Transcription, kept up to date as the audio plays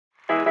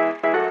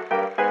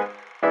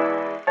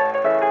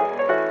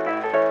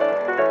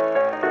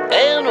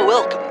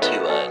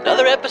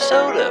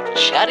episode of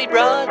Chatty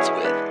Broads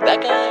with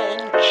Becca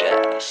and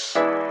Jess.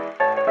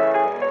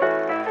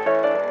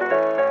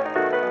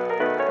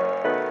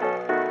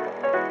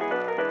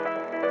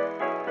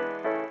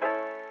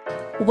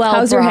 Well,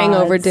 how's your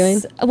hangover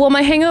doing? Well,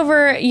 my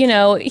hangover,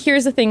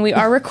 here's the thing. We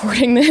are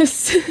recording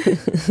this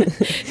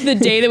the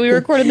day that we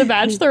recorded the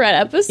Bachelorette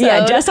episode.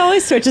 Yeah, Jess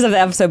always switches up the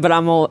episode, but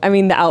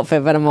the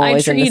outfit, but I'm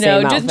always in the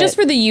same outfit. Just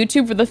for the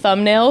YouTube, for the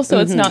thumbnail, so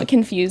it's not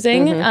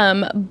confusing.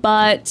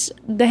 But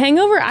the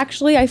hangover,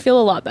 actually, I feel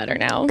a lot better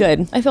now.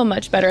 Good. I feel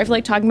much better. I feel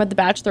like talking about the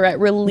Bachelorette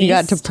released You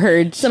got to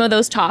purge some of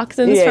those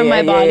toxins from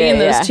my body and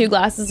those 2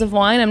 glasses of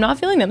wine. I'm not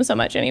feeling them so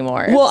much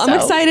anymore. Well, I'm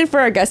excited for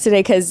our guest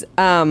today because,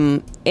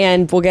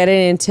 and we'll get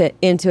into it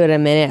in a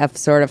minute of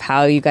sort of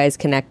how you guys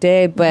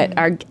connected, but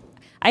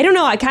I don't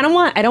know. I don't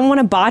want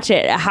to botch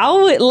it.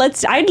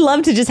 I'd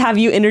love to just have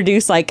you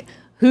introduce like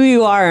who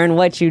you are and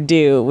what you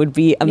do would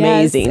be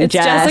amazing. Yes, it's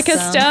Jess.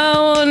 Jessica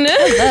Stone.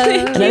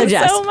 Thank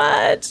you so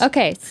much.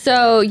 Okay,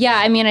 so yeah,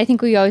 I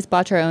think we always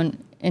botch our own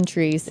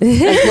entries as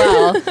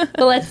well.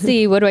 But let's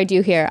see, what do I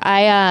do here?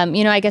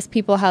 I guess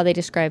people, how they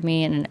describe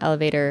me in an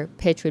elevator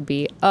pitch would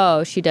be,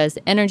 oh, she does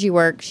energy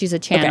work. She's a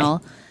channel.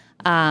 Okay.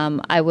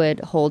 I would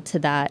hold to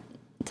that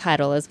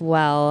title as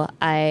well.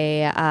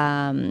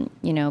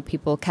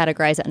 People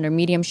categorize it under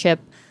mediumship,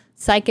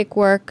 psychic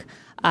work.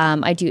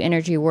 I do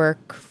energy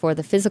work for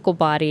the physical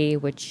body,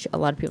 which a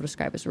lot of people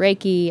describe as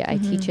Reiki. I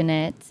teach in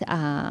it.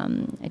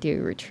 I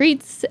do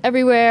retreats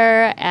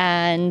everywhere.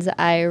 And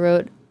I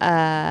wrote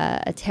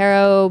a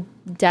tarot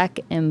deck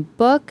and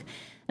book.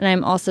 And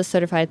I'm also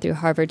certified through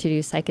Harvard to do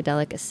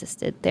psychedelic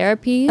assisted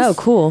therapies. Oh,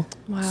 cool.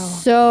 Wow.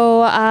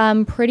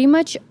 So pretty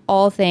much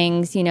all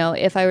things,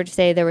 if I were to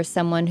say there was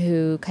someone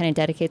who kind of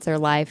dedicates their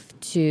life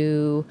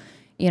to,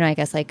 I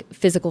guess like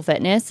physical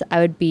fitness, I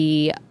would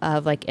be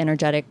of like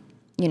energetic,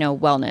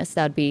 wellness.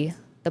 That would be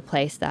the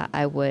place that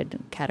I would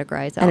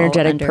categorize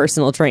energetic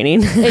personal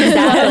training.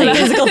 Exactly.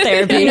 Physical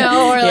therapy.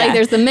 Or like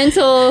there's the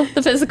mental,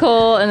 the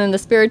physical, and then the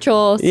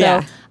spiritual.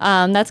 So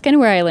that's kind of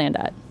where I land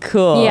at.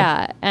 Cool.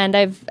 Yeah. And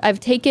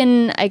I've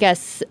taken, I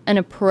guess, an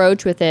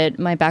approach with it.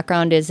 My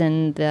background is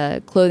in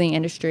the clothing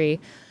industry.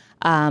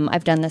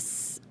 I've done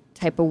this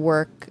type of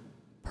work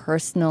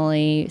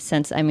personally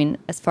since,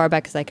 as far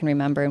back as I can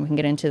remember, and we can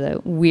get into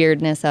the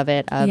weirdness of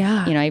it.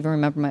 I even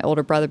remember my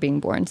older brother being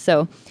born.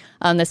 So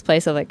this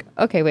place of like,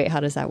 okay, wait,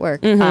 how does that work?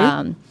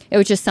 It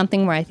was just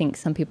something where I think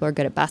some people are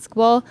good at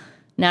basketball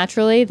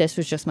naturally. This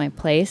was just my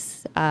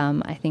place,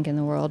 I think, in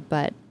the world.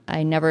 But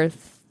I never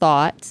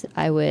thought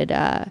I would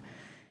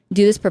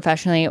do this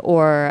professionally,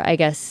 or I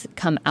guess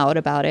come out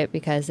about it,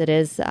 because it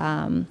is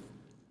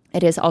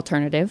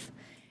alternative.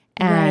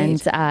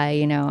 And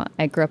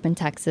I grew up in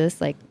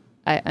Texas. Like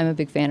I'm a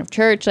big fan of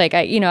church. Like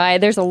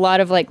there's a lot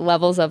of like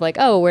levels of like,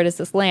 oh, where does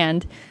this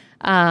land?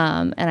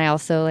 And I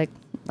also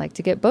like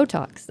to get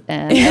Botox,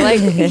 and I like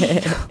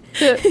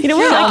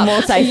we're all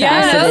multifaceted.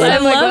 Yes, I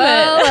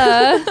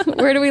love it.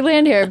 Where do we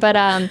land here? But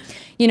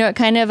it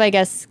kind of, I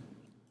guess,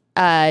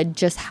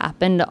 just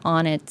happened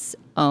on its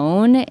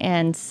own,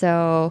 and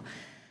so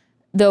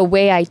the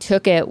way I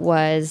took it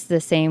was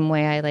the same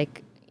way I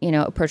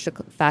approached the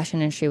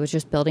fashion industry, was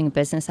just building a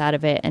business out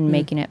of it and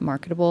making it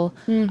marketable.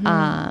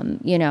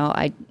 I'm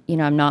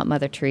not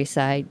Mother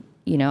Teresa.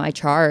 I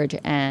charge,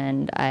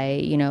 and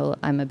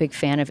I'm a big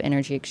fan of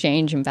energy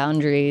exchange and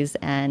boundaries,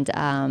 and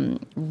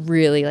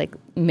really like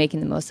making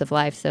the most of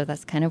life. So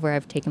that's kind of where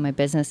I've taken my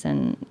business,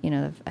 and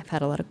I've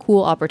had a lot of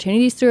cool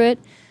opportunities through it.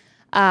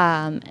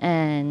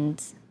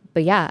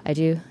 But yeah, I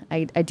do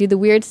the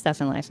weird stuff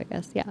in life, I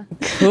guess. Yeah.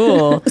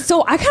 Cool.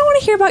 So I kind of want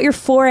to hear about your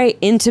foray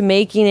into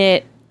making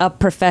it a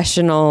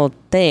professional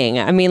thing.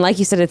 Like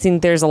you said, I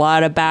think there's a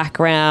lot of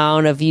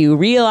background of you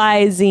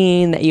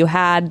realizing that you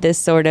had this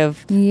sort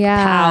of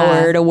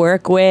power to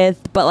work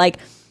with. But like,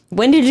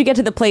 when did you get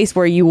to the place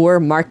where you were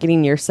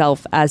marketing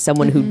yourself as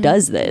someone who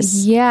does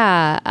this?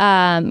 Yeah.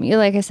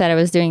 Like I said, I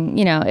was doing,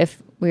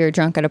 if we were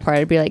drunk at a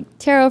party, I'd be like,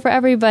 tarot for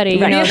everybody.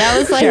 Right. That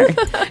was like,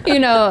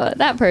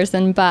 that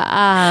person. But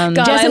God,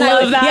 Jess and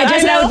I love that. Yeah,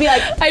 Jess and I would be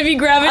like, I'd be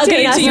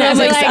gravitating to you. I was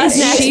like,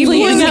 you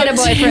get a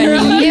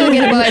boyfriend. You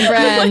get a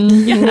boyfriend.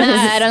 Nah,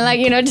 I don't like,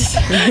 just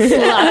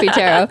sloppy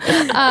tarot.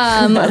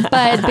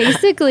 But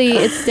basically,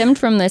 it stemmed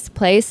from this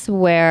place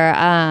where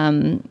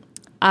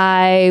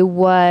I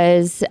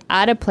was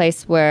at a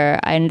place where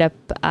I ended up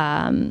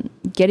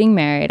getting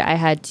married. I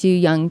had 2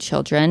 young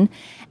children.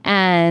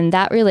 And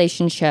that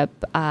relationship,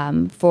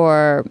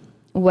 for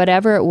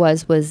whatever it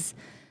was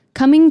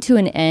coming to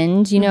an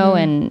end,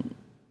 and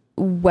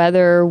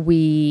whether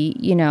we,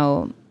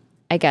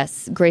 I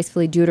guess,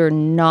 gracefully do it or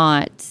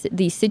not,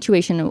 the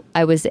situation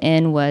I was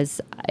in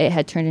it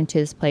had turned into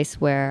this place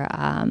where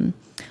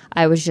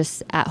I was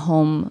just at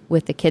home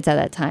with the kids at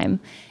that time,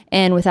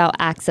 and without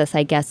access,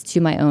 I guess,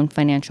 to my own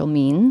financial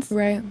means.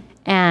 Right.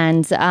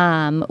 And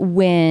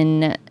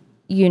when,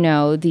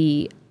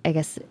 I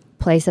guess,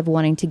 place of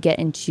wanting to get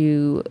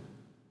into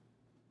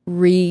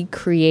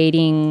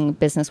recreating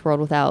business world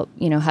without,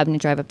 having to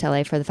drive up to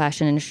LA for the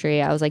fashion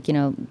industry. I was like,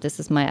 this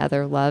is my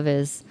other love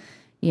is,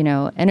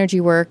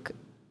 energy work,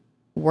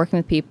 working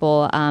with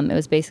people. It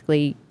was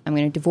basically, I'm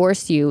going to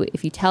divorce you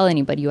if you tell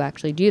anybody you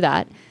actually do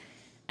that.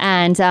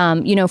 And,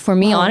 for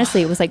me,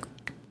 honestly, it was like,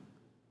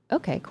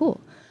 okay, cool.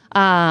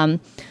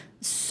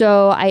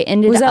 So I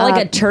ended up... Was that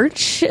like a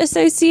church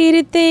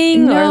associated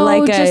thing? No, or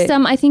like just,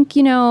 I think,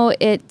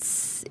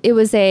 it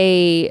was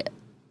a,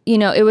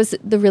 it was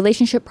the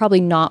relationship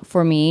probably not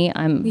for me.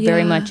 I'm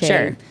very much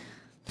a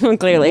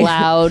clearly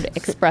loud,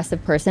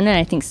 expressive person. And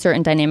I think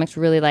certain dynamics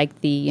really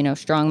like the,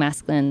 strong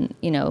masculine,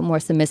 more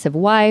submissive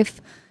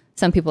wife.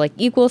 Some people like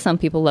equal, some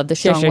people love the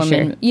strong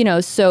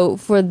woman, so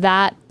for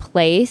that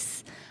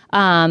place,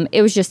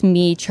 it was just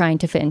me trying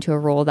to fit into a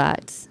role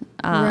that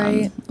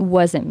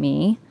wasn't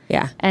me.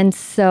 Yeah. And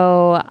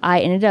so I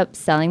ended up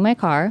selling my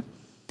car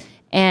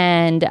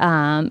and,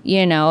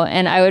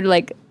 and I would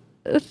like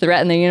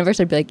threaten the universe.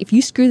 I'd be like, if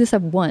you screw this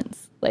up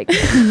once, like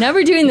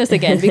never doing this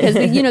again, because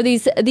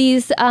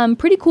these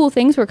pretty cool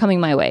things were coming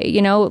my way,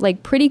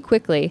 like pretty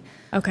quickly.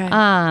 Okay.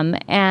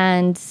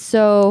 And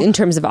so in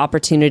terms of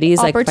opportunity.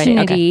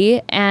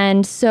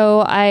 And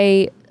so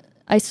I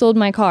sold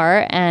my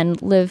car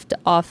and lived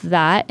off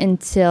that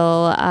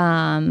until,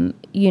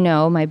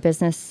 my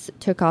business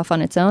took off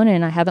on its own,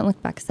 and I haven't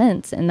looked back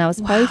since. And that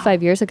was probably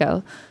 5 years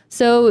ago.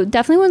 So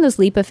definitely one of those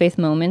leap of faith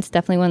moments,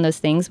 definitely one of those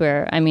things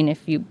where, if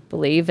you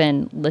believe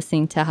in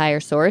listening to higher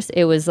source,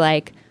 it was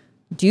like,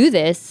 do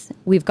this,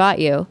 we've got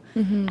you.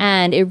 Mm-hmm.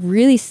 And it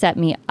really set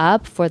me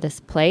up for this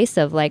place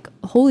of like,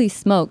 holy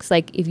smokes,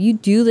 like if you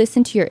do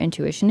listen to your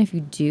intuition, if you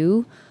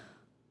do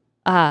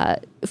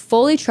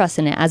fully trust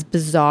in it, as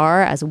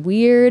bizarre, as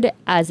weird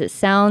as it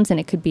sounds, and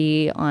it could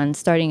be on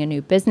starting a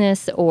new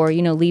business or,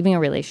 leaving a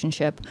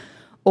relationship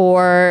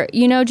or,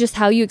 just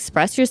how you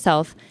express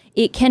yourself,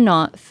 it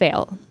cannot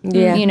fail.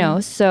 Yeah.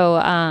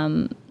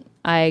 So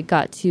I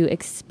got to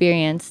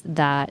experience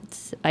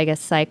that, I guess,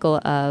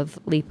 cycle of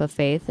leap of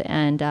faith,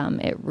 and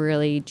it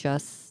really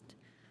just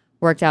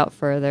worked out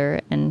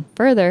further and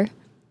further.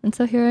 And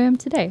so here I am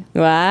today.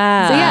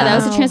 Wow. So yeah, that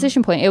was a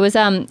transition point. It was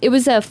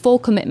a full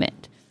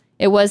commitment.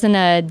 It wasn't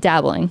a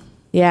dabbling.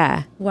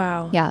 Yeah.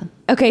 Wow. Yeah.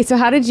 Okay, so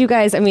how did you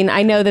guys,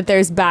 I know that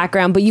there's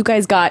background, but you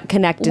guys got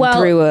connected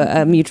through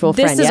a mutual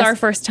friend. This is our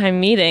first time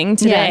meeting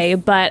today,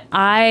 but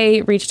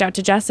I reached out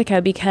to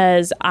Jessica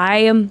because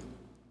I've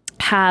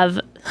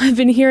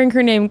been hearing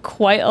her name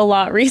quite a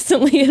lot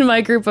recently in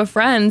my group of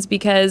friends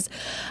because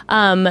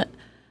I'll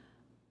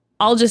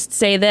just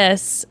say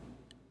this.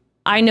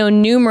 I know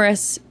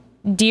numerous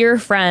dear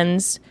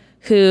friends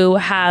who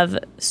have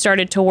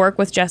started to work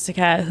with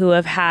Jessica who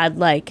have had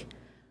like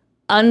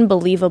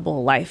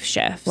unbelievable life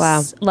shifts.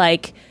 Wow.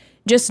 Like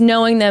just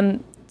knowing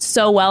them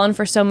so well and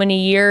for so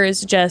many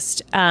years,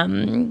 just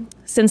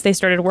since they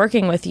started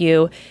working with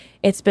you,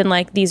 it's been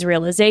like these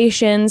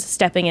realizations,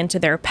 stepping into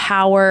their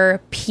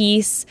power,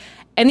 peace.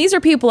 And these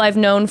are people I've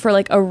known for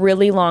like a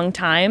really long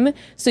time.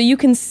 So you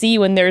can see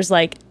when there's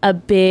like a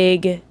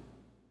big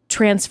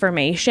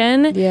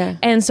transformation. Yeah.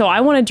 And so I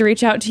wanted to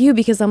reach out to you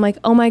because I'm like,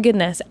 oh my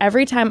goodness,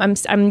 every time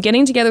I'm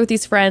getting together with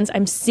these friends,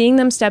 I'm seeing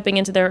them stepping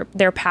into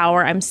their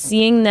power. I'm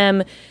seeing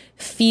them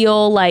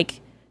feel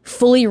like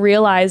fully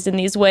realized in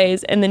these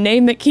ways. And the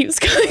name that keeps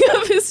coming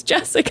up is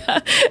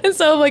Jessica. And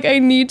so I'm like, I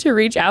need to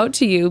reach out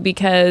to you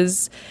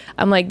because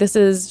I'm like, this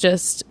is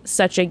just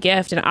such a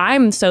gift. And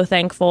I'm so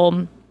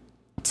thankful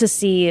to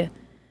see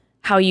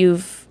how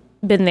you've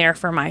been there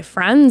for my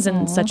friends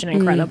in such an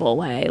incredible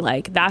way.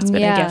 Like that's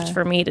been a gift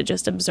for me to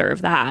just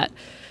observe that.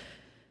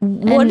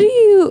 What do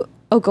you,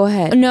 go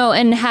ahead. No,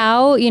 and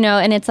how,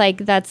 and it's like,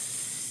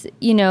 that's,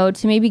 to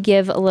maybe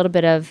give a little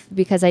bit of,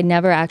 because I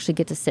never actually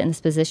get to sit in this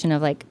position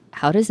of like,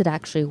 how does it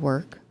actually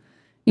work?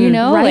 Right.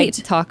 Like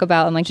talk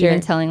about, and like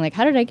even telling like,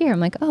 how did I get here? I'm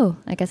like, oh,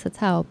 I guess that's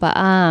how. But,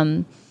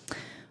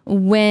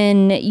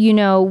 when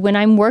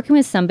I'm working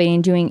with somebody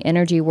and doing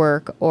energy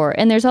work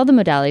and there's all the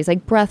modalities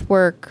like breath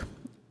work,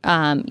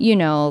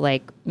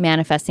 like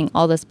manifesting,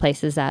 all those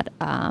places that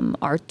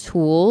are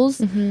tools.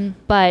 Mm-hmm.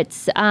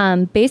 But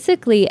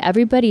basically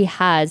everybody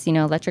has,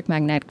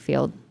 electromagnetic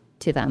field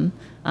to them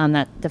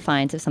that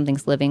defines if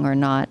something's living or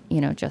not,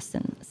 just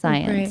in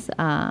science.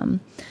 Right.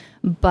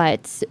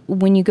 But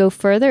when you go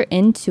further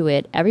into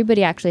it,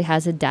 everybody actually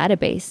has a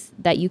database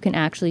that you can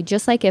actually,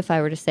 just like if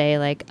I were to say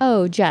like,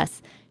 oh,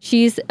 Jess,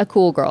 she's a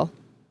cool girl,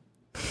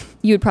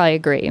 you would probably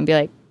agree and be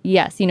like,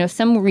 yes,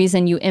 some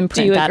reason you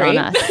imprint that on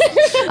us.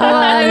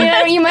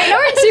 You might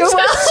know her too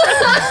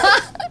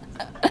well.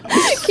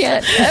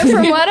 Can't.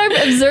 From what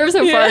I've observed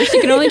so far,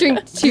 she can only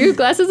drink 2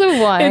 glasses of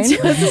wine. 2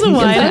 glasses of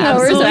wine.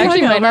 So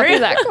actually might not be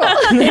that cool.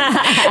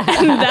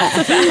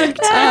 That's a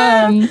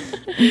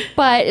fact.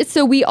 But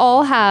so we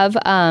all have,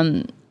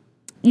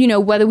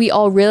 whether we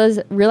all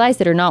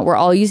realize it or not, we're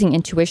all using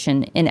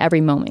intuition in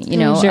every moment,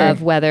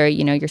 of whether,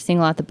 you're seeing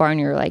a lot at the bar and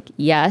you're like,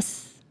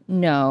 yes,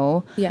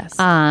 no, yes,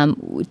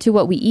 to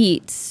what we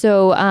eat.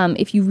 So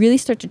if you really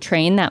start to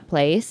train that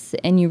place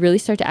and you really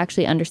start to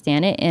actually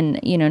understand it, and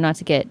not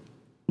to get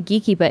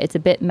geeky, but it's a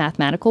bit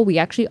mathematical. We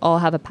actually all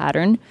have a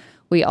pattern.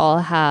 We all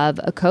have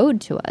a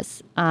code to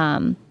us.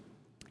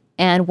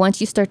 And once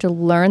you start to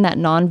learn that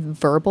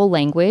nonverbal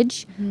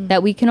language,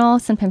 that we can all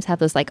sometimes have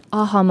those like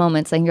aha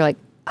moments, and you're like,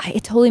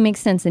 it totally makes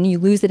sense, and you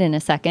lose it in a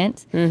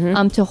second.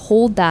 To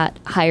hold that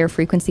higher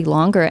frequency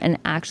longer and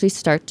actually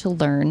start to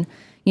learn,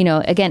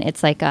 again,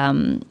 it's like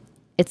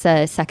it's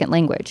a second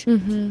language.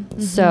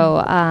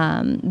 So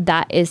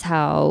that is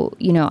how,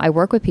 I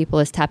work with people,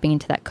 is tapping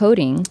into that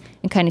coding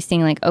and kind of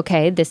seeing like,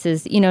 okay, this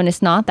is, and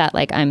it's not that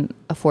like I'm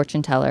a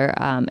fortune teller.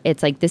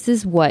 It's like, this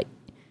is what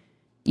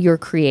you're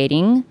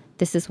creating.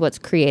 This is what's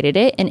created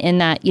it. And in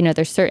that,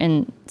 there's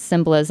certain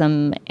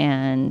symbolism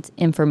and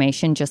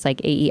information, just like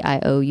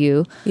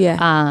AEIOU,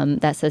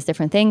 that says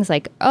different things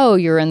like, oh,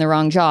 you're in the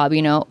wrong job,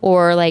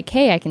 or like,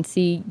 hey, I can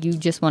see you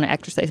just want to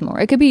exercise more.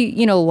 It could be,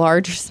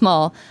 large or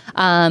small.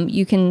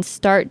 You can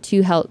start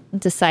to help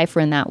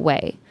decipher in that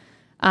way.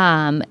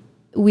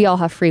 We all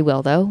have free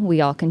will, though.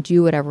 We all can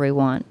do whatever we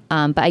want.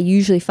 But I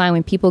usually find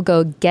when people go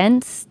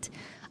against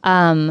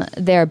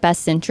their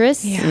best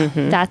interests,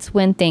 that's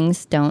when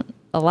things don't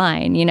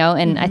align,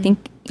 and I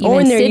think or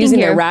when they're using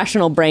their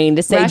rational brain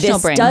to say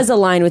this does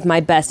align with my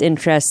best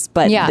interests,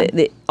 but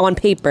on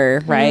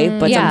paper, right?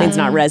 But something's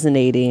not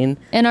resonating.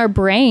 And our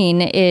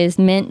brain is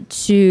meant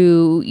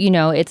to,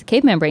 it's a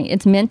caveman brain.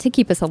 It's meant to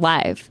keep us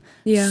alive.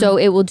 So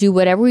it will do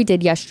whatever we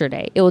did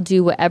yesterday. It will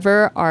do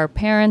whatever our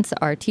parents,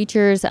 our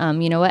teachers,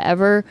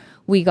 whatever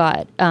we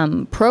got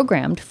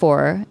programmed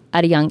for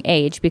at a young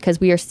age, because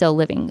we are still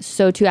living.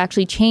 So to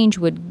actually change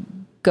would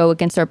go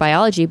against our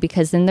biology,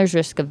 because then there's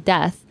risk of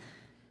death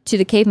to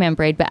the caveman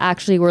brain. But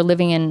actually we're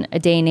living in a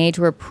day and age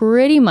where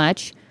pretty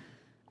much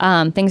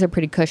things are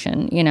pretty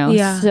cushioned,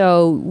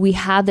 So we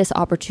have this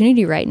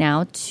opportunity right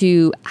now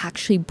to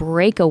actually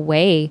break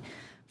away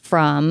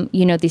from,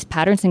 these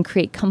patterns and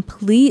create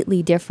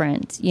completely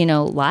different,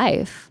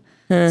 life.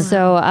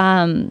 So,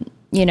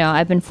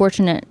 I've been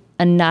fortunate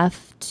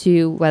enough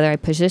to, whether I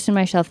position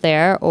myself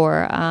there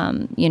or,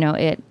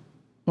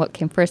 what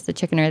came first, the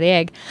chicken or the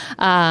egg,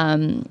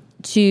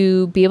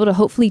 to be able to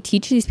hopefully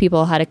teach these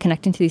people how to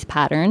connect into these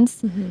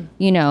patterns,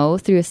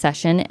 through a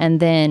session.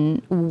 And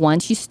then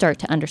once you start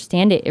to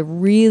understand it, it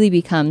really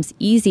becomes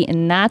easy.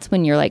 And that's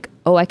when you're like,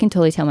 oh, I can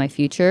totally tell my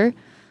future.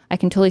 I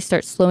can totally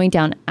start slowing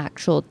down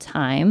actual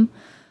time.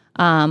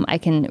 I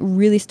can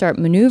really start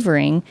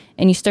maneuvering,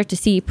 and you start to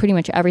see pretty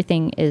much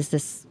everything is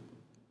this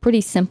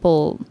pretty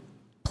simple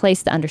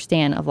place to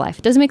understand of life.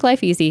 It doesn't make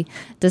life easy,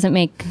 doesn't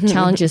make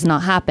challenges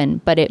not happen,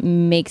 but it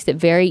makes it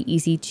very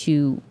easy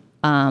to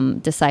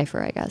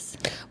decipher, I guess.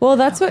 Well,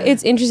 that's what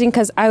it's interesting,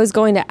 because I was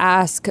going to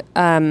ask,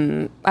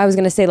 I was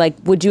going to say, like,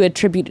 would you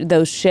attribute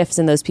those shifts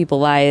in those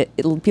people's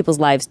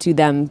lives to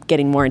them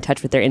getting more in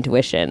touch with their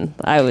intuition?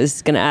 I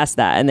was going to ask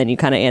that, and then you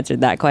kind of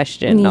answered that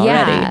question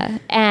already. Yeah.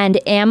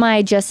 And am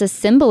I just a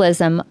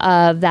symbolism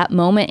of that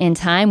moment in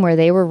time where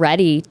they were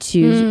ready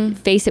to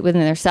face it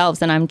within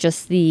themselves? And I'm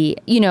just the,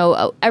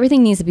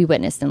 everything needs to be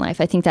witnessed in life.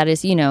 I think that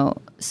is,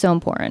 so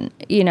important,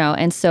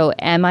 and so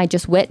am I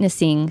just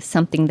witnessing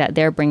something that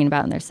they're bringing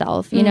about in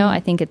themselves? I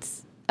think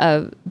it's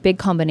a big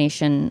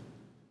combination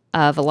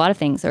of a lot of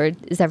things. Or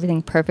is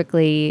everything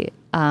perfectly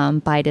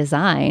by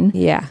design?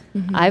 Yeah.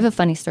 I have a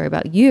funny story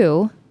about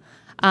you.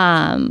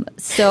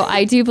 So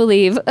I do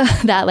believe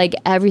that like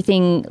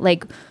everything,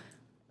 like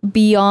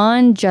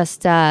beyond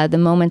just the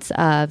moments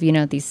of,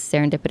 these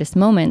serendipitous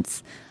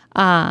moments,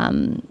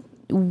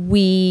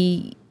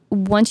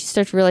 once you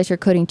start to realize you're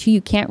coding too,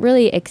 you can't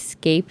really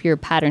escape your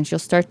patterns. You'll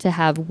start to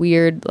have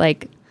weird,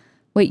 like,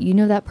 wait,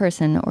 that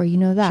person, or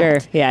that. Sure.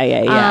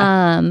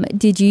 Yeah.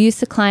 Did you used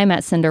to climb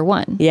at Cinder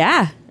 1?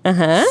 Yeah.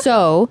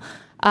 So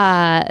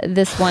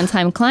this one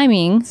time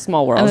climbing.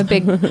 Small world. I'm a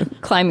big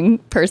climbing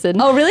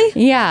person. Oh, really?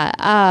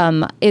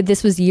 Yeah.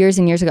 This was years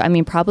and years ago. I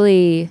mean,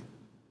 probably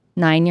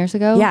 9 years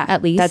ago. Yeah.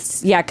 At least.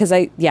 That's, because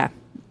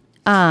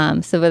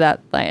so with that,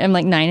 I'm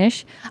like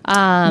 9-ish.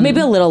 Maybe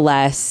a little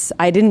less.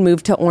 I didn't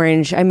move to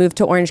Orange. I moved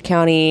to Orange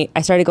County.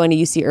 I started going to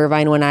UC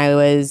Irvine when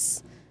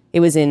it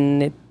was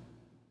in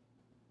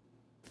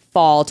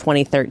fall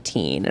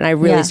 2013. And I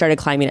really started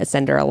climbing at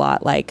Cinder a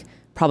lot, like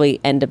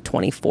probably end of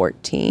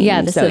 2014.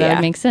 Yeah, that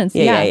would make sense.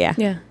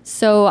 Yeah.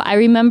 So I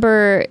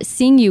remember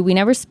seeing you. We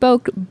never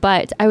spoke,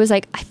 but I was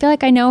like, I feel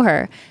like I know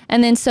her.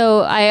 And then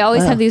so I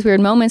always have these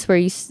weird moments where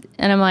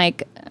and I'm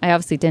like, I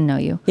obviously didn't know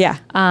you. Yeah.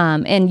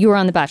 And you were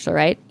on The Bachelor,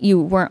 right?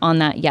 You weren't on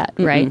that yet,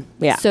 right?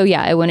 Yeah. So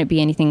yeah, it wouldn't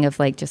be anything of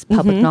like just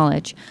public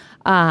knowledge.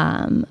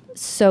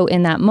 So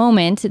in that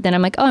moment, then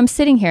I'm like, oh, I'm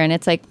sitting here, and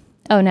it's like,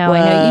 oh, now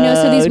I know.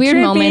 So these weird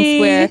moments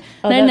where,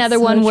 and another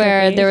one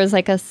where there was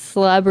like a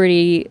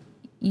celebrity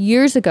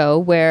years ago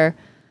where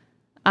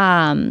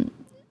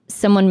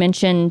someone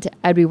mentioned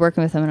I'd be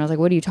working with them, and I was like,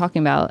 what are you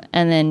talking about?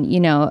 And then,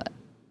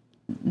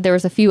 there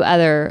was a few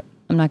other,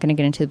 I'm not going to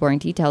get into the boring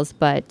details,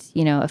 but,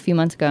 a few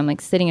months ago, I'm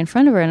like sitting in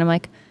front of her, and I'm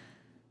like,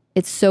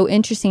 it's so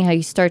interesting how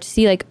you start to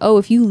see like, oh,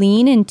 if you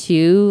lean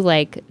into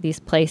like these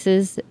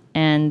places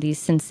and these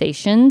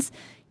sensations,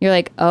 you're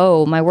like,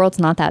 oh, my world's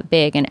not that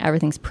big and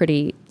everything's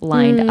pretty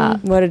lined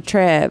up. What a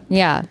trip.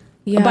 Yeah.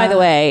 Yeah. By the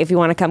way, if you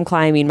want to come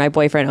climbing, my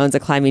boyfriend owns a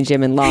climbing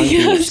gym in Long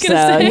Beach.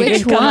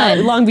 Which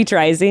one? Long Beach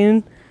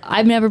Rising.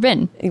 I've never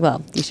been.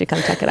 Well, you should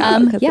come check it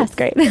out. 'Cause yes. it's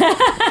great.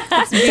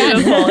 It's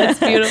beautiful. It's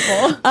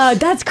beautiful.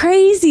 That's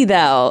crazy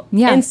though.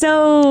 Yeah. And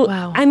so,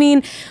 Wow. I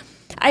mean,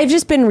 I've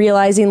just been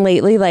realizing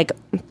lately, like,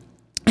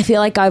 I feel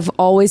like I've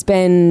always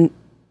been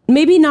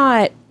maybe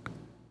not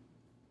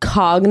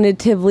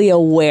cognitively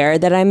aware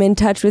that I'm in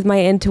touch with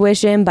my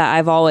intuition, but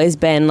I've always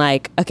been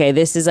like, okay,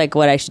 this is like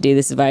what I should do.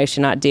 This is what I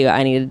should not do.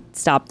 I need to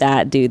stop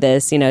that, do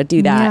this,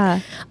 do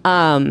that.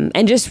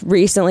 And just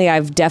recently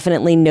I've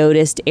definitely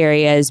noticed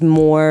areas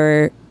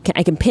more,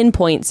 I can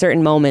pinpoint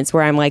certain moments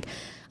where I'm like,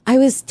 I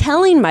was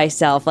telling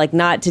myself like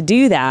not to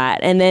do that.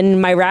 And then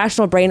my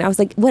rational brain, I was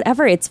like,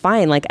 whatever, it's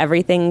fine. Like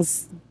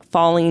everything's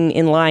falling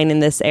in line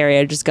in this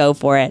area. Just go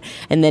for it.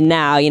 And then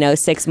now,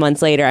 6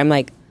 months later, I'm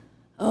like,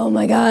 oh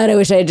my God, I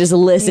wish I had just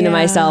listened to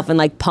myself and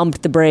like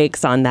pumped the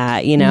brakes on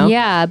that,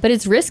 Yeah, but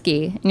it's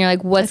risky. And you're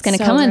like, what's going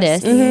to come of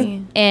this?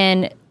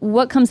 And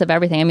what comes of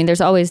everything? I mean, there's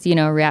always,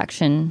 a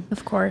reaction.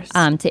 Of course.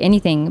 To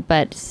anything.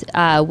 But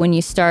when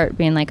you start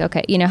being like,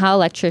 okay, how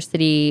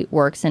electricity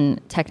works,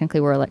 and technically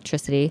we're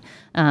electricity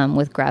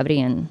with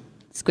gravity and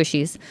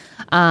squishies,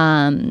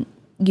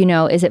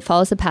 is it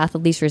follows the path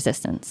of least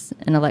resistance.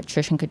 An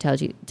electrician could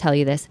tell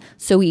you this.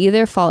 So we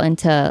either fall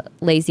into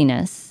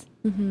laziness,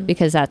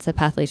 because that's the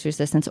path of least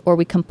resistance, or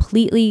we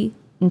completely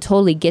and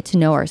totally get to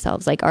know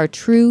ourselves, like our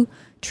true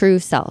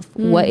self,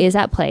 what is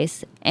at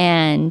place,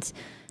 and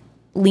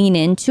lean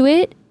into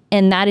it.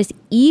 And that is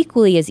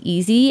equally as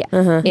easy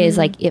is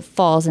like it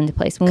falls into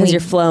place. Because you're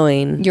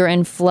flowing. You're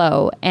in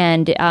flow.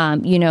 And,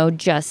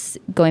 just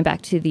going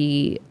back to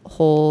the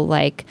whole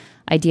like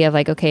idea of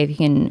like, okay, if you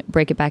can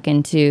break it back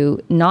into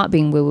not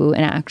being woo-woo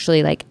and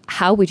actually like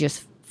how we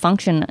just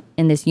function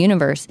in this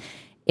universe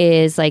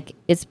is like,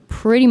 it's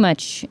pretty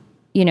much,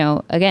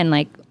 again,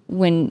 like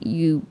when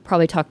you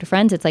probably talk to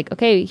friends, it's like,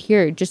 okay,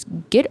 here, just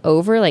get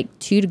over like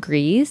 2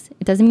 degrees.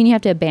 It doesn't mean you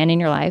have to abandon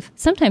your life.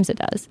 Sometimes it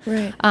does.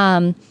 Right.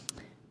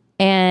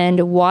 And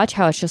watch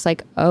how it's just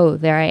like, oh,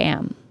 there I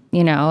am,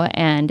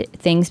 and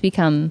things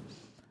become,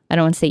 I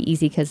don't want to say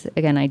easy because,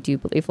 again, I do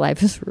believe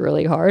life is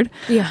really hard.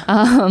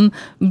 Yeah.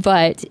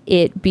 But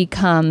it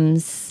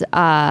becomes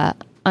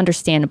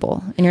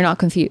understandable and you're not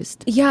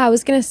confused. Yeah, I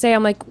was going to say,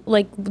 I'm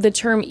like the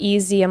term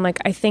easy, I'm like,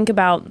 I think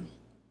about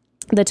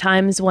the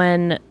times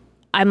when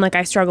I'm like,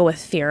 I struggle with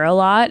fear a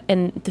lot,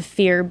 and the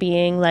fear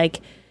being like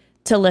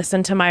to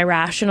listen to my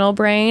rational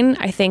brain.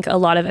 I think a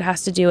lot of it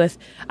has to do with,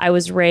 I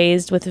was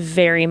raised with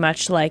very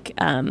much like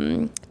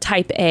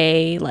type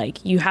A,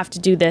 like you have to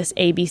do this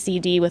A, B, C,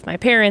 D with my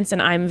parents.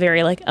 And I'm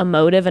very like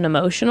emotive and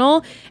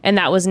emotional. And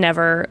that was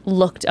never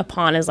looked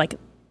upon as like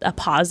a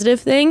positive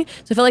thing.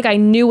 So I feel like I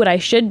knew what I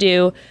should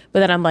do, but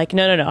then I'm like,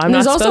 no, I'm not supposed to do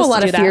that. There's also a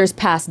lot of fears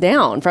passed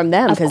down from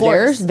them because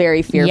they're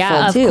very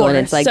fearful too. And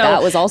it's like,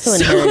 that was also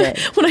inherited.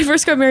 When I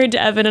first got married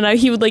to Evan and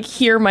he would like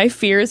hear my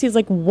fears, he's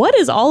like, what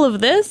is all of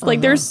this?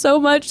 Like there's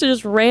so much to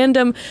just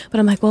random, but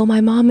I'm like, well,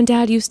 my mom and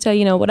dad used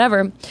to,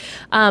 whatever.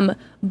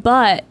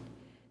 But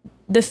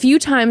the few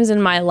times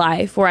in my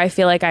life where I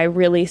feel like I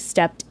really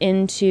stepped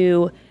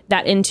into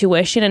that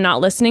intuition and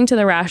not listening to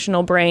the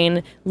rational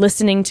brain,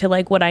 listening to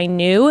like what I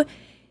knew,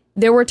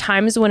 there were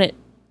times when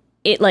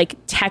it like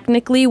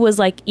technically was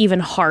like even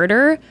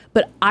harder,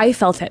 but I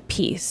felt at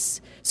peace.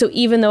 So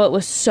even though it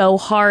was so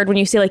hard, when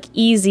you say like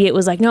easy, it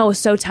was like, no, it was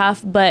so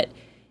tough, but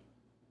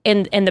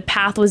and the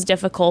path was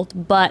difficult,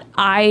 but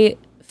I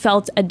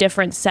felt a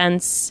different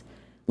sense,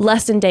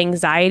 lessened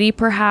anxiety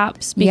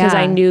perhaps, because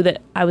I knew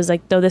that I was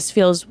like, though this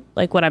feels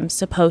like what I'm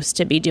supposed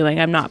to be doing,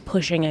 I'm not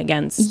pushing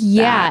against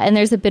that. And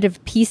there's a bit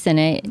of peace in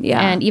it.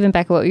 And even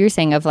back at what you were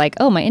saying of like,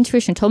 oh, my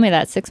intuition told me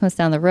that 6 months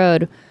down the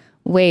road,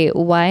 wait,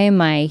 why am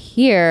I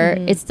here?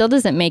 It still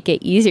doesn't make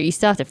it easier. You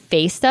still have to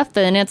face stuff, but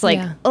then it's like,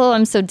 oh,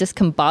 I'm so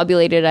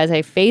discombobulated as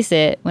I face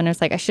it, when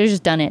it's like, I should have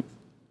just done it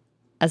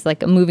as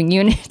like a moving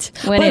unit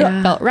when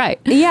it felt right.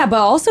 Yeah, but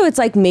also it's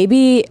like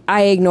maybe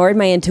I ignored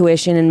my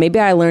intuition and maybe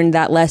I learned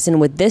that lesson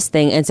with this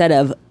thing instead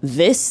of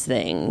this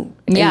thing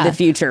in the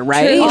future,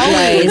 right?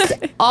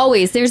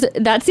 Always.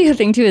 That's the other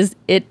thing too, is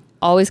it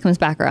always comes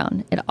back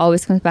around. It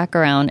always comes back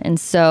around. And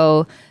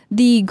so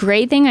the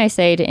great thing I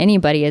say to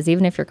anybody is,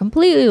 even if you're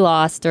completely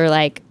lost or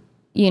like,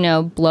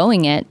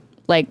 blowing it,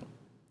 like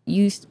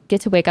you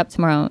get to wake up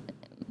tomorrow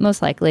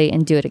most likely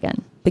and do it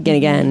again. Begin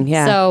again.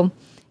 Yeah. So,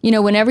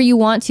 whenever you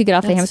want to get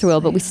off the hamster wheel,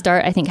 but we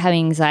start, I think,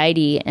 having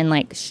anxiety and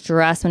like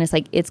stress when it's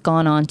like, it's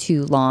gone on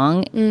too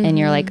long and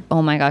you're like,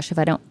 oh my gosh, if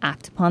I don't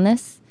act upon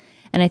this.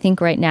 And I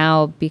think right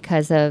now,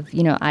 because of,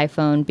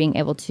 iPhone being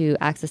able to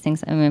access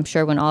things, I mean, I'm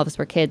sure when all of us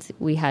were kids,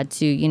 we had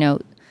to,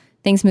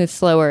 things move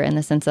slower in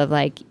the sense of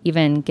like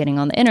even getting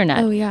on the internet.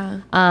 Oh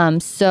yeah.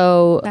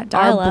 So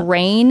our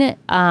brain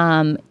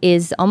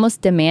is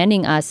almost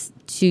demanding us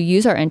to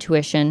use our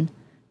intuition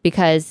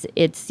because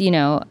it's,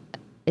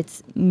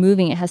 it's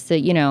moving. It has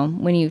to,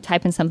 when you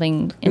type in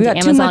something into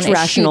Amazon, too much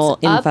rational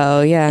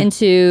info,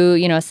 into,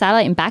 a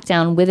satellite and back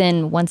down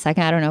within 1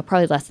 second. I don't know,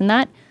 probably less than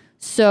that.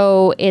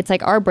 So it's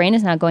like our brain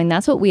is now going,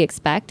 that's what we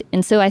expect.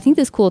 And so I think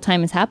this cool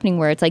time is happening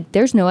where it's like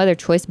there's no other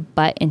choice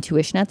but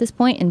intuition at this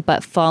point and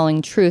but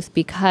following truth,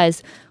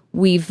 because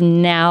we've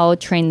now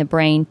trained the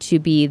brain to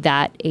be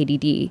that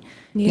ADD,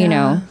 you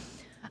know?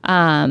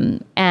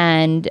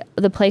 And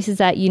the places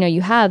that, you know,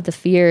 you have the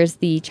fears,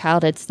 the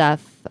childhood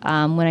stuff.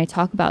 When I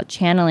talk about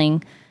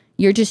channeling,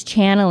 you're just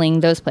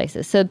channeling those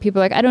places. So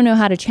people are like, I don't know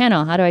how to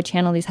channel. How do I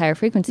channel these higher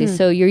frequencies?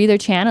 So you're either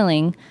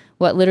channeling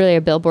what literally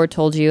a billboard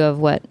told you of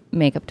what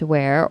makeup to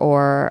wear,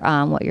 or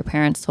what your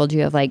parents told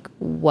you of like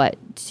what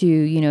to,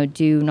 you know,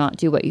 do, not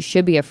do, what you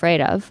should be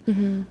afraid of.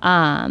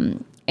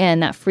 And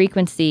that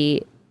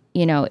frequency,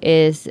 you know,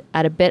 is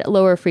at a bit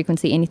lower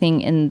frequency,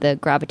 anything in the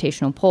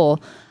gravitational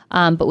pull.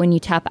 But when you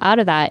tap out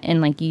of that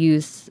and like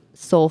use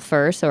soul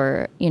first,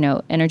 or, you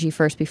know, energy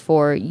first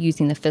before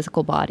using the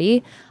physical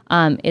body,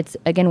 it's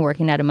again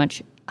working at a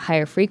much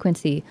higher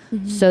frequency.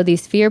 So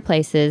these fear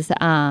places,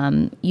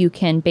 you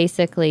can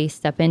basically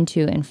step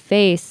into and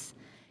face,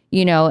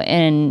 you know,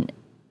 and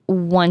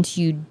once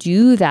you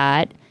do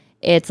that,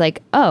 it's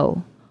like,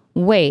 oh,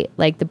 wait,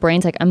 like the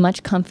brain's like, I'm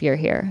much comfier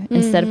here,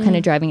 instead of kind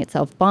of driving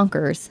itself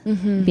bonkers,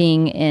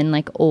 being in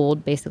like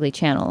old basically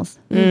channels.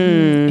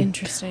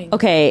 Interesting.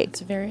 Okay.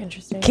 It's very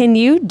interesting. Can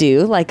you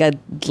do like a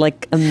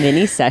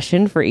mini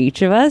session for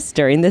each of us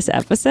during this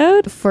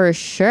episode? For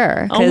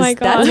sure. Oh my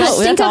God.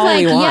 That's all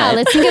we want.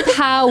 Let's think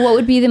of what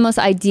would be the most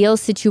ideal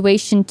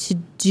situation to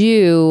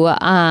do.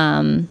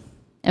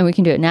 And we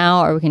can do it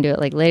now, or we can do it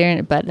like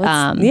later. But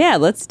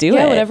let's do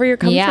it. Whatever you're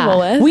comfortable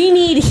with. We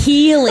need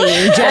healing,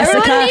 Jessica.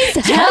 Everyone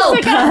needs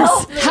help.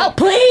 Help,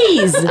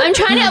 please. I'm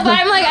trying to, but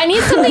I'm like, I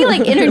need something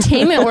like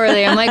entertainment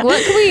worthy. I'm like,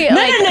 what can we?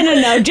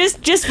 No.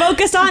 Just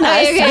focus on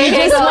us.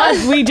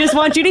 Okay, We just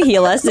want you to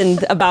heal us in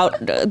about.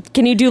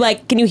 Can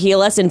you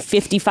heal us in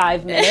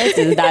 55 minutes?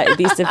 Is that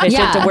be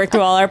sufficient to work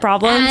through all our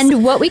problems?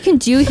 And what we can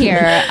do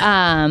here,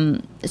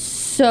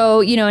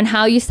 so, you know, and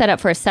how you set up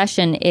for a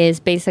session is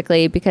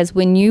basically, because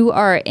when you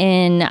are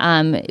in,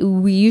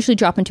 we usually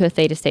drop into a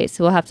theta state.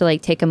 So we'll have to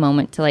like take a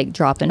moment to like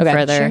drop in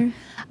further. Sure.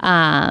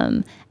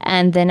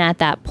 And then at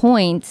that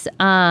point,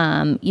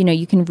 you know,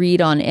 you can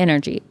read on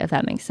energy, if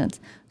that makes sense.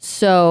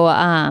 So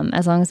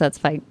as long as that's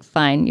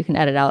fine, you can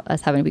edit out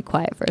us having to be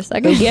quiet for a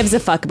second. Who gives a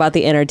fuck about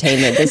the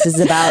entertainment? This is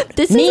about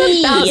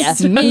me.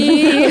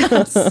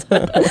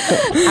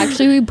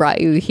 Actually, we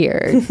brought you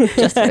here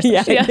just for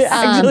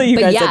actually, you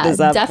guys set this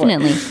up.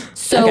 Definitely.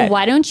 So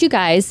why don't you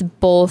guys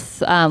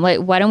both,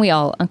 why don't we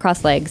all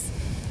uncross legs?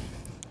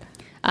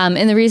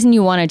 And the reason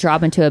you want to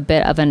drop into a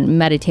bit of a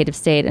meditative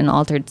state, an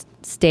altered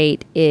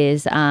state,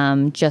 is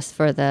just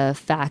for the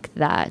fact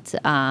that,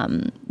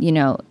 you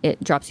know,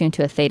 it drops you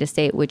into a theta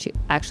state, which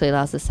actually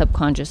allows the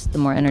subconscious, the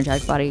more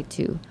energized body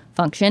to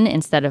function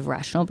instead of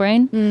rational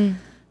brain.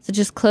 So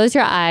just close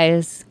your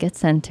eyes, get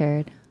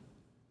centered,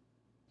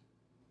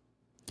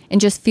 and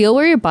just feel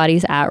where your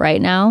body's at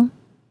right now.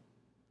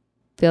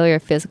 Feel your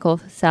physical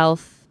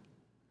self,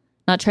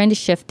 not trying to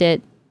shift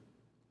it.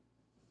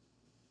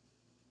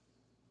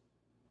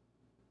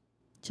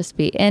 Just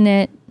be in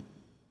it.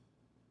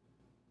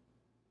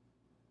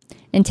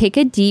 And take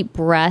a deep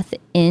breath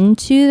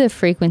into the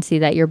frequency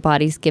that your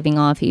body's giving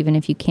off, even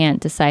if you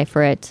can't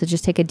decipher it. So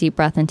just take a deep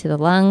breath into the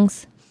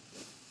lungs.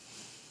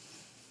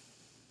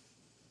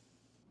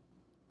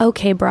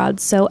 Okay, Broad.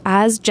 So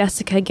as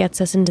Jessica gets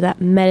us into that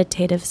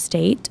meditative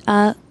state,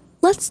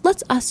 let's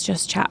us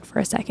just chat for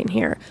a second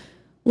here.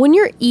 When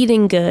you're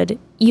eating good,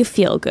 you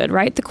feel good,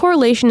 right? The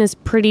correlation is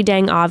pretty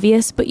dang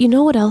obvious, but you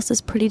know what else is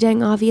pretty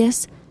dang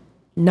obvious?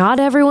 Not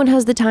everyone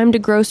has the time to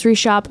grocery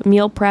shop,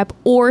 meal prep,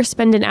 or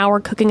spend an hour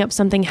cooking up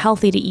something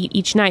healthy to eat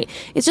each night.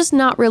 It's just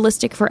not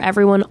realistic for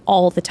everyone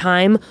all the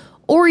time,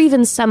 or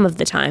even some of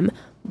the time.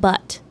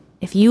 But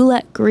if you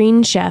let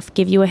Green Chef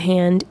give you a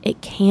hand,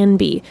 it can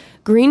be.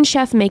 Green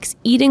Chef makes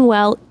eating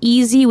well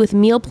easy with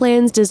meal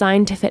plans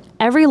designed to fit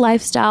every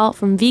lifestyle,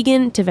 from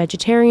vegan to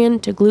vegetarian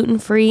to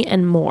gluten-free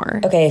and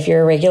more. Okay, if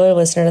you're a regular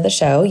listener to the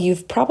show,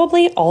 you've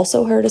probably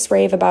also heard us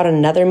rave about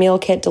another meal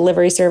kit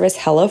delivery service,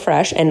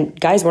 HelloFresh. And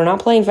guys, we're not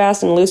playing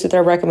fast and loose with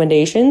our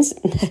recommendations.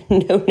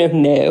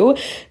 No.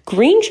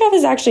 Green Chef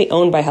is actually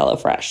owned by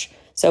HelloFresh.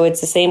 So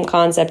it's the same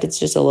concept, it's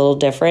just a little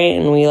different,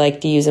 and we like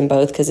to use them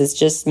both because it's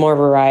just more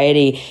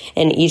variety,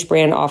 and each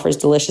brand offers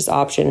delicious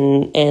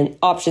options, and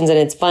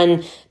it's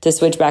fun to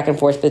switch back and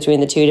forth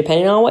between the two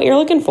depending on what you're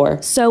looking for.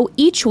 So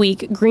each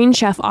week, Green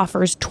Chef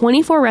offers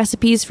 24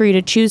 recipes for you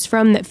to choose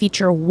from that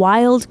feature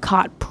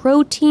wild-caught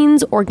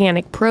proteins,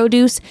 organic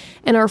produce,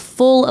 and are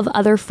full of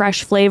other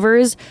fresh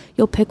flavors.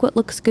 You'll pick what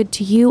looks good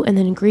to you, and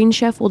then Green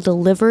Chef will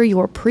deliver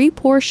your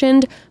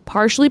pre-portioned,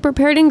 partially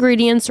prepared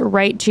ingredients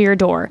right to your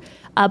door.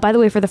 By the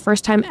way, for the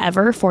first time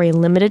ever, for a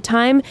limited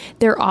time,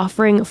 they're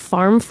offering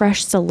Farm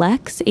Fresh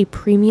Selects, a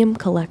premium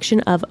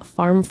collection of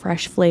farm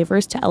fresh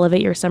flavors to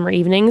elevate your summer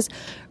evenings.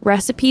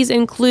 Recipes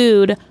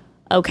include,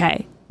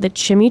 the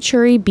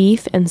chimichurri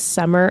beef and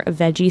summer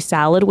veggie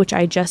salad, which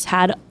I just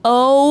had.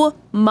 Oh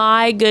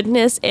my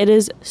goodness, it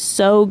is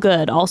so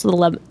good. Also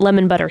the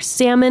lemon butter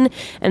salmon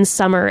and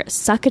summer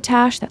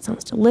succotash. That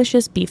sounds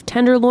delicious. Beef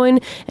tenderloin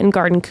and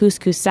garden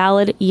couscous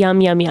salad.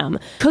 Yum, yum, yum.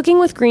 Cooking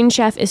with Green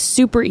Chef is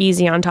super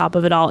easy on top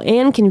of it all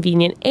and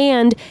convenient.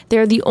 And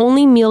they're the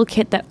only meal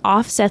kit that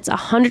offsets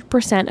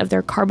 100% of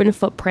their carbon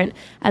footprint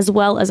as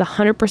well as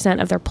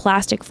 100% of their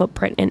plastic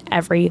footprint in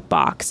every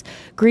box.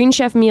 Green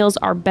Chef meals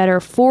are better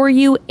for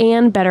you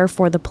and better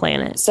for the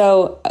planet.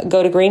 So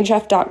go to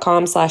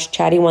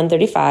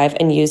greenchef.com/chatty135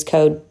 and use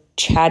code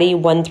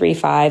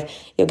chatty135.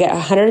 You'll get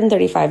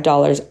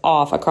 $135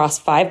 off across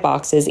 5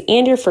 boxes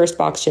and your first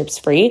box ships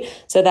free.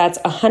 So that's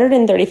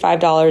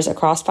 $135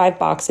 across 5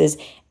 boxes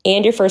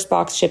and your first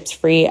box ships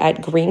free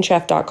at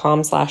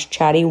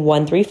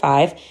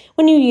greenchef.com/chatty135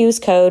 when you use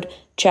code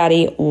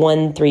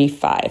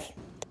chatty135.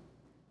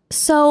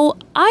 So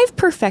I've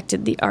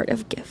perfected the art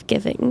of gift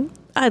giving.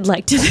 I'd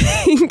like to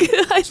think.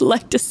 I'd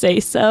like to say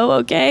so,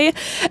 okay?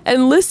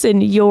 And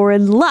listen, you're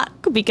in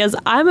luck because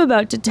I'm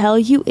about to tell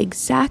you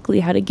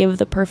exactly how to give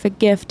the perfect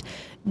gift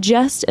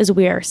just as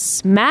we are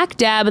smack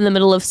dab in the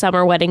middle of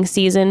summer wedding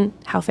season.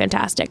 How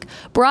fantastic.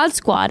 Broad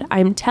Squad,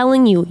 I'm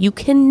telling you, you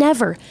can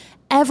never,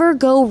 ever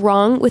go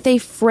wrong with a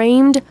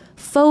framed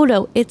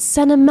photo. It's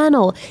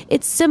sentimental,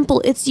 it's simple,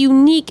 it's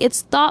unique,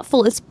 it's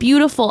thoughtful, it's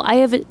beautiful. I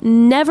have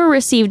never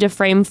received a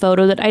framed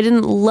photo that I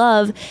didn't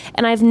love,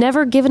 and I've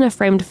never given a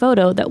framed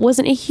photo that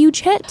wasn't a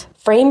huge hit.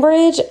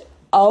 FrameBridge,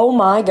 oh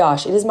my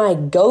gosh, it is my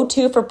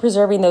go-to for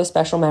preserving those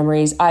special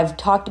memories. I've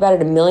talked about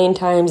it a million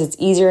times. It's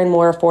easier and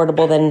more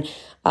affordable than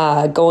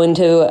going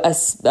to a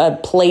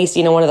place,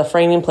 one of the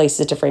framing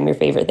places to frame your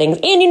favorite things.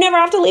 And you never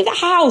have to leave the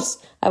house.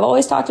 I've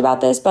always talked about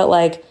this,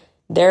 but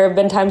there have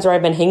been times where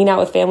I've been hanging out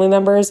with family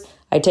members.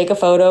 I take a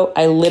photo,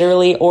 I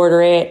literally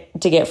order it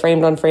to get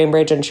framed on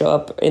FrameBridge and show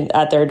up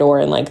at their door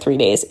in 3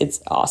 days.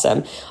 It's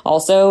awesome.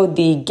 Also,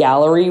 the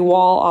gallery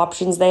wall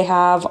options they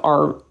have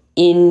are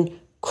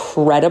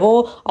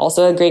incredible.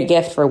 Also a great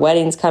gift for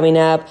weddings coming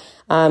up.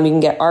 You can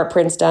get art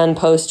prints done,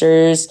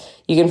 posters.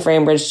 You can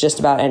FrameBridge just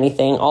about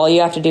anything. All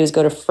you have to do is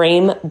go to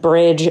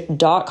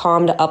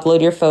framebridge.com to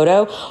upload your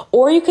photo,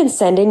 or you can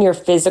send in your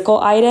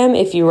physical item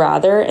if you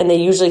rather, and they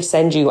usually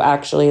send you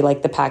actually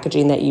the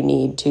packaging that you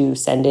need to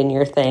send in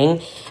your thing,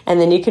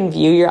 and then you can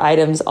view your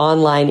items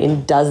online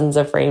in dozens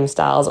of frame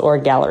styles or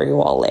gallery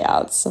wall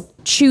layouts.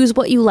 Choose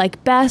what you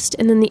like best,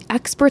 and then the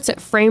experts at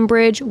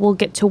FrameBridge will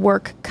get to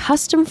work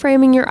custom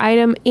framing your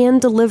item and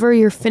deliver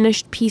your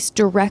finished piece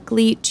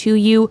directly to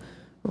you,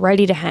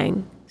 ready to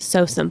hang.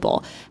 So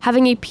simple.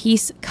 Having a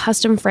piece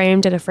custom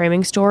framed at a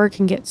framing store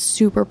can get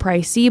super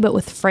pricey, but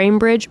with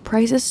FrameBridge,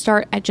 prices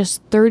start at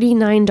just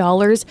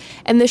 $39,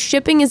 and the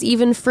shipping is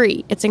even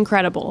free. It's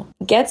incredible.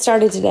 Get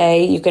started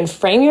today. You can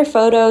frame your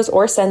photos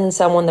or send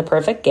someone the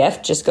perfect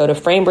gift. Just go to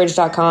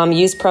framebridge.com,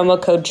 use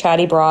promo code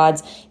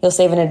ChattyBroads. You'll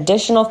save an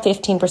additional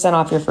 15%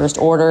 off your first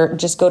order.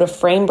 Just go to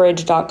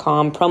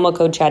framebridge.com, promo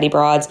code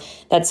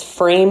ChattyBroads. That's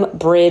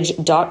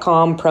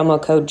framebridge.com,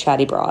 promo code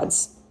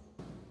ChattyBroads.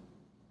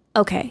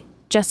 Okay.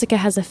 Jessica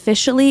has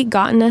officially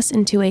gotten us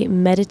into a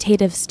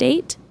meditative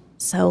state,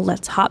 so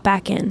let's hop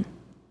back in.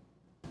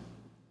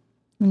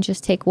 And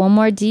just take one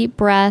more deep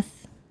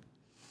breath.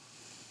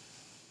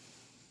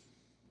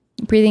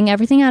 Breathing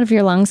everything out of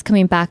your lungs,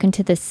 coming back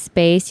into this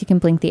space. You can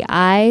blink the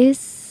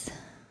eyes.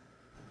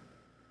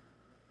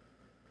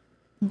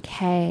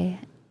 Okay,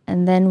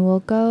 and then we'll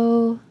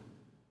go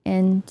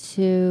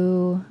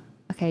into...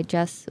 Okay,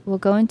 Jess, we'll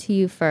go into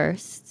you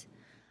first.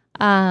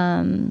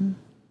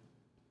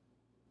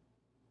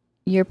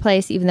 Your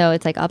place, even though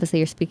it's obviously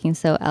you're speaking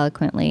so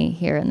eloquently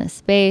here in this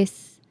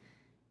space,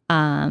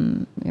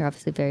 you're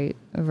obviously very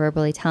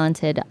verbally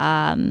talented.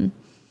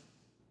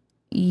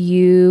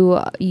 You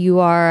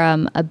are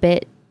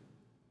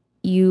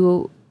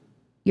you're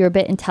a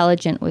bit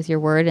intelligent with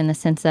your word in the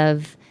sense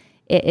of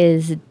it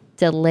is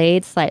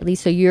delayed slightly.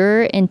 So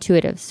you're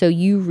intuitive. So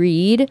you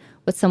read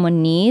what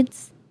someone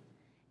needs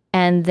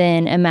and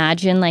then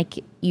imagine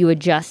you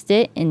adjust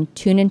it and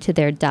tune into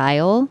their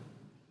dial.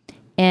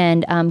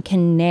 And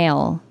can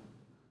nail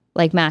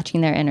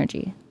matching their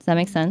energy. Does that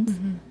make sense?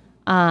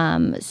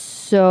 Mm-hmm.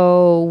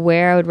 So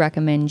where I would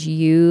recommend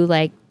you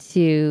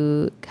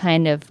to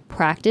kind of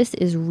practice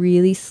is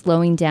really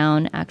slowing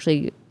down,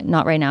 actually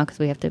not right now because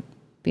we have to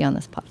be on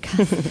this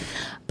podcast,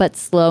 but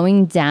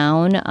slowing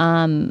down,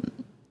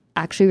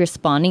 actually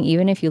responding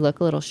even if you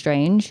look a little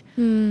strange,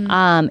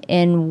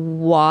 and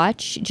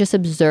watch, just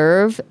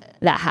observe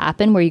that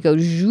happen where you go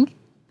zoop,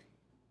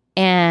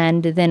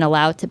 and then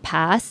allow it to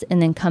pass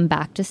and then come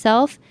back to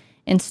self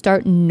and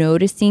start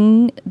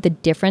noticing the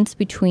difference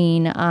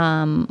between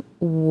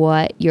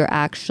what you're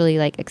actually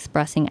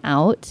expressing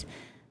out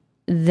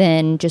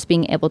than just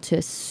being able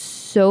to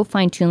so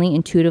fine-tunedly,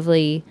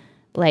 intuitively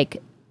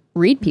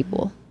read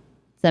people.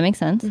 Does that make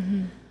sense?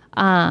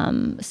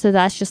 Mm-hmm. So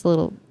that's just a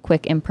little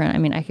quick imprint. I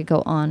mean, I could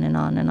go on and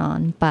on and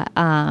on, but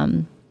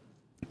and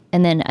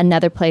then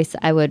another place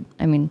I would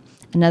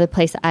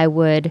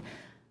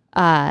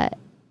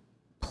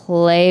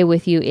play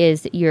with you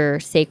is your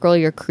sacral,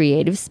 your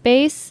creative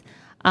space.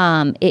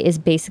 it is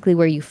basically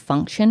where you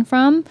function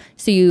from.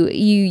 So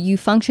you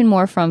function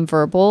more from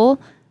verbal.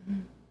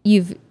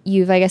 You've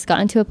I guess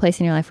gotten to a place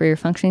in your life where you're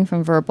functioning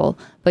from verbal,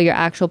 but your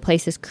actual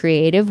place is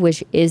creative,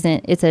 which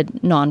isn't. It's a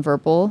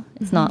nonverbal.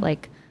 It's not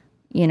like,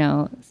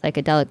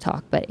 psychedelic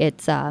talk, but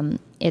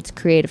it's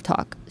creative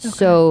talk. Okay.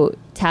 So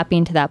tapping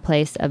into that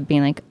place of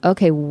being like,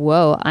 okay,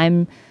 whoa,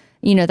 I'm,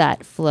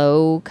 that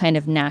flow kind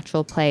of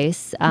natural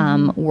place,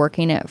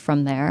 working it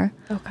from there.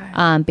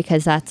 Okay.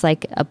 Because that's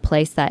like a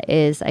place that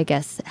is, I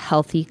guess,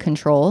 healthy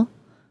control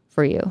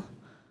for you.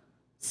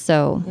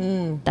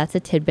 So that's a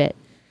tidbit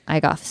I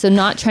got. So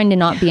not trying to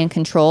not be in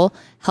control,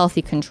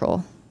 healthy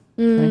control.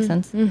 Does that make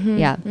sense? Mm-hmm.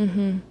 Yeah.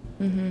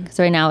 Because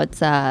right now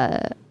it's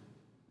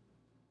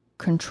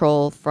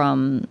control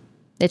from,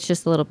 it's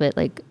just a little bit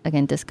like,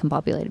 again,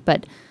 discombobulated.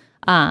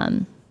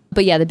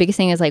 But yeah, the biggest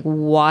thing is like,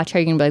 watch how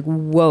you're going to be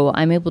like, whoa,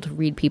 I'm able to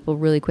read people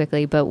really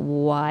quickly, but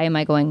why am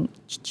I going,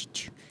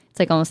 it's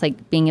like almost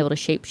like being able to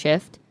shape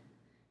shift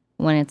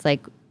when it's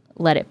like,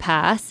 let it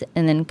pass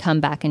and then come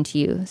back into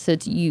you. So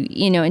it's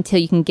until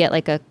you can get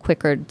like a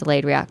quicker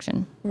delayed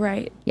reaction.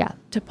 Right. Yeah.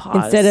 To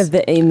pause. Instead of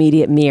the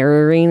immediate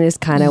mirroring is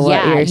kind of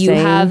what you're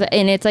saying. Yeah,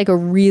 and it's like a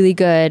really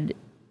good...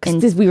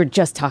 Because we were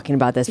just talking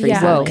about this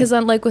recently. Yeah, because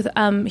like with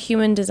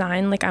human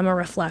design, like I'm a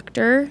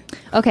reflector.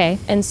 Okay.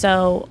 And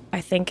so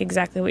I think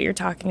exactly what you're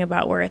talking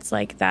about, where it's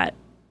like that,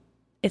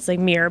 it's like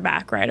mirror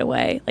back right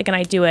away. Like, and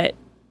I do it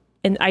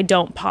and I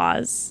don't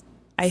pause.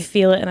 I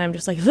feel it and I'm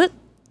just like, "Huh."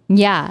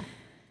 Yeah.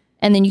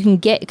 And then you can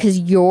get, because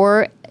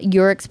your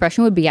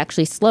expression would be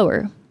actually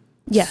slower.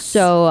 Yes.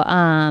 So,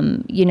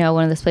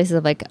 one of those places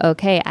of like,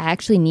 okay, I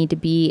actually need to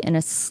be in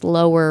a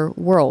slower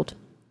world.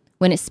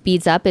 When it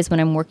speeds up is when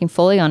I'm working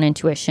fully on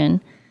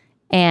intuition,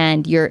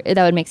 and that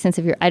would make sense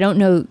if I don't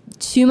know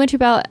too much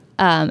about,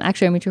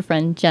 actually our mutual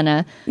friend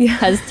Jenna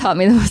has taught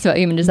me the most about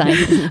human design,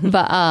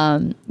 but,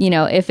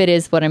 if it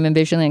is what I'm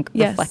envisioning,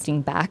 like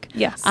reflecting back,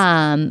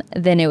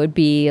 then it would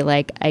be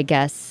like, I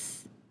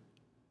guess,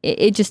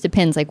 it just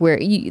depends, like where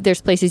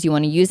there's places you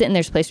want to use it, and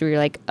there's places where you're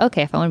like,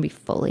 okay, if I want to be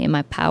fully in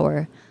my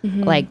power,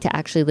 like to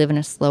actually live in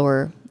a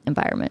slower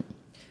environment.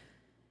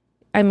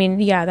 I mean,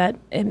 yeah,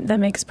 that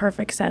makes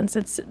perfect sense.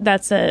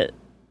 That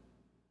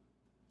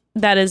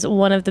is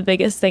one of the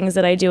biggest things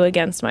that I do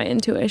against my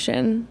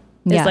intuition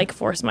is like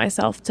force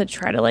myself to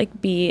try to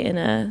like be in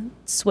a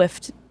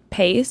swift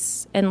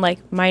pace, and like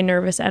my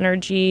nervous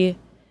energy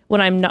when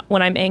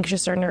I'm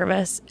anxious or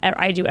nervous,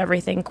 I do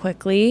everything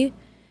quickly.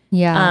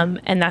 Yeah.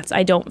 And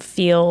I don't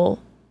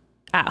feel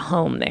at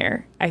home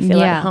there. I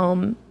feel at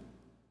home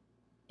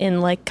in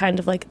like kind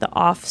of like the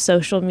off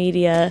social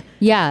media.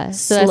 Yeah.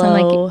 So slow.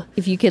 That's like,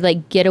 if you could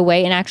like get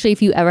away, and actually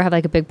if you ever have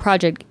like a big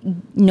project,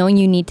 knowing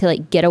you need to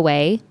like get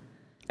away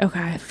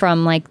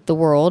from like the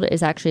world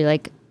is actually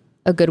like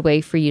a good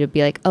way for you to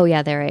be like, oh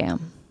yeah, there I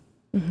am.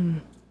 Mm-hmm.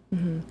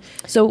 Mm-hmm.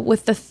 So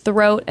with the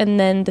throat and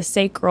then the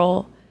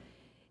sacral,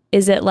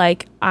 is it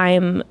like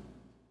I'm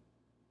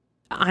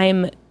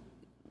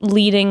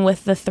leading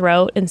with the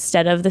throat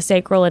instead of the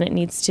sacral, and it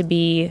needs to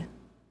be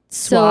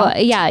swapped?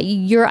 So yeah,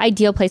 your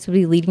ideal place would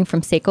be leading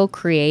from sacral,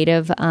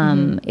 creative.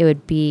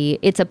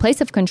 It's a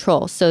place of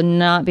control. So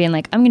not being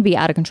like, I'm going to be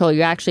out of control.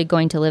 You're actually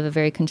going to live a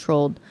very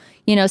controlled,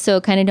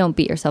 so kind of don't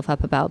beat yourself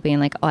up about being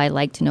like, oh, I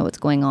like to know what's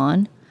going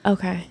on.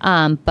 Okay.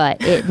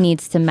 But it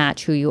needs to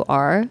match who you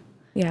are.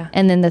 Yeah.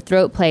 And then the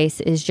throat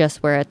place is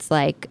just where it's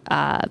like,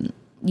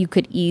 you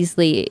could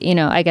easily,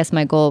 I guess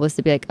my goal was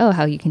to be like, oh,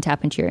 how you can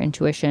tap into your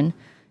intuition.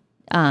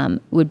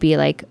 Would be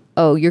like,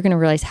 oh, you're going to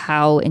realize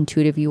how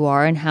intuitive you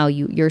are, and how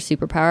your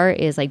superpower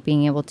is like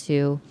being able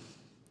to,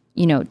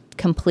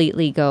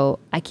 completely go,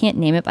 I can't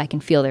name it, but I can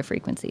feel their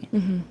frequency.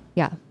 Mm-hmm.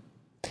 Yeah.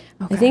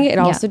 Okay. I think it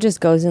also just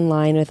goes in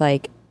line with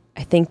like,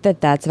 I think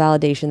that's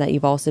validation that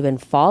you've also been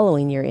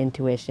following your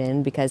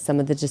intuition, because some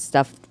of the just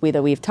stuff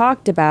that we've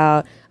talked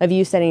about of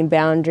you setting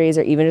boundaries,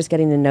 or even just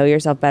getting to know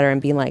yourself better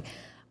and being like,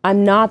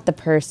 I'm not the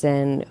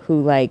person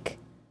who like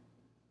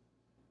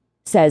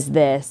says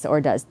this or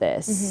does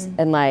this,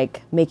 and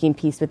like making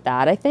peace with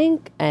that, I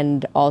think.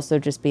 And also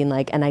just being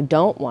like, and I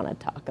don't want to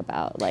talk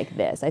about like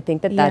this. I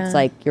think that's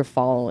like you're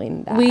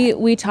following that.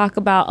 We talk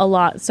about a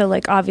lot. So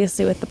like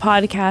obviously with the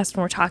podcast,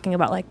 when we're talking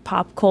about like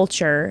pop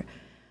culture,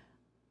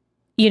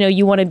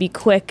 you want to be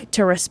quick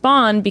to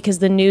respond because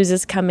the news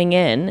is coming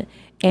in.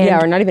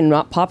 And or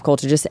not pop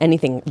culture, just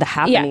anything, the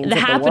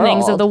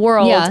happenings of the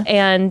world. Yeah.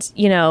 And,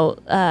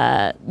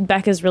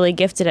 Becca's really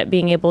gifted at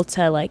being able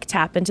to like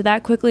tap into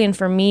that quickly. And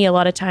for me, a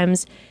lot of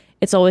times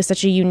it's always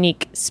such a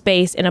unique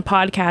space in a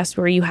podcast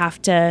where you have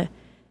to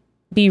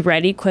be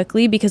ready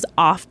quickly, because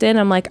often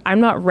I'm like, I'm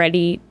not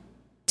ready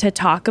to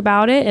talk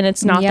about it. And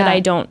it's not that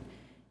I don't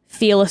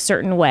feel a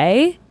certain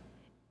way.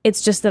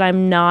 It's just that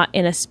I'm not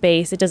in a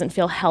space. It doesn't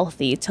feel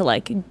healthy to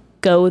like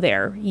go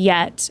there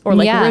yet, or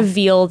like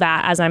reveal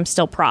that as I'm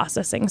still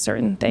processing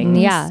certain things.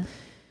 Yeah.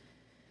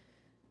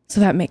 So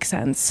that makes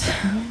sense.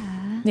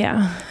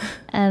 Yeah.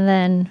 And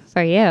then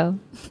for you,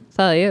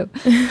 follow you.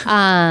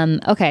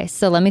 Okay,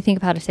 so let me think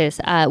of how to say this.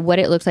 What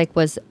it looks like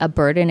was a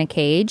bird in a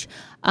cage.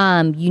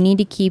 You need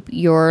to keep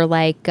your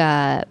like,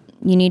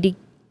 you need to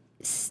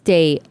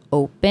stay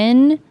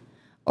open,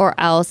 or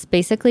else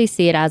basically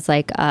see it as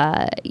like,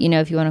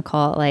 if you want to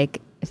call it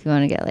like, if you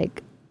want to get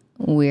like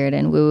weird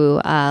and woo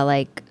woo,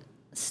 like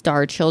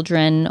star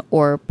children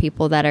or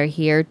people that are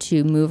here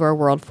to move our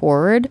world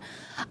forward.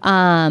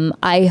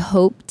 I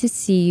hope to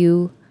see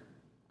you.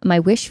 My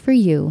wish for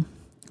you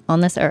on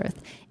this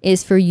earth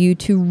is for you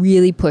to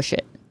really push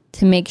it,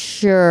 to make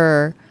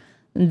sure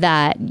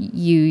that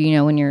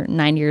you when you're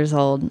 90 years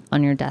old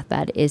on your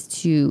deathbed, is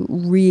to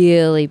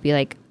really be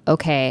like,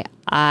 okay,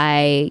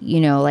 I,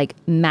 like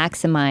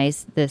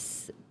maximize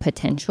this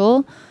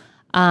potential,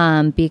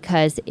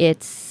 because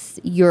it's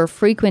your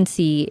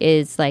frequency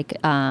is like,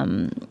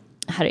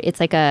 it's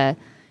like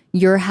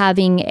you're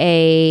having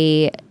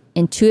a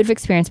intuitive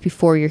experience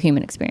before your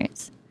human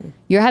experience.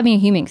 You're having a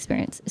human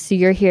experience. So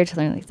you're here to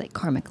learn these like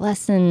karmic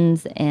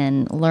lessons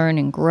and learn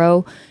and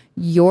grow.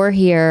 You're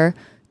here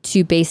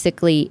to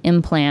basically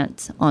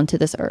implant onto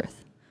this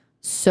earth.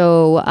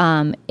 So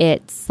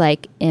it's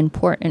like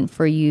important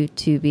for you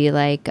to be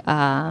like,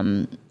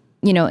 in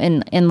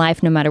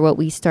life, no matter what,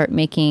 we start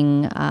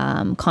making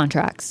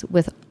contracts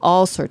with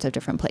all sorts of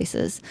different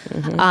places.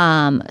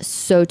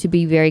 So to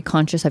be very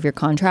conscious of your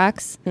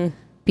contracts,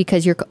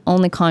 because your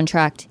only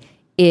contract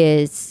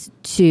is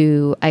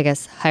to, I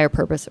guess, higher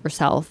purpose or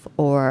self,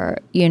 or,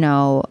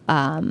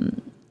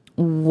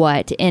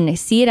 what, and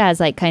see it as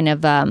like kind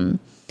of,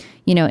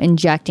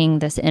 injecting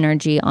this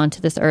energy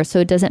onto this earth. So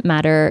it doesn't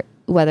matter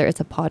whether it's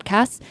a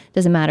podcast,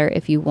 doesn't matter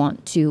if you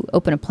want to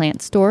open a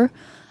plant store,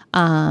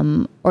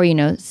 or,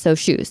 sew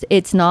shoes.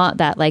 It's not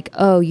that like,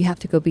 oh, you have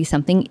to go be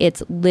something.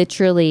 It's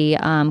literally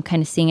kind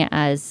of seeing it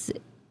as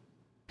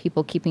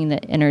people keeping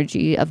the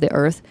energy of the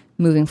earth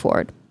moving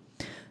forward.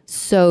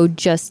 So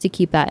just to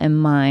keep that in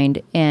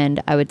mind,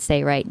 and I would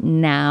say right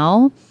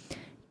now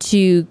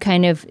to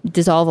kind of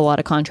dissolve a lot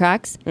of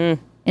contracts and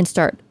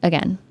start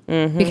again,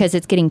 because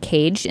it's getting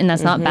caged, and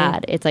that's not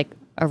bad. It's like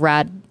a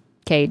rad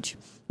cage.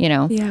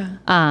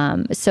 Yeah.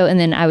 So, and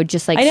then I would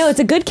just like, I know it's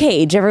a good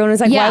cage. Everyone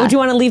was like, Yeah. why would you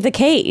want to leave the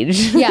cage?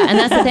 yeah. And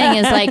that's the thing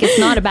is like, it's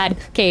not a bad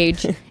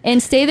cage,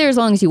 and stay there as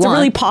long as you It's a want.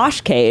 really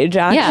posh cage,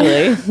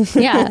 actually.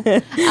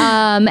 Yeah.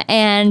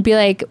 And be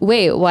like,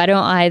 wait, why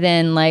don't I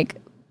then like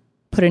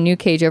put a new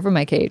cage over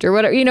my cage or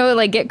whatever,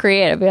 like get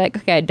creative. Be like,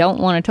 okay, I don't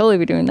want to totally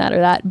be doing that or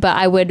that, but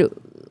I would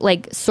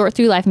like sort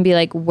through life and be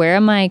like, where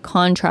am I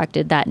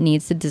contracted that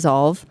needs to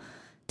dissolve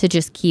to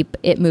just keep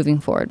it moving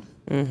forward?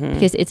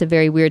 Because it's a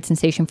very weird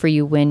sensation for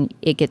you when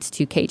it gets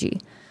too cagey.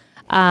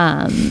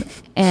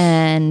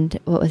 And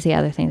what was the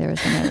other thing? There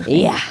was another thing.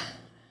 Yeah.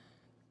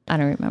 I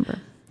don't remember.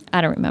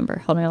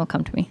 Hold on, it'll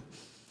come to me.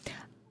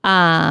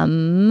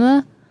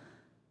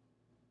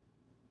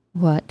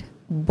 What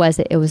was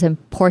it? It was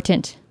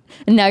important.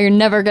 And now you're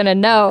never going to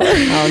know.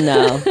 Oh,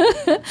 no.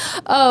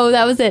 Oh,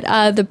 that was it.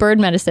 The bird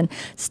medicine.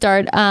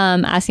 Start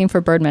asking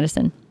for bird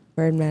medicine.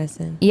 Bird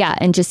medicine. Yeah,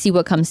 and just see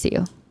what comes to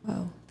you.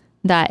 Wow.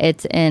 That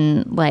it's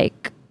in,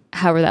 like,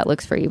 however that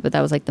looks for you. But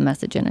that was, like, the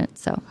message in it.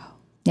 So,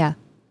 yeah.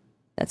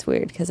 That's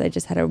weird, because I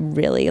just had a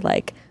really,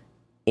 like,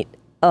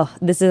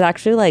 this is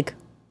actually, like,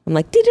 I'm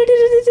like,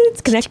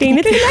 it's connecting.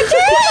 It's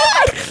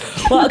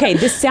connecting. Well, okay,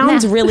 this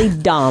sounds really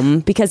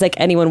dumb, because, like,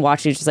 anyone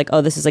watching is just like,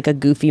 oh, this is, like, a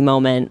goofy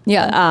moment.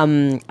 Yeah.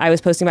 I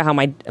was posting about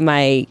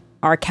how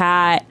our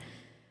cat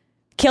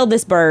killed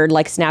this bird,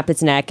 like, snapped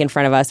its neck in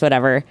front of us,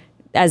 whatever,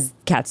 as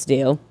cats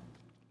do,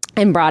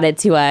 and brought it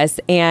to us.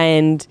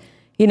 And,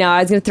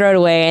 I was going to throw it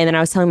away. And then I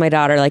was telling my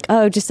daughter, like,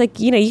 oh, just, like,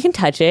 you can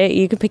touch it.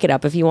 You can pick it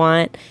up if you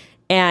want.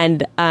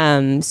 And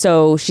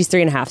so she's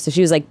 3.5. So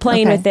she was, like,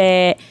 playing with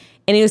it.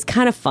 And it was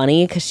kind of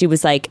funny, because she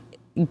was, like,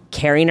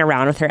 carrying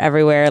around with her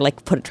everywhere,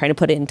 like trying to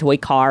put it in toy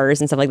cars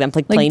and stuff like that,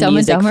 like playing Dumb and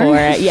music Dumber? for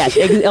it. Yes,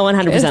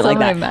 100% like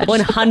that. match.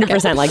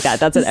 100% like that.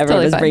 That's what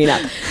everyone was totally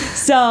bringing up.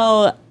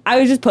 So I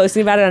was just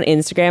posting about it on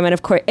Instagram, and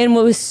of course, and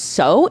what was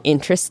so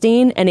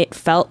interesting, and it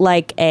felt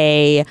like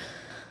a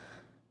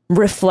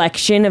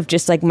reflection of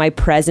just like my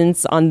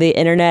presence on the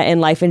internet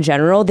and life in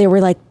general. There were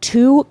like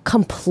two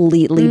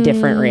completely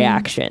different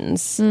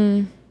reactions.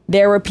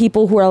 There were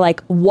people who are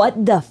like,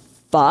 what the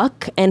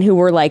fuck, and who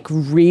were like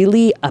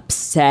really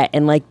upset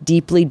and like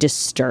deeply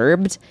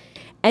disturbed.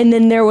 And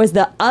then there was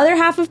the other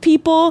half of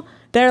people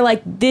that are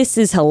like, this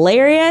is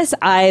hilarious,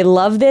 I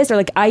love this, or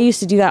like, I used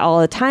to do that all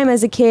the time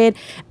as a kid.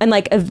 And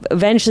like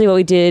eventually what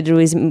we did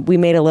was we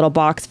made a little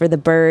box for the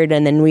bird,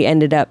 and then we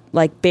ended up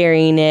like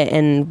burying it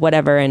and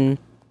whatever. And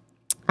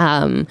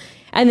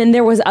then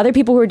there was other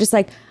people who were just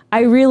like,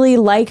 I really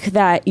like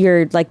that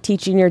you're like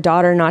teaching your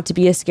daughter not to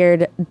be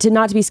scared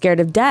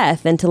of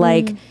death, and to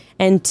like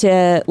and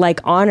to like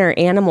honor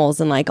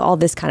animals and like all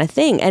this kind of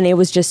thing. And it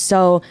was just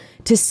so,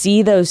 to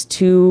see those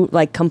two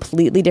like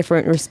completely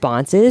different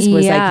responses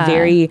was like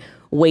very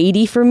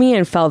weighty for me,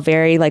 and felt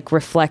very like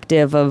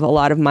reflective of a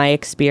lot of my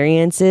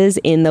experiences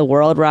in the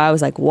world, where I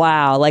was like,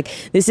 wow, like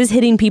this is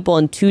hitting people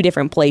in two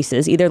different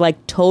places, either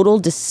like total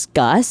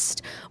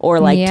disgust or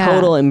like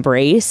total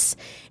embrace.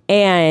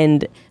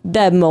 And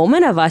the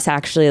moment of us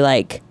actually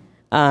like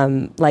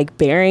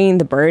burying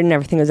the bird and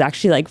everything was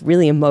actually like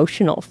really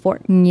emotional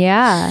for me.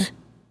 Yeah.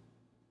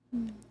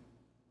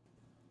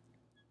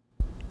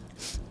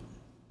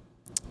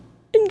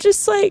 and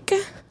just like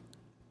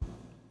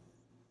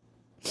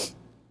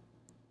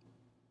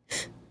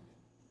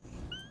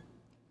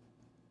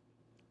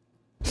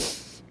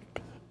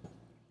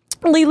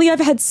lately I've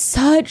had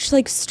such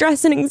like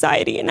stress and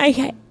anxiety, and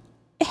I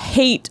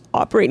hate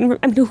operating.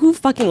 I mean, who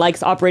fucking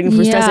likes operating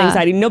from stress and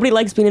anxiety? Nobody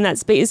likes being in that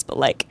space, but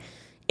like,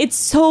 it's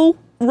so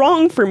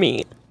wrong for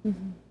me.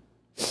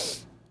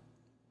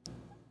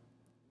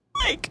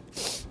 Like,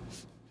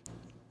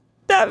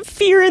 that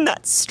fear and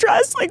that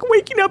stress, like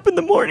waking up in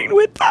the morning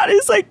with that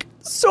is like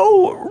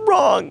so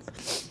wrong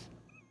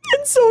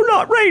and so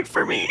not right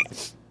for me.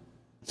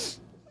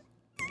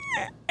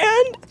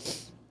 And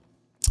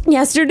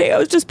yesterday I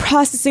was just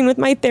processing with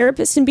my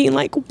therapist and being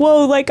like,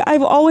 whoa, like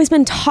I've always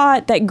been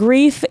taught that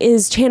grief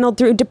is channeled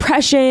through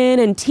depression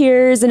and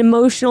tears and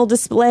emotional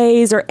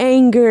displays or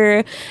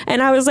anger.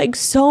 And I was like,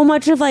 so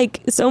much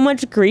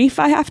grief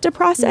I have to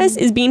process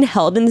is being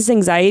held in this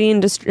anxiety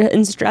and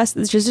stress.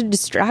 It's just a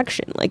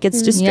distraction. Like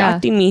it's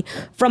distracting me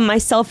from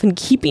myself and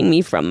keeping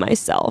me from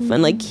myself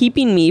and like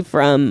keeping me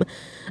from,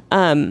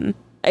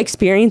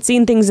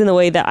 experiencing things in the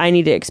way that I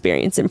need to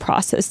experience and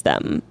process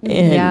them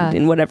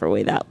in whatever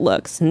way that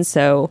looks. And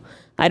so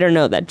I don't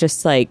know, that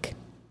just like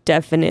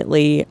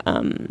definitely I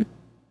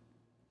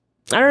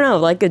don't know,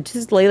 like it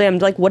just lately I'm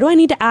like, what do I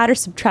need to add or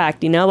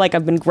subtract, you know? Like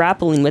I've been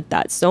grappling with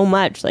that so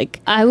much.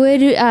 Like I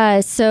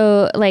would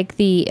so like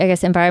the I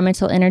guess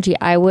environmental energy,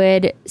 I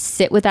would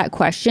sit with that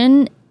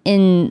question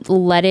and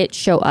let it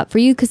show up for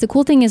you, because the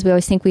cool thing is we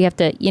always think we have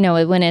to, you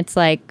know, when it's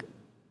like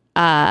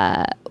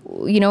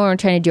you know, when we're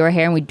trying to do our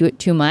hair and we do it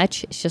too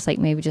much, it's just like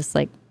maybe just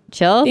like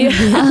chill.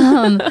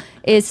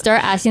 Is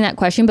start asking that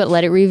question, but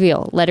let it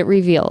reveal.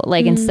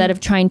 Like instead of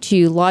trying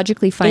to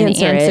logically find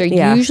the answer,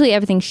 usually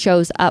everything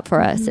shows up for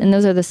us. And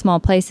those are the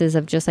small places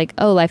of just like,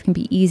 oh, life can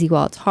be easy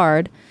while it's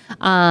hard.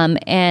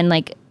 And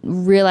like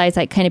realize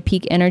like kind of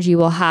peak energy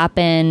will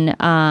happen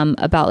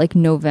about like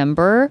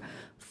November,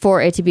 for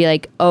it to be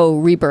like, oh,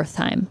 rebirth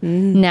time.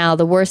 Now,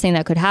 the worst thing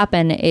that could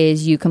happen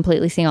is you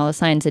completely seeing all the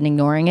signs and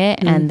ignoring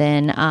it. And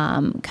then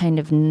kind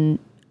of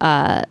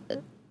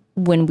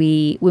when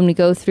we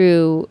go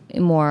through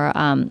more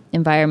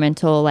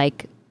environmental,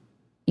 like,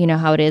 you know,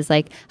 how it is,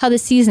 like how the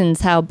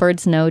seasons, how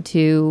birds know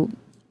to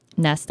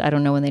nest. I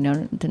don't know when they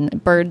know to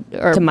bird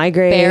or to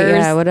migrate,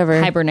 bears,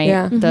 whatever,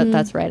 hibernate.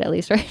 That's right, at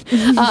least,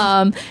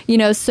 right? You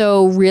know,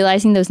 so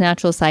realizing those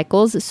natural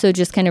cycles. So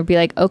just kind of be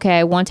like, okay,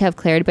 I want to have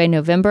clarity by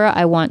November.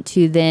 I want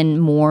to then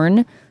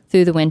mourn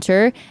through the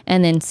winter,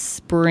 and then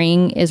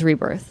spring is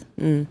rebirth.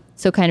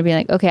 So kind of be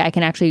like, okay, I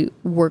can actually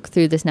work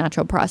through this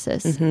natural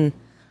process.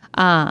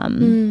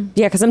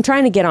 because I'm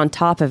trying to get on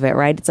top of it,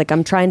 right? It's like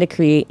I'm trying to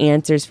create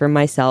answers for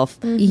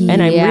myself, and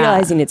I'm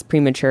realizing it's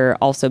premature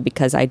also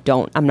because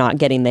I'm not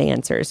getting the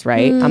answers,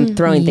 right? I'm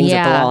throwing things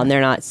at the wall and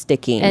they're not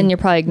sticking, and you're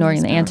probably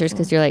ignoring the answers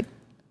because you're like,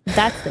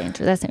 that's the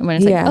answer, that's it. When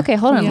it's like, okay,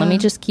 hold on, let me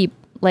just keep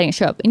letting it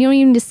show up. And you don't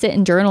even just sit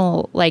and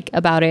journal like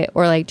about it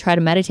or like try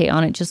to meditate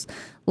on it. Just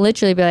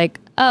literally be like,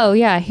 oh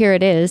yeah, here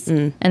it is,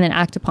 and then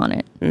act upon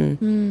it.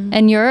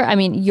 And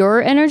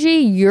your energy,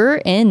 you're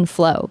in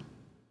flow.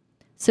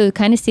 So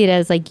kind of see it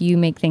as like you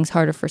make things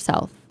harder for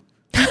self.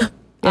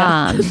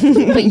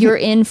 But you're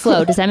in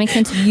flow. Does that make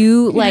sense?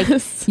 You like,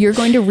 you're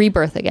going to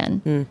rebirth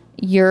again.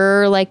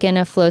 You're like in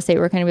a flow state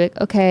where kind of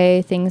like,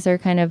 okay, things are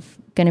kind of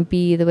going to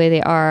be the way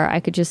they are. I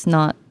could just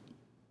not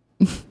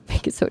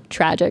make it so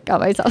tragic on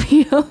myself,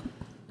 you know?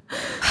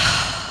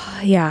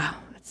 Yeah.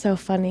 It's so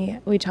funny.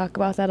 We talk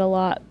about that a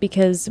lot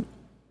because,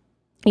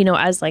 you know,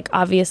 as like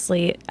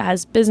obviously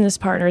as business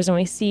partners and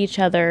we see each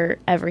other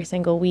every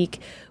single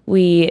week,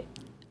 we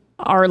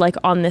are like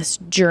on this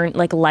journey,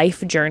 like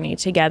life journey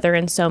together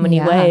in so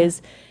many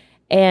ways.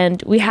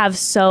 And we have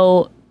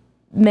so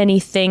many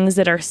things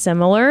that are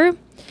similar,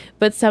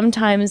 but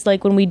sometimes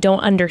like when we don't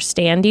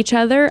understand each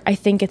other, I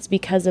think it's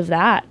because of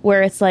that,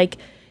 where it's like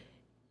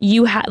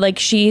you have like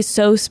she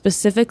so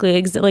specifically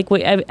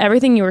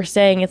everything you were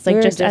saying, it's like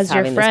we just as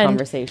your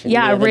friend,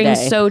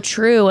 rings so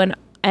true.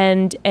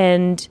 And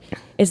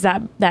is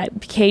that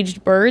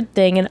caged bird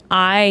thing. And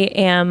I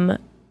am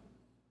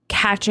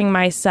catching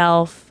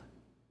myself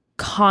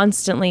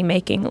constantly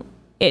making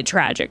it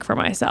tragic for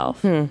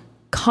myself.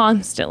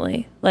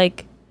 Constantly,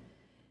 like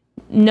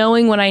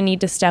knowing when I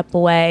need to step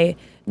away,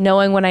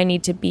 knowing when I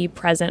need to be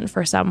present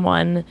for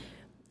someone,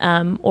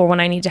 or when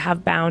I need to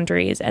have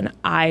boundaries, and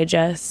I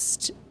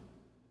just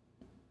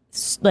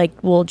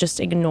like will just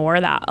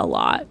ignore that a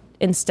lot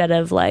instead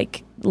of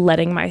like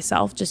letting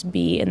myself just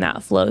be in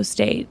that flow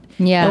state.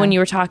 And when you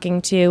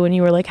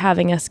were like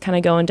having us kind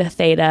of go into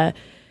theta,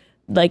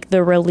 like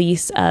the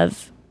release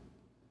of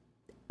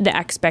the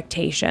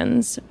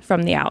expectations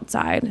from the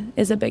outside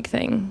is a big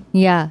thing.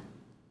 Yeah.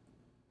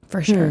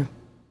 For sure.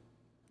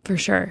 For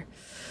sure.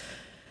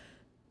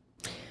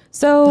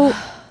 So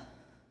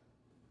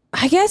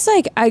I guess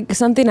like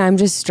something I'm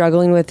just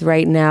struggling with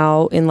right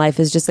now in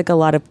life is just like a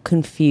lot of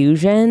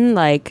confusion.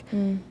 Like,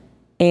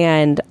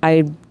 and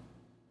I'd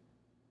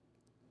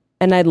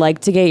like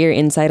to get your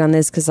insight on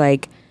this because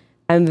like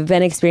I've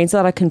been experiencing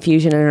a lot of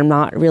confusion and I'm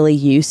not really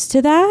used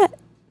to that.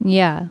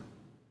 Yeah.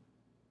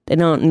 they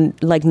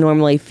don't like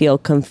normally feel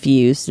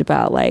confused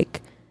about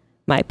like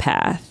my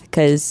path,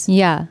 because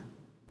Yeah.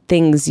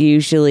 things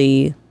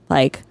usually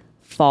like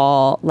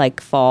fall.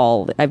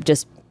 I've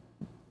just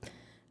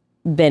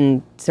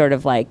been sort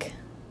of like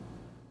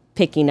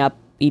picking up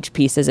each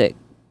piece as it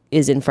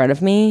is in front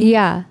of me.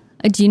 Yeah.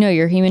 Do you know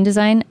your human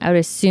design? I would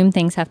assume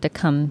things have to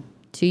come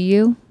to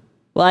you.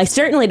 Well, I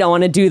certainly don't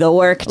want to do the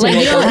work to Like,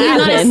 make it you're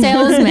not a happen.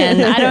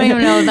 salesman. I don't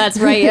even know if that's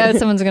right. Yeah,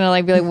 someone's gonna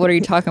like be like, "What are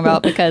you talking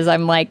about?" Because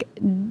I'm like,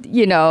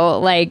 you know,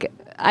 like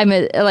I'm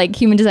a like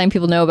human design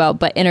people know about,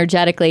 but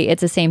energetically,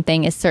 it's the same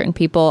thing as certain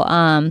people.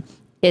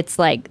 It's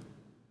like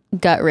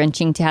gut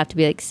wrenching to have to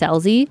be like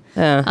salesy,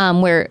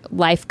 where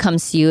life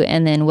comes to you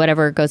and then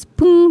whatever goes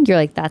boom, you're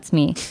like, "That's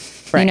me."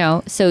 You Right.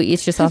 know, so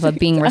it's just off of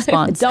being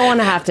response. Don't want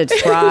to have to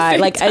try.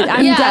 Like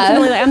I'm Yeah.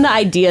 definitely like, I'm the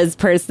ideas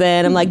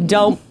person. I'm like,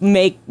 don't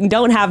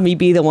have me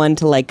be the one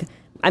to like.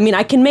 I mean,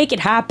 I can make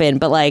it happen,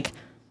 but like,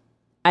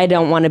 I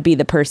don't want to be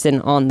the person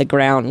on the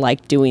ground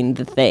like doing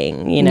the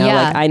thing. You know,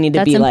 Yeah, like I need to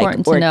that's be like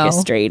important to know.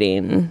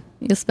 orchestrating.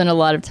 You'll spend a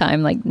lot of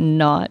time like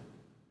not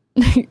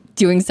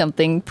doing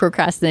something,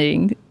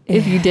 procrastinating,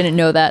 if you didn't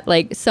know that.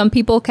 Like some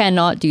people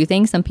cannot do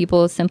things. Some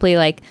people simply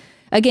like,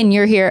 again,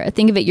 you're here,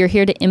 think of it, you're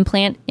here to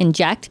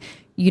inject.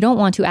 You don't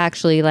want to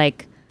actually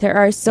like, There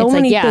are so It's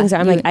like, many yeah, things that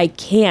I'm you- like, I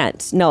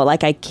can't. No,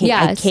 like I can't.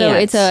 yeah. I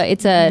can't. So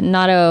it's a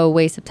not a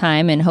waste of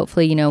time. And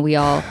hopefully, you know, we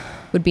all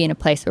would be in a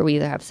place where we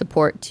either have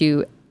support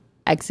to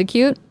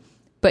execute,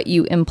 but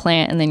you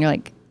implant and then you're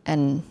like,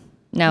 and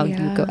now you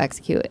go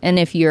execute. And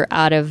if you're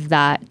out of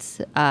that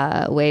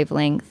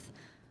wavelength,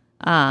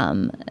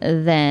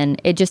 then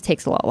it just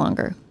takes a lot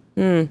longer.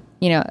 You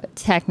know,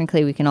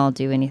 technically we can all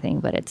do anything,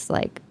 but it's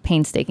like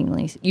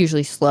painstakingly,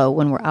 usually slow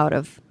when we're out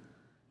of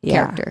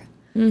character.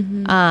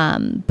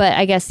 But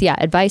I guess, yeah,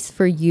 advice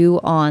for you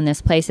on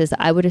this place is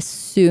I would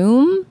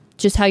assume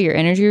just how your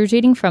energy is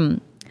reading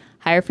from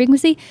higher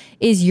frequency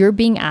is you're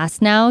being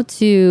asked now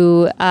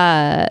to,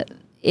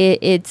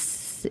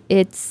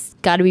 it's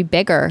got to be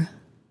bigger.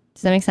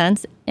 Does that make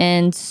sense?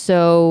 And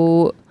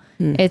so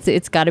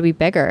it's got to be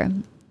bigger.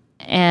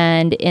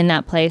 And in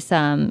that place,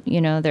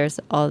 you know, there's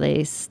all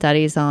these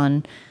studies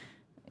on,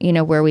 you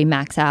know, where we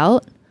max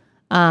out.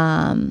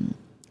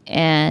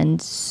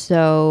 And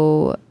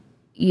so,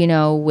 you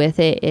know, with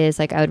it is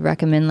like, I would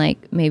recommend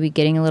like maybe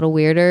getting a little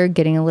weirder,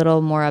 getting a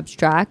little more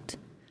abstract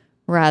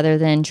rather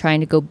than trying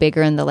to go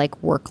bigger in the like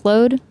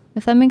workload,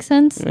 if that makes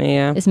sense.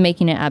 Yeah. Is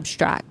making it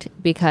abstract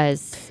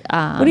because,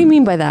 What do you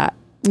mean by that?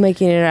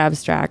 Making it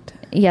abstract.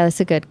 yeah, that's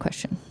a good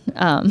question.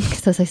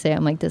 Because as I say,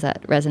 I'm like, does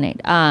that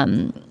resonate?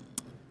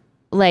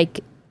 Like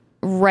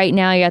right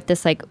now you got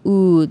this like,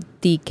 ooh,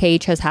 the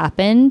cage has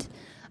happened.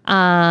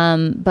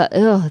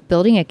 But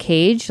building a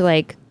cage,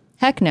 like,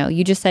 heck no,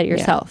 you just said it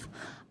yourself.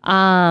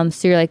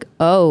 So you're like,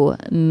 oh,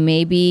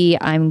 maybe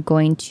I'm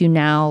going to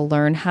now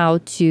learn how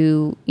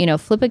to, you know,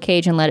 flip a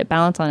cage and let it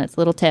balance on its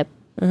little tip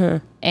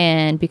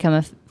and become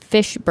a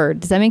fish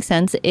bird. Does that make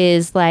sense?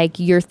 Is like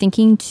you're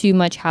thinking too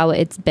much how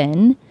it's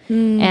been.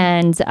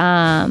 And,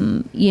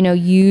 you know,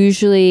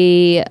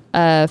 usually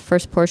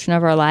first portion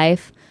of our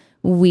life,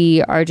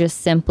 we are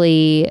just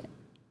simply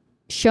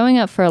showing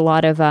up for a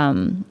lot of,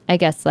 I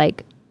guess,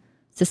 like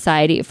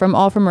society from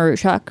our root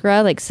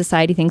chakra, like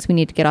society thinks we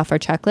need to get off our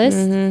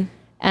checklist.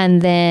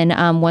 And then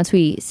once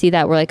we see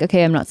that, we're like,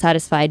 okay, I'm not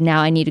satisfied.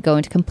 Now I need to go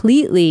into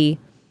completely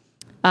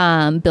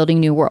building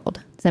new world.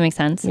 Does that make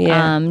sense?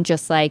 Yeah.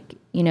 Just like,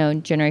 you know,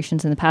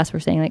 generations in the past were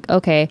saying like,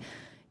 okay,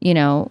 you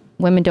know,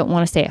 women don't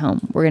want to stay at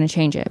home. We're going to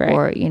change it. Right.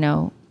 Or, you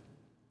know,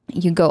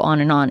 you go on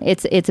and on.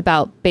 It's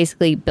about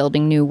basically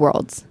building new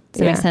worlds. Does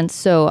that make sense?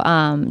 So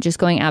just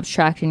going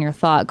abstract in your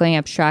thought, going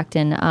abstract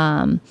in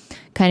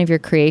kind of your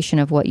creation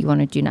of what you want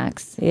to do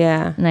next.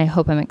 Yeah. And I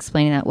hope I'm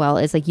explaining that well.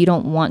 Is like you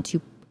don't want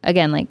to,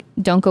 again, like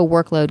don't go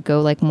workload,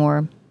 go like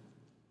more,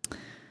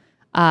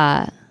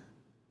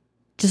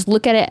 just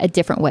look at it a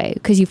different way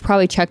because you've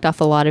probably checked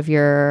off a lot of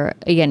your,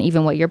 again,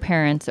 even what your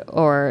parents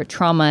or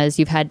traumas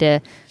you've had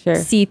to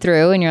see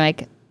through and you're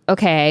like,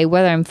 okay,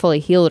 whether I'm fully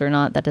healed or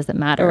not, that doesn't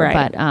matter.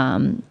 Right.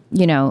 But,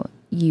 you know,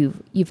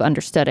 you've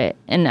understood it.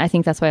 And I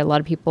think that's why a lot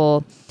of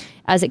people,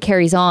 as it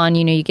carries on,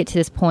 you know, you get to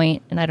this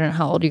point, and I don't know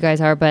how old you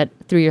guys are, but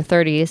through your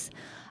 30s,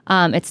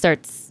 it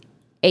starts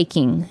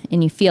aching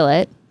and you feel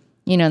it.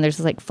 You know, there's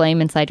this like flame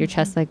inside your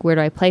chest, like, where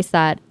do I place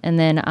that? And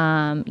then,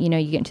 you know,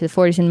 you get into the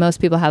 40s and most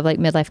people have like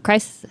midlife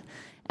crisis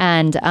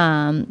and,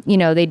 you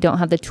know, they don't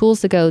have the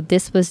tools to go,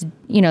 this was,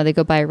 you know, they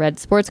go buy a red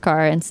sports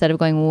car instead of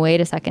going, wait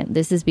a second,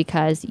 this is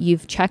because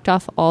you've checked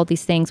off all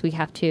these things. We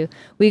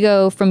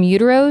go from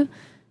utero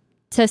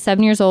to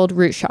 7 years old,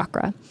 root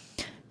chakra,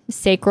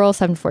 sacral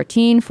 7 to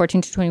 14,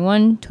 14 to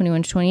 21,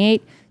 21 to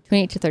 28,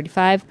 28 to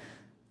 35,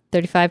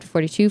 35 to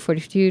 42,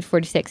 42 to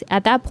 46.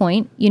 At that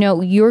point, you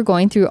know, you're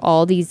going through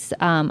all these,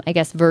 I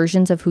guess,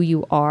 versions of who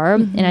you are.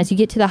 And as you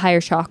get to the higher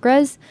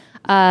chakras,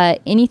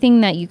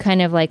 anything that you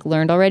kind of like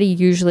learned already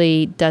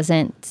usually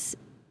doesn't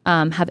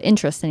have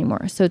interest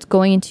anymore. So it's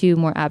going into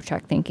more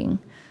abstract thinking.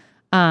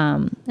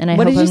 And I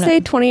What hope did you I'm say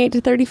 28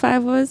 to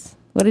 35 was?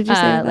 What did you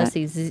say? Let's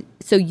see.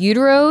 So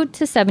utero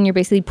to 7, you're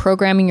basically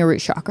programming your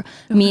root chakra,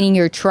 meaning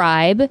your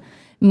tribe,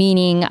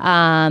 meaning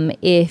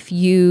if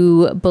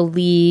you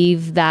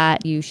believe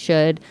that you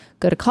should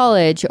go to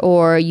college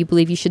or you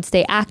believe you should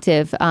stay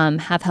active,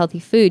 have healthy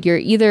food. You're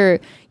either,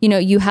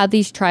 you have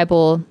these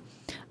tribal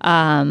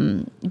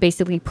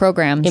basically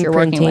programs you're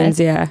working with.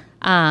 Yeah.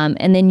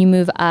 And then you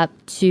move up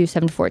to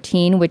 7 to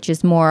 14, which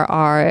is more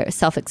our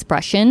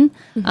self-expression.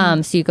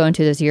 So you go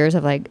into those years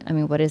of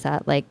what is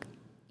that?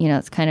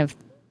 It's kind of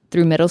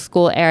through middle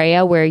school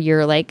area where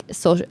you're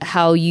social,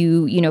 how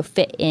you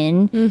fit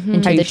in into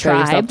How the you show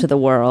yourself tribe to the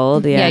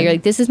world. Yeah. Yeah, you're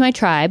this is my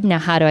tribe. Now,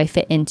 how do I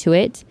fit into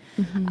it?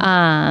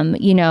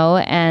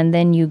 And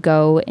then you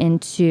go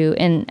into,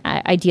 and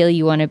ideally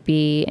you want to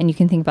be, and you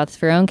can think about this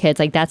for your own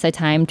kids, that's a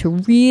time to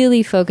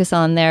really focus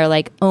on their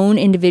own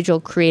individual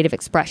creative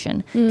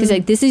expression. Because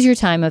this is your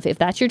time of, if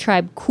that's your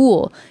tribe,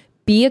 cool.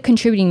 Be a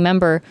contributing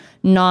member,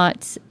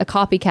 not a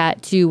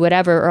copycat to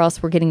whatever, or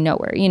else we're getting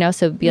nowhere,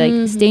 So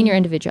be stay in your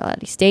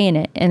individuality, stay in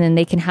it. And then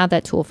they can have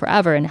that tool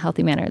forever in a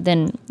healthy manner.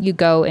 Then you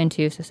go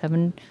into,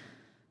 14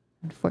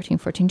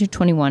 to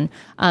 21.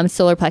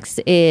 Solar plexus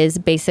is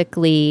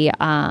basically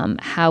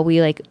how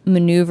we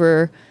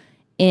maneuver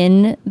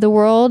in the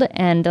world,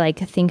 and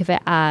think of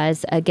it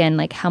as, again,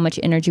 how much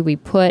energy we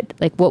put,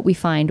 what we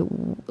find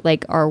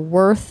our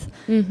worth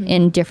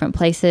in different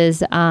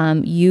places.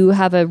 You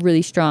have a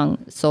really strong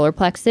solar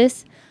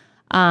plexus,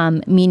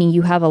 meaning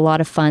you have a lot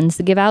of funds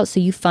to give out, so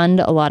you fund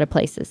a lot of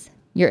places.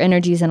 Your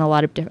energy is in a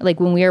lot of different,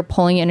 when we were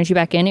pulling energy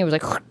back in, it was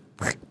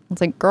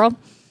it's girl,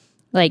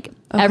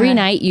 every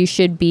night you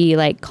should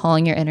be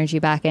calling your energy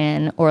back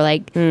in, or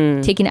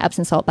taking an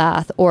Epsom salt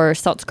bath or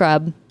salt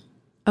scrub.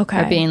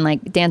 Okay. Or being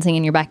dancing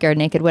in your backyard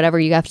naked, whatever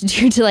you have to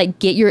do to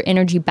get your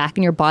energy back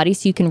in your body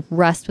so you can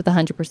rest with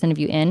 100% of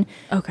you in.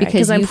 Okay.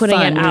 Because I'm putting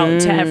it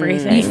out to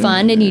everything. You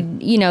fund,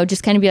 and you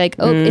just kind of be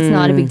it's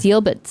not a big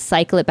deal, but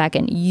cycle it back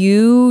in.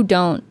 You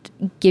don't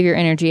give your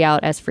energy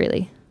out as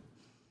freely.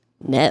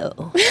 No.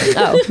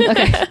 Oh,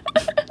 okay.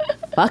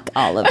 Fuck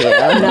all of you.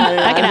 No,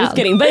 I'm just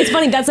kidding. But it's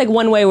funny. That's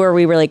one way where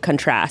we really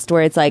contrast,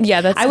 where it's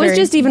that's I was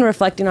just even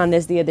reflecting on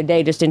this the other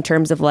day, just in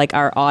terms of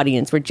our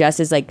audience, where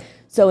Jess is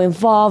so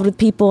involved with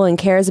people and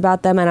cares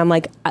about them. And I'm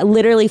I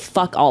literally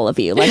fuck all of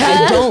you.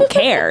 I don't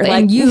care.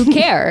 And you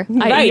care.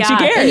 Right, she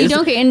cares. And you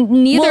don't care. And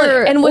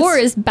neither or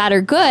is bad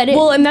or good.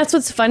 Well, and that's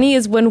what's funny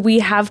is when we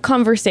have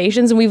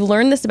conversations, and we've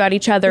learned this about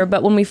each other,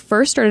 but when we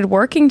first started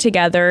working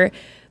together,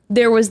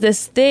 there was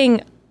this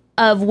thing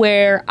of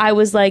where I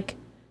was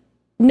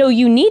no,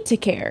 you need to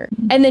care.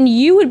 And then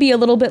you would be a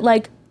little bit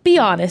be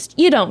honest,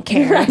 you don't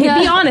care. Right.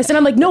 Be honest. And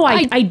I'm no,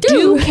 I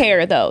do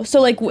care though.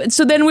 So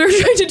so then we were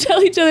trying to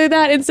tell each other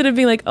that instead of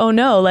being oh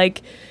no,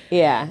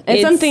 yeah.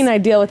 It's something I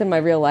deal with in my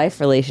real life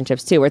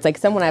relationships too, where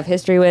it's someone I have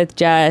history with,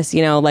 Jess,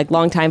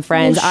 longtime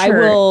friends.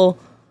 Well, sure.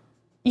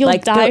 You'll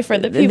die for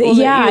the people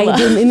that you love.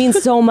 It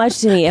means so much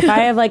to me. If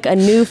I have a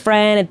new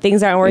friend and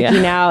things aren't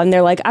working out, and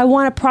they're I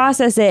want to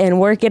process it and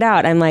work it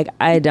out, I'm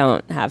I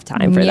don't have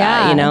time for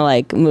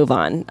that. Move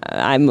on.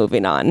 I'm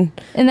moving on.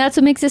 And that's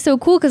what makes it so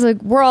cool, because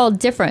we're all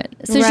different.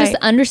 So it's just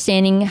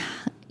understanding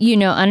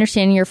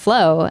your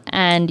flow.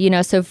 And,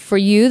 so for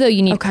you, though,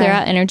 you need to clear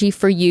out energy.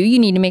 For you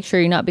need to make sure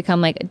you're not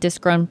become a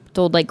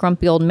disgruntled,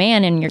 grumpy old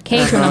man in your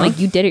cage when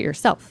you did it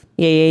yourself.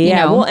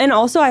 Yeah. Well, and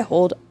also I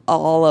hold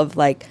all of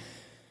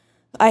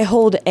I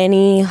hold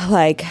any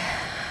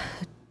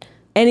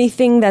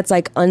anything that's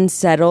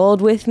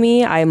unsettled with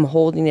me. I'm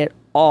holding it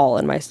all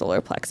in my solar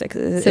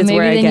plexus. So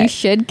maybe then you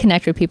should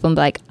connect with people and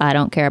be I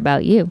don't care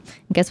about you. And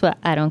guess what?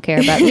 I don't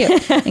care about you. And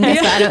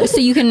guess what? I don't. So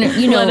you can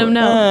let them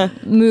know.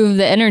 Move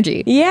the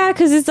energy. Yeah,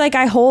 because it's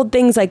I hold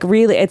things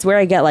really. It's where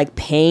I get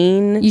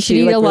pain. You should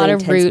eat a lot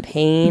of root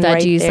pain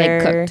veggies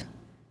right cooked.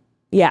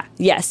 Yeah.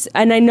 Yes.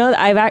 And I know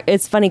that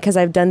it's funny because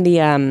I've done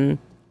the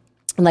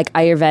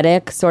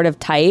Ayurvedic sort of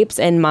types,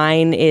 and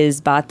mine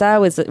is Vata,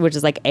 which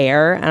is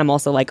air, and I'm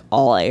also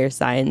all air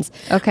signs.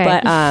 Okay,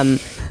 but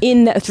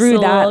through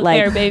that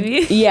air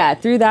baby,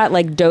 through that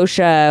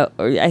dosha,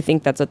 or I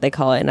think that's what they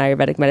call it in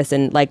Ayurvedic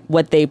medicine.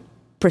 What they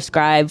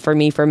prescribe for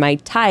me for my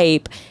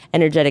type,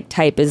 energetic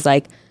type, is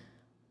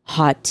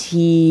hot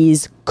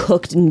teas,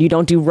 cooked, and you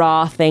don't do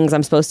raw things.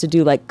 I'm supposed to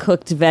do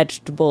cooked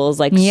vegetables,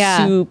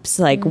 soups,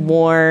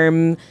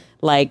 warm.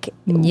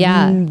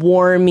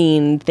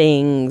 Warming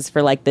things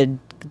for the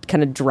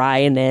kind of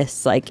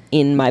dryness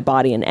in my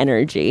body and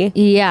energy.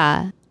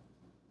 Yeah.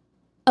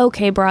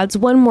 Okay, broads,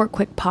 one more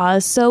quick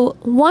pause. So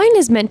wine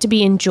is meant to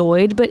be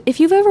enjoyed, but if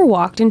you've ever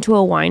walked into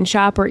a wine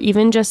shop or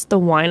even just the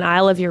wine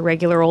aisle of your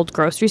regular old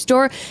grocery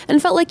store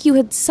and felt like you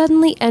had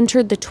suddenly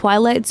entered the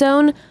Twilight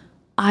Zone,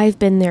 I've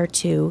been there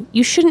too.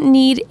 You shouldn't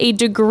need a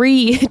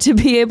degree to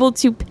be able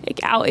to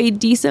pick out a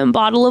decent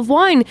bottle of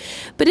wine.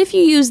 But if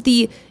you use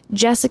the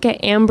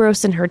Jessica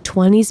Ambrose in her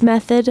 20s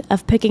method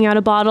of picking out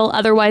a bottle,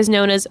 otherwise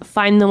known as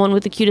find the one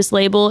with the cutest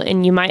label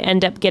and you might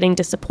end up getting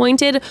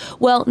disappointed,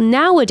 well,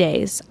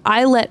 nowadays,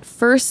 I let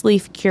First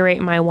Leaf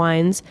curate my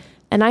wines,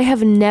 and I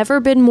have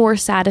never been more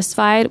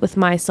satisfied with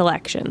my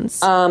selections.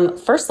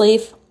 First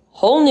Leaf,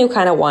 whole new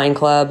kind of wine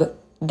club.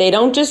 They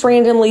don't just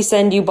randomly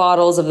send you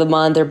bottles of the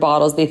month or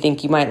bottles they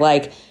think you might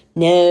like.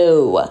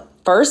 No.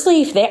 First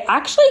Leaf,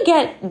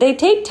 they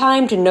take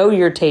time to know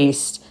your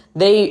taste.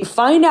 They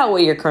find out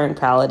what your current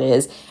palate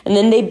is, and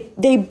then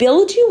they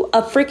build you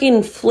a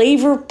freaking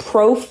flavor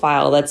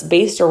profile that's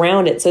based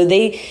around it. So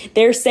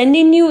they're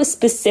sending you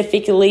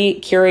specifically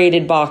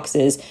curated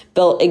boxes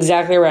built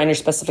exactly around your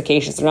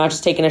specifications. They're not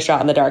just taking a shot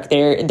in the dark.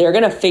 They're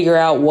going to figure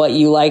out what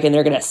you like, and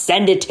they're going to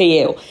send it to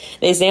you.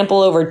 They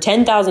sample over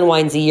 10,000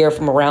 wines a year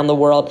from around the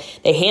world.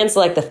 They hand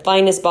select the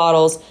finest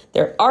bottles.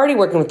 They're already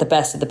working with the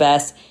best of the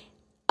best.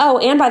 Oh,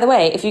 and by the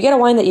way, if you get a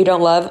wine that you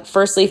don't love,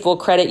 First Leaf will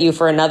credit you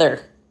for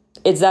another.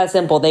 It's that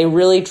simple. They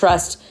really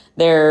trust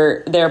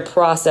their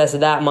process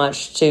that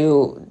much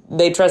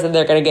they trust that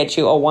they're going to get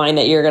you a wine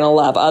that you're going to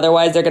love.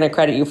 Otherwise, they're going to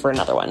credit you for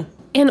another one.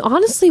 And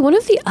honestly, one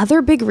of the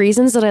other big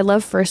reasons that I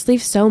love First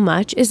Leaf so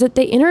much is that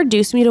they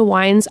introduced me to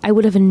wines I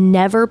would have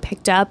never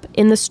picked up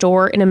in the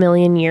store in a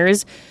million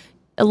years.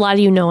 A lot of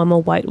you know I'm a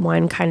white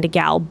wine kind of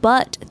gal,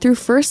 but through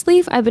First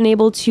Leaf, I've been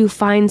able to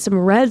find some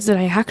reds that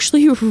I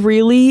actually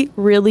really,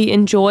 really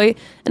enjoy.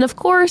 And of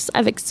course,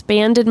 I've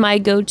expanded my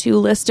go-to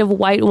list of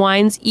white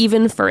wines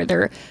even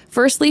further.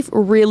 First Leaf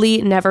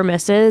really never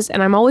misses,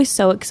 and I'm always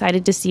so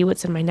excited to see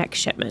what's in my next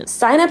shipment.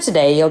 Sign up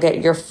today. You'll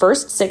get your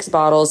first 6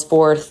 bottles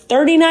for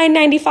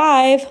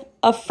 $39.95,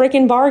 a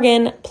freaking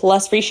bargain,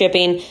 plus free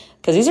shipping,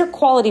 because these are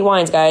quality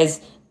wines, guys.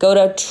 Go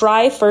to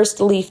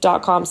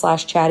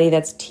tryfirstleaf.com/chatty.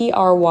 That's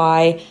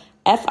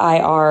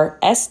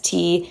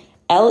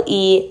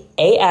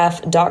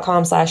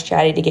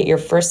tryfirstleaf.com/chatty to get your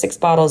first 6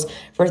 bottles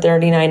for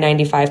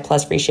 $39.95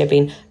 plus free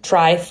shipping.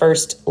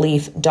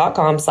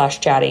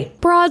 Tryfirstleaf.com/chatty.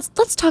 Broads,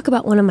 let's talk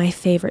about one of my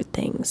favorite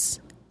things.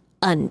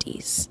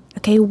 Undies.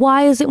 Okay,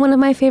 why is it one of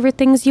my favorite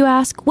things, you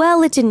ask?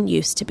 Well, it didn't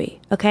used to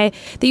be, okay?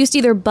 They used to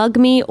either bug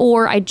me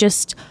or I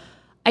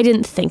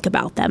didn't think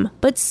about them.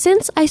 But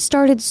since I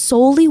started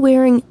solely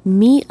wearing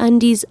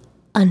MeUndies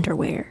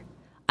underwear,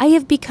 I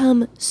have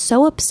become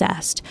so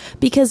obsessed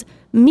because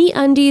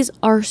MeUndies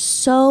are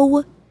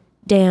so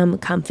damn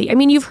comfy. I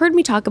mean, you've heard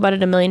me talk about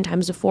it a million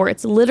times before.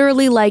 It's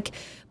literally like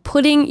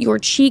putting your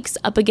cheeks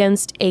up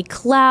against a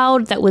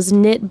cloud that was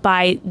knit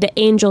by the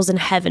angels in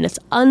heaven. It's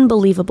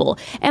unbelievable.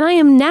 And I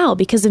am now,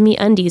 because of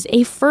MeUndies,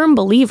 a firm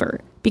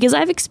believer, because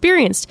I've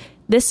experienced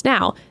this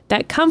now,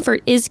 that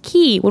comfort is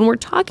key when we're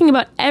talking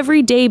about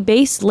everyday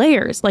base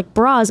layers like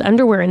bras,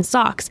 underwear, and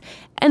socks.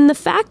 And the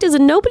fact is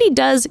that nobody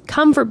does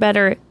comfort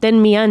better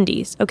than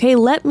MeUndies, okay?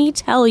 Let me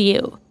tell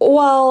you.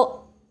 Well,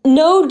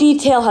 no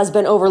detail has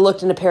been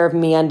overlooked in a pair of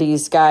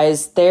MeUndies,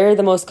 guys. They're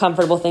the most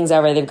comfortable things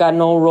ever. They've got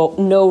no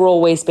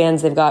roll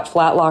waistbands. They've got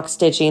flat lock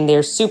stitching.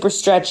 They're super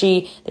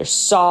stretchy. They're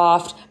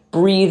soft,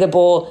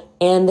 breathable,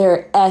 and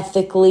they're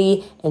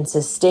ethically and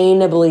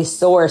sustainably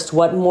sourced.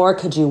 What more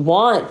could you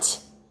want?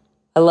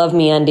 I love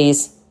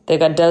MeUndies. They've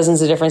got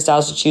dozens of different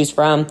styles to choose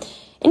from.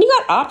 And you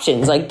got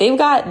options. Like they've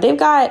got,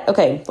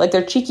 okay, like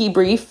their Cheeky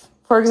Brief,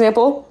 for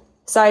example,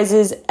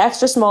 sizes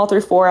extra small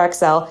through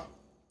 4XL.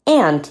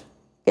 And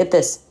get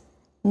this,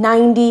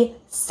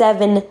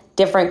 97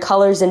 different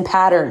colors and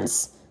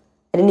patterns.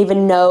 I didn't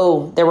even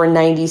know there were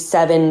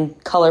 97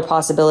 color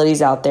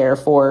possibilities out there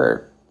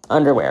for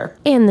underwear.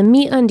 And the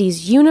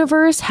MeUndies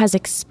universe has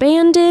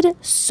expanded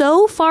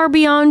so far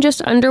beyond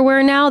just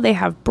underwear now. They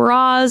have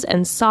bras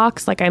and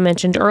socks, like I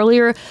mentioned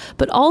earlier,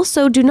 but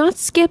also do not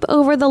skip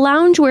over the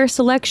loungewear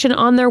selection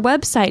on their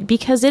website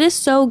because it is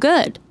so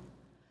good.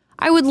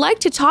 I would like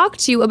to talk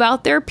to you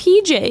about their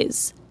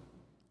PJs.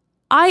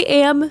 I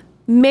am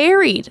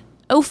married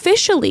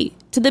officially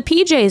to the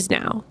PJs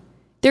now.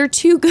 They're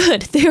too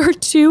good. They are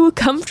too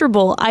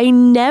comfortable. I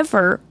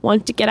never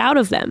want to get out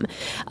of them.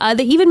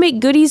 They even make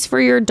goodies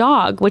for your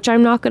dog, which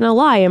I'm not going to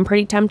lie, I'm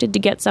pretty tempted to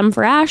get some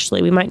for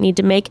Ashley. We might need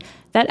to make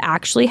that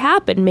actually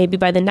happen. Maybe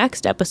by the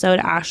next episode,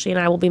 Ashley and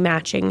I will be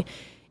matching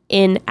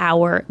in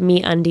our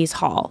MeUndies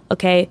haul,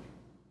 okay?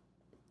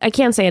 I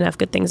can't say enough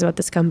good things about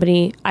this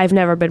company. I've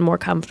never been more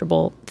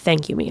comfortable.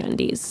 Thank you,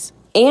 MeUndies.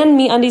 And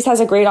MeUndies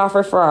has a great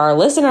offer for our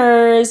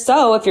listeners.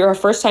 So if you're a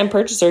first-time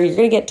purchaser, you're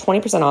going to get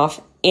 20%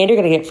 off and you're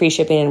going to get free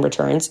shipping and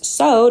returns.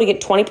 So to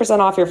get 20%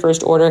 off your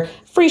first order,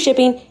 free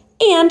shipping,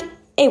 and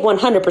a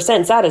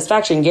 100%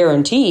 satisfaction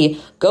guarantee,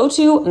 go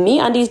to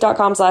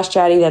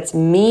MeUndies.com/chatty. That's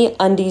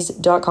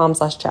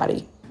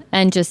MeUndies.com/chatty.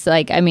 And just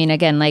like, I mean,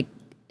 again, like,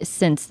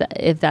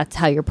 if that's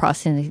how you're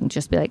processing, you can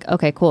just be like,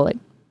 okay, cool. Like,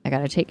 I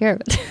got to take care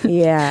of it.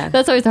 Yeah.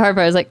 That's always the hard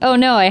part. I was like, oh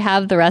no, I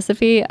have the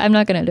recipe. I'm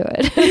not going to do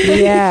it.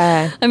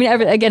 Yeah. I mean,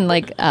 again,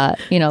 like,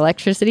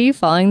 electricity,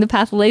 following the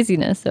path of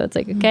laziness. So it's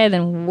like, okay,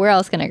 then where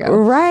else can I go?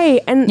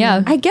 Right. And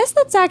yeah. I guess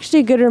that's actually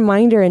a good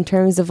reminder in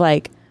terms of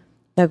like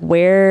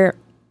where,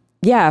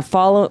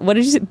 follow, what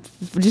did you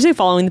say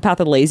following the path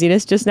of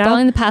laziness just now?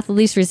 Following the path of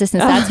least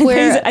resistance. That's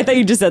where. I thought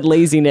you just said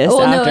laziness.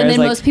 Well, after. no, and then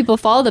most people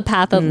follow the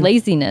path of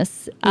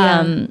laziness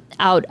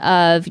out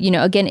of,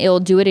 again, it'll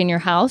do it in your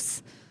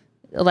house.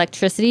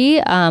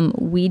 Electricity,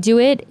 we do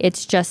it.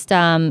 It's just,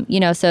 so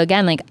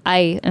again, like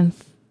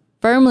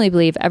firmly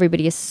believe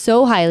everybody is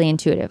so highly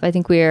intuitive. I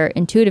think we are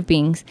intuitive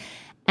beings.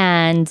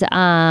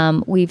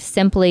 And we've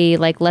simply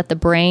like let the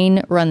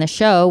brain run the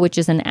show, which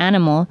is an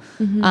animal,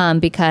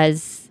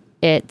 because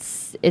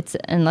it's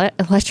an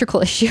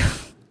electrical issue.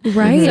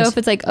 Right. So if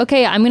it's like,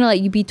 okay, I'm going to let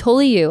you be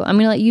totally you. I'm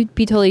going to let you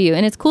be totally you.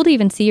 And it's cool to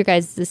even see your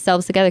guys'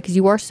 selves together because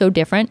you are so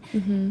different.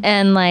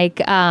 And like,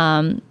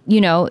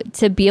 you know,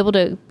 to be able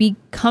to be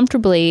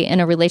comfortably in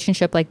a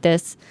relationship like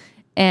this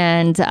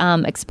and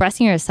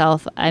expressing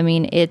yourself, I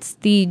mean, it's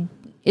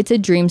a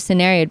dream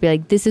scenario to be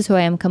like, this is who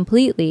I am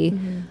completely.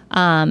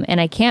 And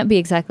I can't be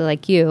exactly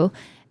like you.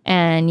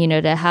 And, you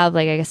know, to have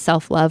like a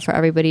self-love for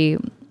everybody,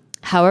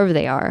 however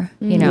they are,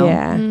 you know,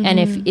 and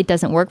if it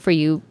doesn't work for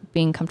you,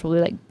 being comfortably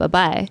like,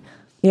 bye-bye.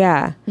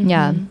 Yeah.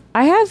 Yeah.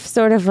 I have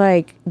sort of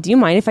like, do you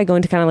mind if I go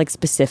into kind of like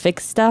specific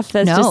stuff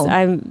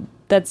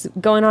that's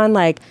going on?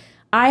 Like,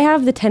 I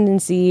have the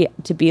tendency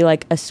to be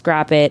like a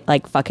scrap it,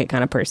 like fuck it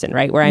kind of person,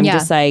 right? Where I'm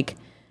just like,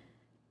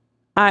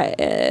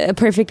 a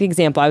perfect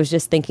example. I was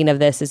just thinking of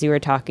this as you were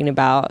talking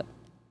about,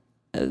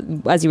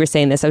 as you were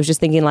saying this, I was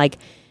just thinking like,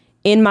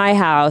 in my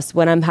house,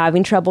 when I'm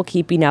having trouble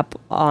keeping up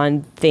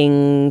on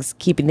things,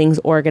 keeping things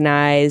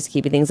organized,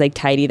 keeping things like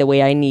tidy the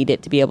way I need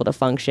it to be able to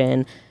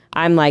function,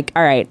 I'm like,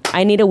 all right,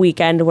 I need a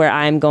weekend where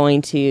I'm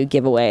going to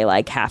give away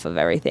like half of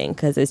everything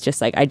because it's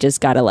just like, I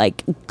just got to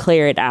like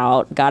clear it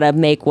out, got to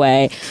make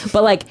way.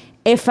 But like,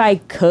 if I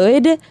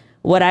could,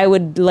 what I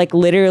would like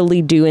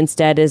literally do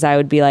instead is I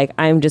would be like,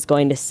 I'm just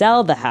going to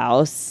sell the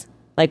house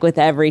like with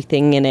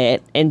everything in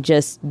it and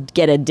just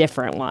get a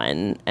different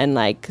one and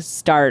like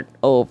start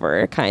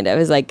over kind of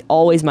is like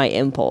always my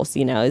impulse,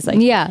 you know, is like,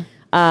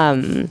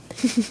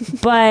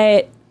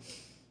 but,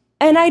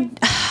 and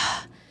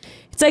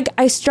it's like,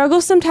 I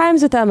struggle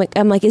sometimes with that.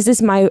 I'm like, is this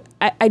I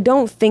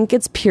don't think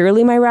it's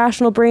purely my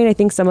rational brain. I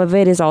think some of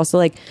it is also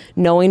like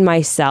knowing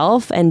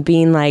myself and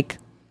being like,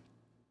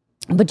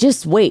 but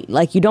just wait,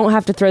 like you don't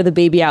have to throw the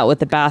baby out with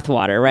the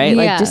bathwater, right?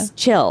 Like just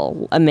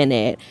chill a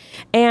minute.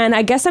 And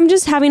I guess I'm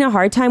just having a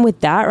hard time with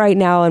that right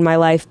now in my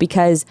life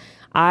because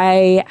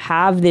I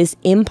have this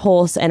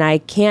impulse and I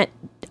can't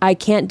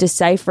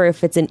decipher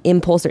if it's an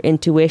impulse or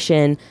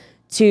intuition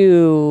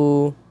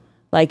to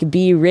like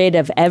be rid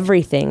of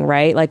everything,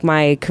 right? Like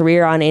my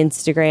career on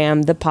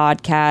Instagram, the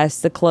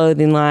podcast, the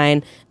clothing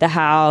line, the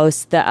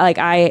house,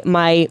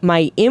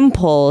 my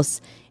impulse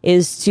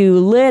is to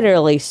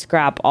literally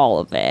scrap all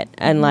of it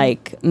and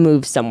like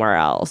move somewhere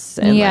else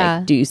and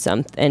like do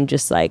something and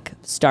just like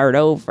start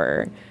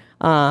over.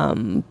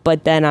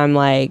 But then I'm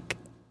like,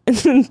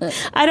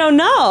 I don't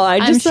know.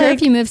 I'm sure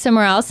if you move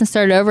somewhere else and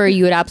start over,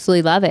 you would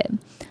absolutely love it.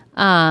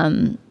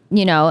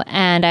 You know,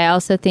 and I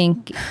also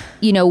think,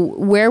 you know,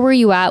 where were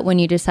you at when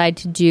you decided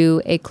to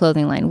do a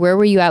clothing line? Where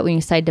were you at when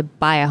you decided to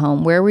buy a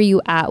home? Where were you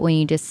at when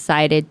you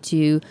decided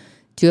to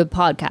do a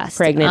podcast?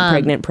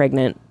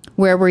 Pregnant.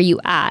 Where were you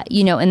at?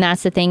 You know, and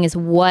that's the thing is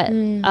what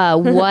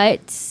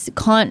state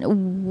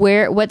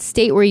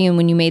were you in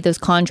when you made those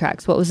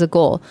contracts? What was the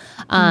goal?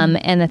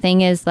 And the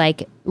thing is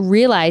like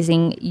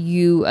realizing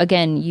you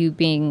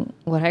being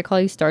what I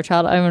call you, star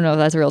child. I don't know if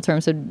that's a real term,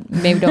 so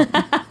maybe don't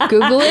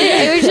Google it.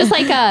 It was just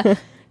like out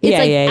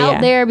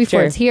there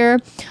before it's here.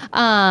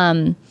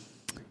 But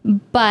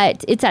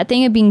it's that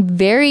thing of being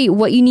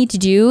what you need to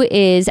do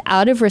is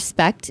out of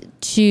respect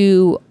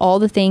to all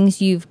the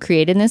things you've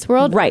created in this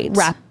world. Right.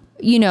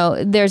 You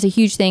know, there's a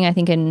huge thing, I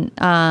think, in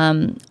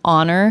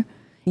honor.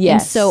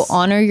 Yes. And so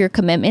honor your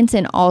commitments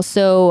and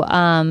also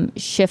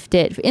shift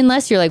it.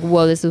 Unless you're like,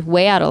 whoa, this is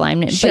way out of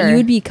alignment. Sure. But you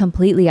would be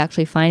completely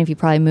actually fine if you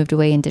probably moved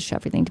away and ditched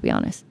everything, to be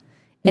honest.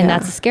 And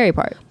that's the scary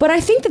part. But I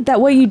think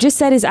that what you just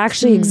said is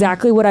actually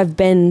exactly what I've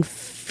been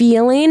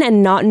feeling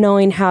and not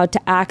knowing how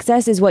to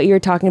access is what you're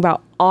talking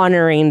about,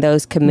 honoring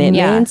those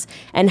commitments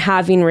and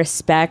having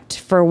respect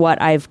for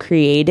what I've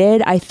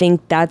created. I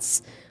think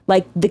that's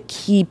like the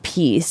key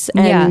piece.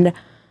 And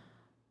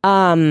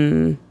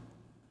and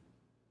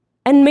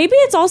maybe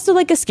it's also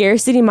like a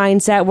scarcity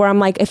mindset where I'm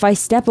like, if I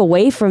step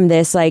away from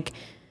this, like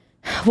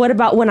what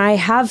about when I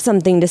have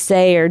something to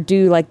say or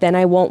do, like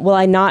then will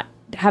I not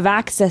have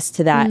access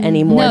to that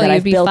anymore? No, that you'd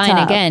I've be built fine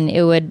up? again.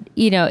 It would,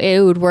 you know,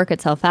 it would work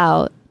itself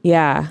out.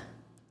 Yeah.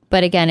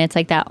 But again, it's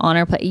like that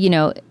honor, you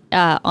know,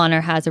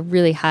 honor has a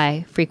really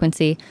high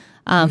frequency.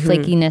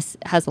 Flakiness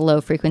has a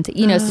low frequency,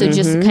 you know, so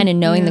just kind of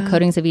knowing the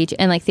codings of each.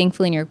 And like,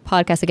 thankfully in your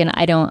podcast, again,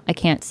 I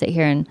can't sit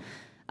here and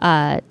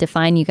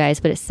define you guys,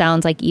 but it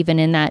sounds like even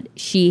in that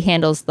she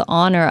handles the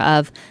honor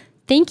of,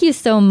 thank you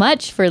so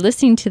much for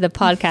listening to the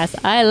podcast.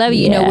 I love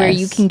you, you know, where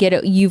you can get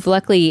it. You've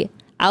luckily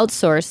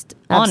outsourced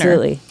honor.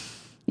 Absolutely.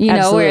 You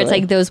know, where it's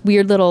like those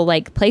weird little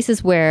like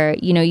places where,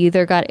 you know, you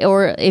either got,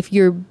 or if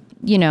you're,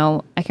 you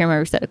know, I can't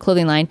remember if it's a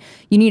clothing line,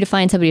 you need to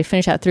find somebody to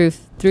finish that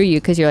through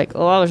you. Cause you're like,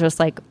 oh, I was just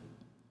like,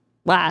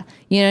 wow.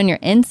 You know, on your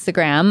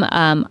Instagram,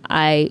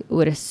 I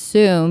would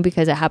assume,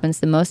 because it happens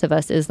to most of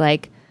us, is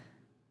like,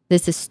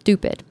 this is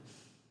stupid.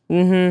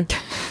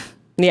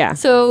 Yeah.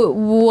 So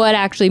what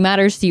actually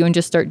matters to you, and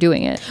just start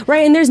doing it.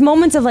 Right. And there's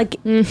moments of like,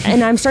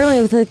 and I'm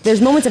struggling with like,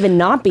 there's moments of it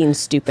not being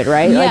stupid,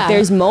 right? Yeah. Like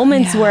there's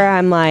moments where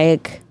I'm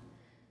like,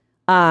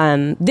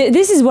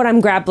 this is what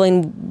I'm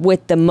grappling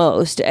with the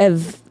most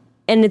of.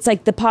 and it's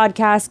like the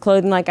podcast,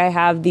 clothing, like I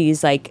have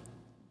these like,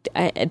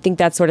 I think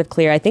that's sort of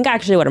clear. I think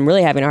actually what I'm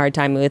really having a hard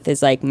time with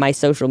is like my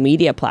social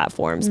media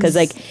platforms, because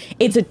like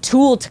it's a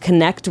tool to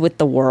connect with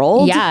the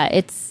world.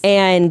 Yeah,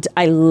 and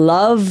I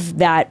love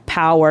that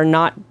power,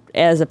 not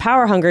as a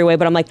power hungry way,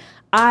 but I'm like,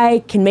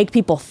 I can make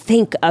people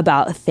think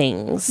about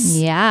things.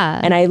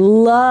 Yeah. And I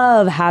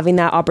love having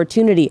that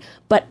opportunity.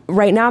 But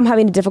right now I'm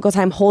having a difficult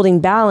time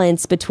holding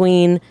balance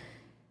between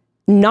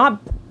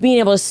not being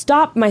able to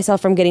stop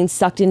myself from getting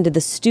sucked into the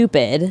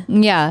stupid.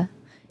 Yeah.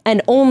 And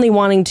only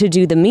wanting to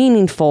do the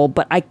meaningful,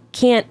 but I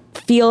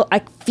feel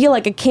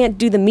like I can't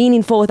do the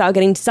meaningful without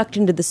getting sucked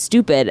into the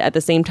stupid at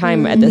the same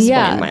time at this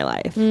point in my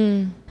life.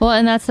 Well,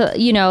 and that's,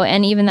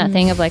 and even that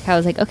thing of like, how I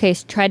was like, okay,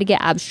 try to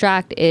get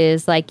abstract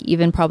is like,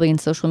 even probably in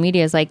social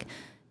media is like,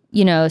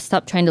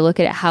 stop trying to look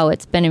at it how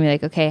it's been and be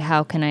like, okay,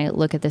 how can I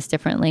look at this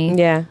differently?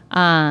 Yeah.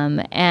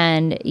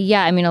 And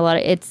yeah, I mean, a lot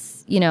of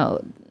it's,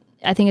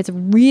 I think it's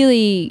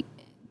really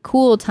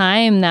cool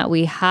time that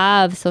we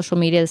have social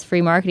media as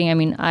free marketing. I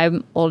mean,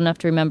 I'm old enough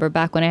to remember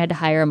back when I had to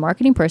hire a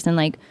marketing person,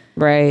 like,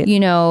 right.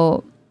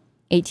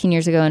 18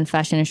 years ago in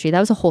fashion industry, that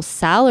was a whole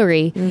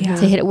salary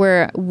to hit it,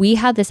 where we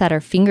had this at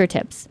our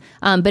fingertips.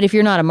 But if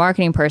you're not a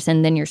marketing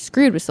person, then you're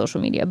screwed with social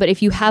media. But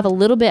if you have a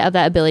little bit of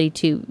that ability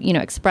to,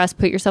 express,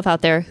 put yourself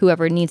out there,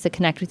 whoever needs to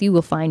connect with you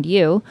will find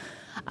you.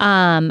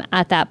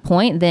 At that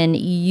point, then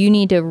you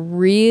need to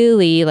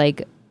really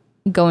like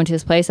go into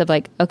this place of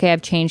like, okay,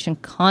 I've changed,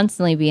 and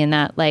constantly be in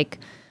that, like,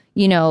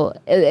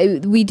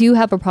 we do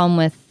have a problem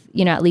with,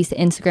 at least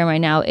Instagram right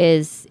now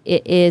it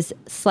is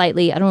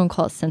slightly, I don't want to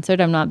call it censored.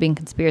 I'm not being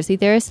conspiracy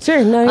theorist.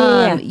 Sure.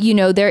 No,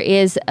 yeah. There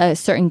is a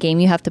certain game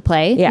you have to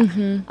play. Yeah.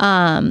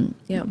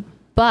 Yeah.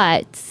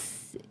 But,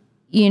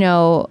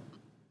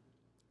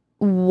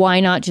 why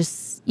not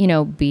just,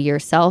 be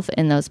yourself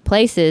in those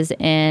places?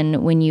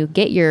 And when you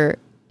get your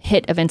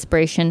hit of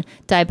inspiration,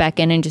 dive back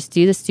in and just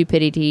do the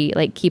stupidity,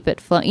 like keep it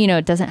flow.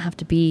 It doesn't have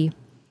to be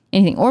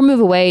anything, or move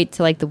away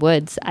to like the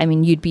woods. I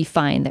mean, you'd be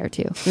fine there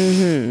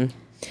too.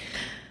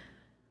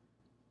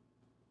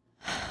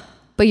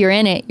 But you're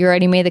in it. You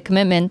already made the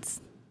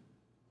commitments.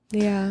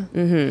 Yeah.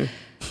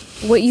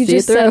 What you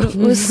just said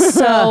was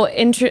so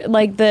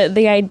like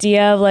the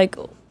idea of like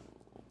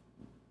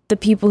the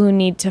people who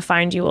need to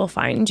find you will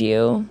find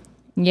you.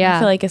 Yeah. I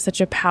feel like it's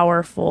such a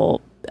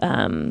powerful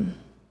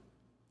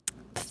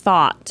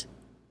thought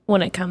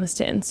when it comes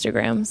to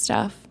Instagram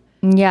stuff.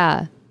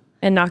 Yeah.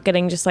 And not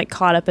getting just like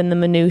caught up in the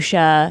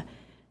minutia.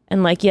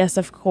 And like, yes,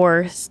 of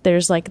course,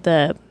 there's like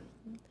the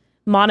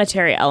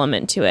monetary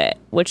element to it,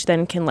 which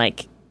then can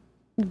like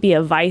be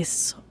a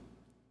vice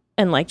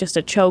and like just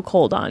a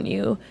chokehold on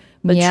you.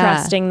 But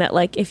trusting that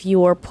like if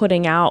you're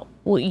putting out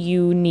what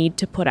you need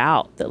to put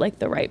out, that like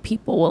the right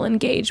people will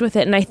engage with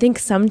it. And I think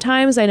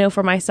sometimes, I know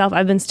for myself,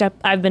 I've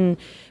been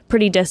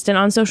pretty distant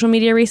on social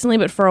media recently,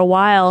 but for a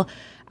while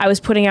I was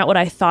putting out what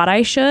I thought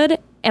I should,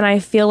 and I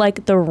feel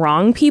like the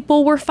wrong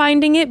people were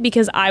finding it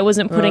because I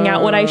wasn't putting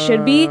out what I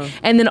should be,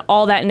 and then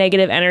all that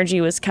negative energy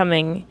was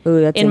coming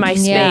in my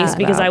space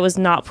because I was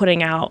not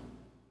putting out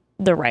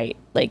the right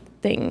like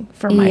thing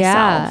for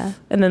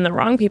myself, and then the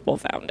wrong people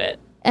found it.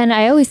 And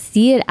I always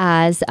see it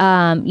as,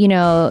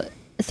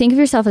 think of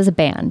yourself as a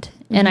band.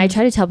 And I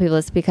try to tell people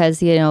this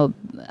because, I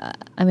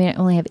mean, I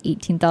only have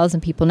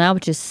 18,000 people now,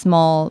 which is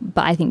small,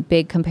 but I think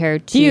big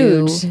compared to...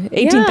 Huge.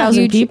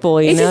 18,000 people,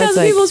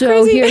 18,000 people is so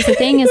crazy. Here's the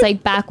thing is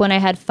like back when I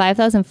had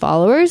 5,000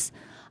 followers,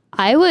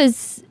 I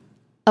was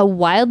a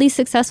wildly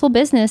successful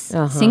business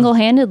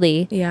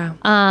single-handedly. Yeah.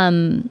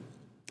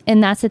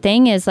 And that's the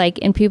thing is like,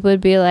 and people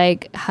would be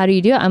like, how do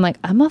you do it? I'm like,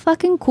 I'm a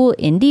fucking cool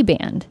indie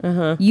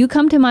band. You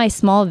come to my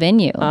small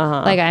venue.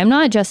 Like, I'm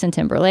not Justin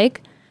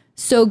Timberlake.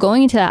 So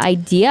going into the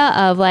idea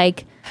of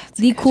like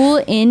the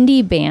cool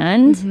indie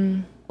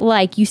band,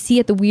 like you see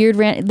at the weird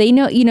they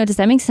know, does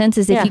that make sense?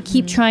 Is if you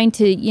keep trying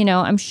to,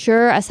 I'm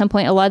sure at some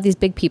point, a lot of these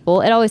big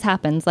people, it always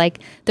happens. Like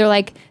they're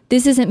like,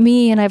 this isn't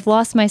me and I've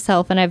lost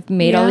myself and I've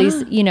made all these,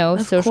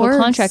 social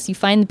contracts. You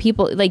find the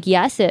people like,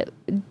 yes, it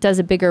does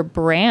a bigger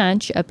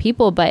branch of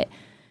people, but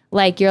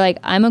like, you're like,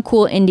 I'm a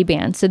cool indie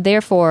band. So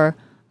therefore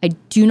I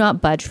do not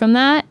budge from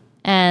that.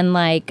 And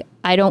like,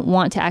 I don't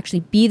want to actually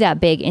be that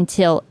big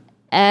until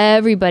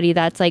everybody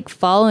that's like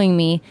following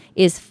me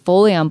is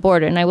fully on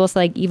board. And I will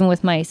say, like, even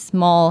with my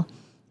small,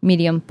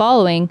 medium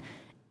following,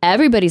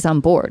 everybody's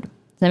on board.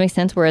 Does that make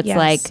sense? Where it's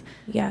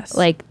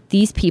like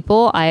these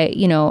people,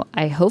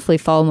 I hopefully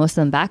follow most of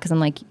them back because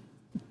I'm like,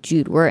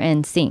 dude, we're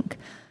in sync.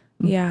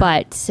 Yeah.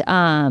 But,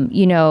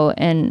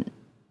 and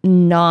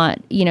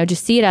not,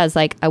 just see it as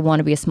like, I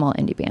want to be a small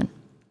indie band.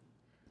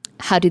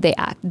 How do they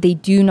act? They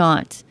do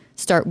not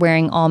start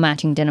wearing all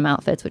matching denim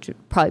outfits, which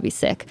would probably be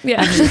sick.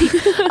 Yeah.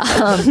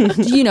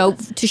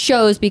 To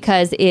shows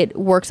because it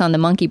works on the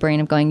monkey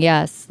brain of going,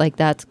 yes, like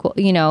that's cool,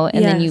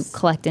 and then you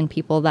collect in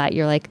people that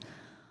you're like,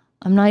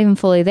 I'm not even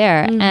fully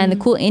there. And the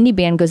cool indie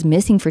band goes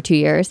missing for 2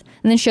 years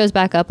and then shows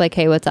back up like,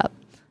 hey, what's up?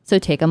 So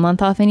take a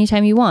month off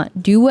anytime you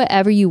want. Do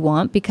whatever you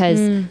want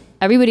because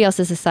everybody else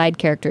is a side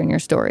character in your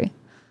story.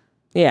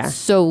 Yeah.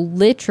 So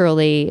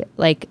literally,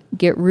 like,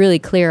 get really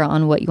clear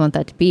on what you want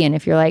that to be. And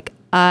if you're like,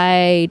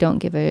 I don't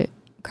give a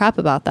crap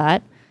about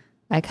that,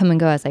 I come and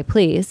go as I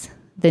please,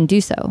 then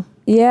do so.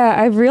 Yeah,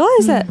 I've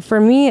realized that for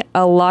me,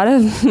 a lot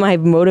of my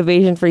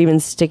motivation for even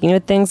sticking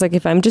with things, like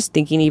if I'm just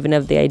thinking even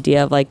of the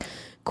idea of like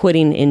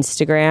quitting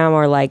Instagram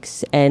or like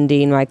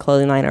ending my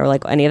clothing line or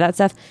like any of that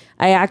stuff,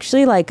 I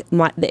actually like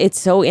it's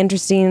so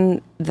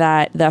interesting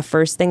that the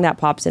first thing that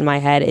pops in my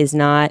head is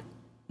not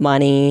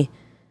money,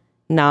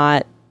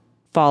 not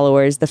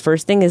followers. The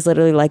first thing is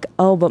literally like,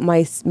 oh, but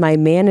my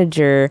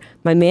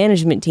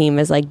management team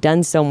has like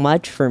done so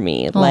much for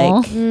me.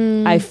 Like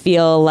I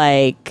feel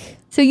like,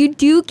 so you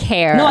do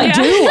care. no, I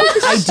do.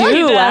 I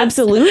do.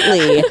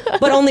 Absolutely.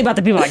 But only about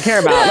the people I care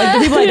about. Like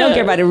the people I don't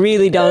care about, I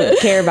really don't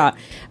care about.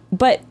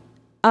 But,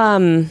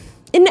 and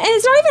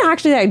it's not even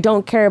actually that I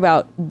don't care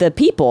about the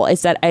people.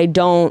 It's that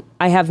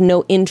I have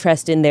no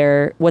interest in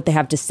what they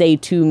have to say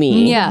to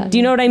me. Yeah. Do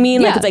you know what I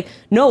mean? Like, Yeah. it's like,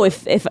 no,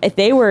 if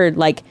they were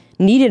like,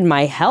 needed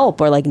my help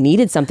or like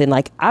needed something,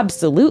 like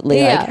absolutely,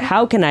 Yeah. like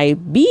how can I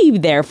be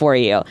there for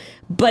you?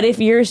 But if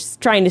you're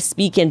trying to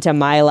speak into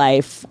my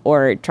life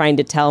or trying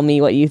to tell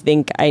me what you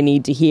think I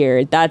need to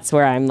hear, that's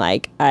where I'm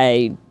like,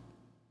 I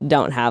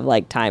don't have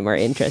like time or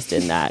interest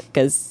in that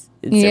because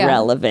it's Yeah.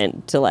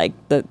 irrelevant to like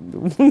the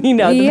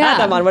the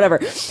path I'm on,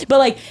 whatever.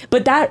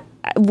 But that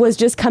was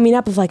just coming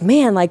up of like,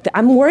 man, like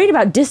I'm worried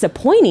about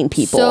disappointing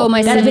people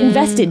that have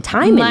invested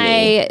time in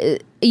me.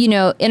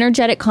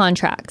 Energetic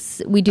contracts,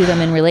 we do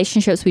them in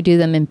relationships, we do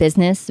them in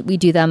business, we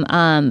do them.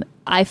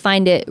 I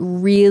find it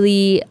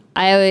really,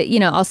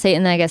 I'll say it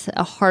in, I guess,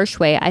 a harsh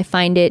way. I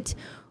find it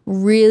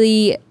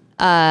really,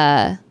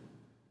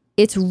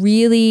 it's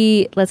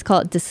really, let's call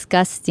it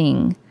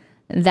disgusting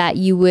that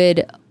you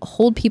would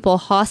hold people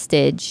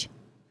hostage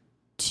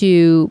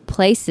to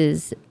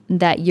places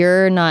that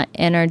you're not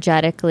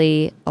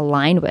energetically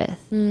aligned with.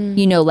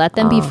 Let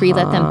them be free,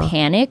 let them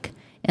panic,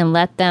 and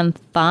let them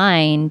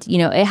find,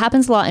 it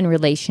happens a lot in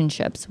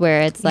relationships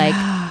where it's like,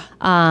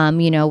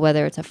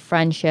 whether it's a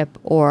friendship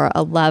or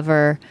a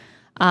lover,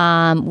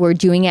 we're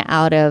doing it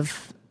out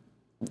of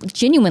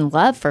genuine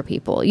love for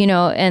people,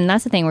 and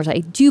that's the thing where I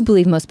do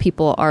believe most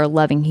people are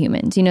loving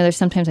humans. There's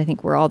sometimes I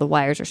think where all the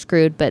wires are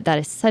screwed, but that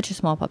is such a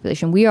small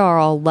population. We are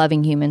all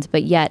loving humans,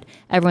 but yet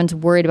everyone's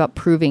worried about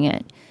proving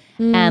it.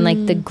 And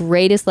like the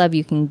greatest love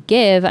you can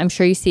give, I'm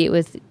sure you see it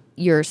with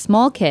your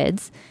small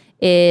kids,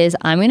 is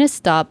I'm going to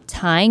stop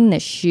tying the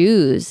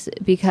shoes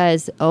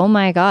because, oh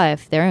my God,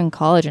 if they're in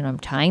college and I'm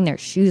tying their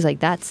shoes, like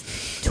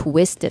that's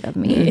twisted of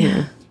me,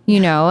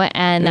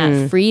 and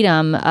that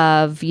freedom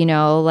of,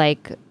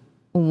 like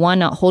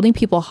not holding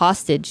people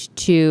hostage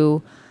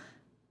to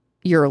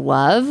your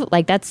love.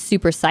 Like that's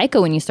super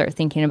psycho when you start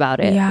thinking about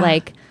it. Yeah.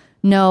 Like,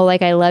 no,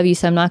 like I love you,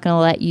 so I'm not going to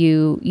let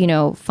you,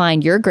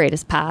 find your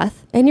greatest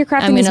path. And you're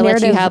crafting I'm this going to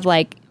let you narrative have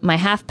like my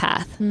half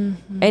path. And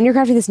you're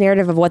crafting this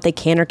narrative of what they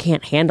can or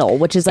can't handle,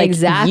 which is like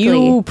Exactly.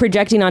 you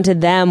projecting onto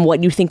them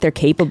what you think they're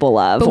capable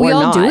of. But we or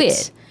all not. do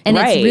it. And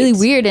it's really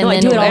weird. And No, I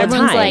then do it all the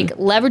everyone's time. like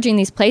leveraging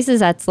these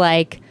places that's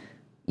like,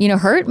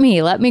 hurt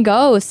me, let me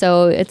go.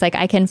 So it's like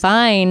I can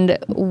find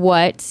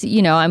what,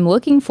 I'm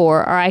looking for,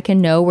 or I can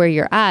know where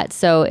you're at.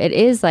 So it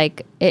is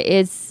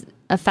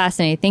a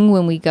fascinating thing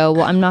when we go,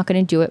 well, I'm not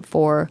going to do it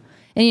for,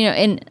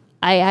 and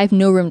I have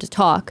no room to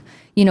talk.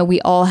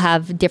 We all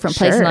have different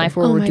places in Sure. life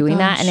where Oh we're my doing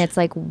that. gosh. And it's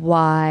like,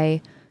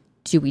 why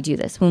do we do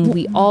this when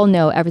we all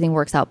know everything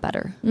works out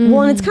better?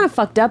 Well, and it's kind of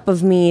fucked up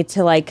of me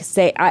to like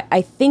say,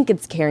 I think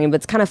it's caring, but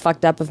it's kind of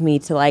fucked up of me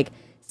to like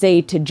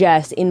say to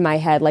Jess in my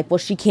head, like, well,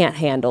 she can't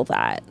handle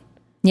that.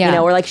 Yeah.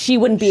 Or like she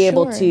wouldn't be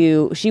able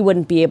Sure.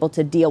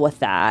 to deal with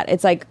that.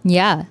 It's like,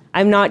 Yeah.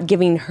 I'm not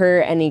giving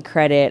her any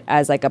credit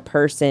as like a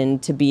person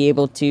to be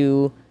able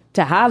to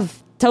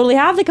totally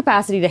have the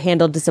capacity to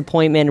handle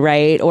disappointment,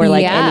 right? Or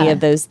like Yeah. any of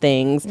those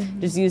things.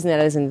 Just using that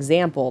as an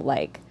example,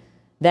 like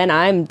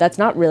then that's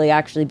not really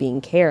actually being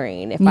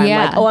caring. If I'm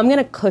Yeah. like, oh, I'm going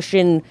to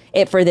cushion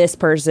it for this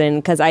person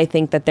because I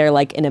think that they're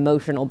like an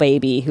emotional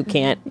baby who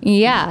can't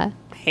Yeah.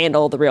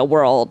 handle the real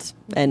world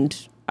and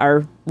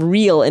our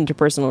real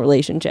interpersonal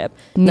relationship,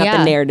 not Yeah.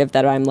 the narrative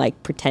that I'm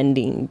like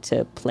pretending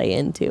to play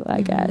into,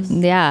 I guess.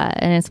 Yeah.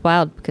 And it's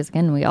wild because,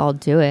 again, we all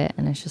do it.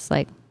 And it's just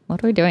like,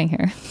 what are we doing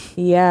here?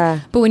 Yeah.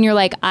 But when you're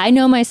like, I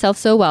know myself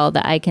so well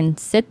that I can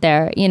sit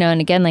there,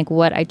 and again, like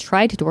what I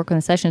tried to work on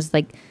the session is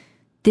like,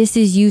 this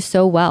is you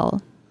so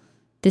well.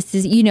 This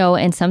is,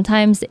 and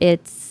sometimes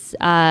it's,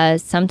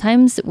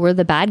 sometimes we're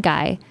the bad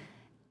guy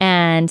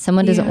and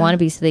someone doesn't want to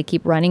be, so they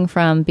keep running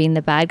from being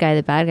the bad guy.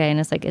 And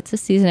it's like, it's a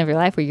season of your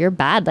life where you're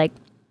bad. Like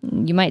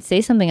you might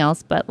say something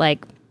else, but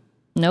like,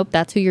 nope,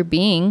 that's who you're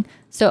being.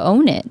 So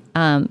own it.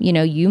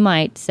 You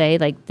might say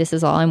like, this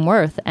is all I'm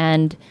worth.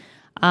 And,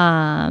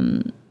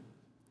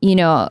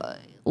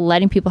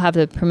 letting people have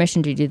the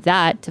permission to do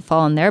that, to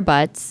fall on their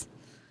butts,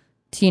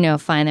 to,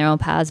 find their own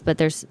paths. But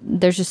there's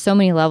just so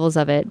many levels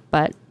of it.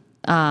 But,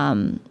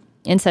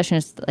 in session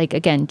is like,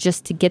 again,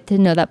 just to get to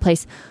know that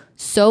place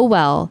so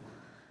well,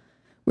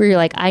 where you're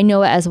like, I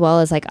know it as well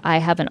as like I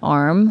have an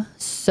arm.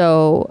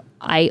 So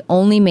I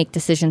only make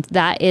decisions.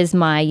 That is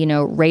my,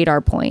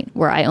 radar point,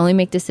 where I only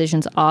make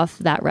decisions off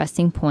that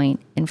resting point,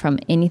 and from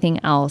anything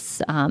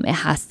else, it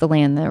has to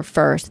land there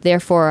first.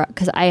 Therefore,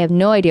 because I have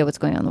no idea what's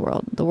going on in the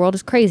world. The world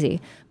is crazy,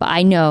 but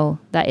I know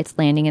that it's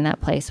landing in that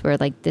place where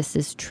like this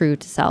is true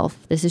to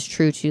self. This is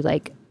true to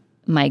like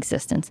my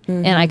existence,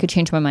 and I could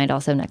change my mind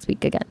also next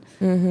week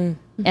again,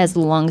 as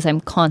long as I'm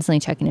constantly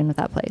checking in with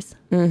that place.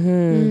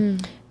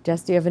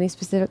 Jess, do you have any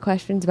specific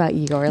questions about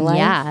your life?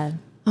 Yeah.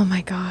 Oh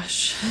my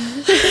gosh.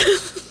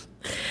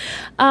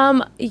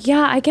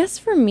 Yeah, I guess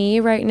for me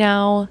right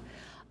now,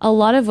 a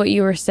lot of what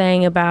you were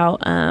saying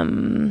about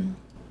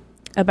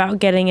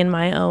getting in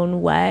my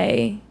own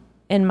way,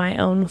 in my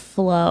own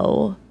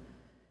flow,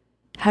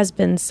 has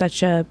been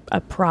such a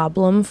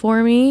problem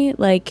for me.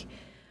 Like,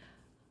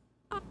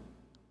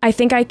 I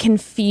think I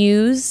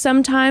confuse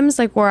sometimes,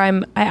 like where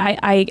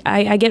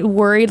I get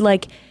worried,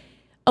 like,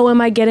 oh, am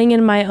I getting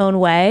in my own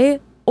way,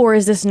 or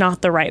is this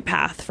not the right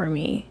path for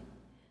me?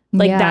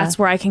 Like, that's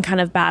where I can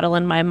kind of battle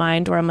in my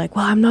mind, where I'm like,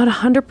 well, I'm not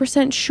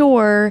 100%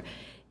 sure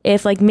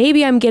if like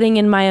maybe I'm getting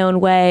in my own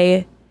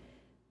way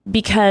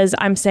because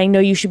I'm saying, no,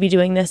 you should be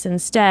doing this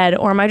instead.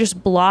 Or am I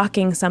just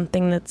blocking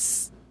something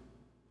that's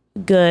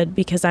good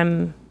because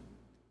I'm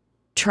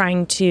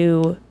trying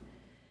to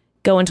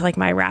go into like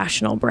my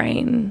rational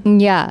brain?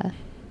 Yeah.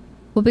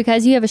 Well,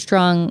 because you have a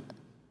strong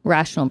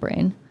rational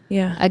brain.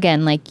 Yeah.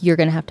 Again, like you're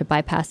going to have to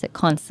bypass it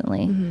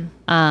constantly.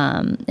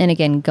 And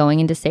again, going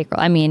into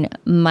sacral, I mean,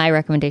 my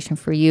recommendation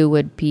for you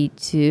would be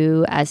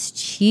to, as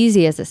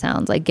cheesy as it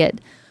sounds, like get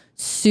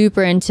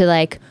super into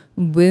like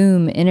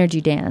womb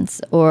energy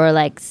dance or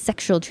like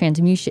sexual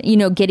transmutation,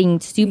 getting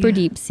super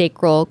deep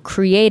sacral,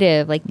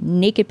 creative, like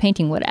naked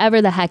painting,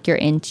 whatever the heck you're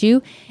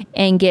into,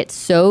 and get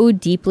so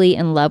deeply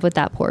in love with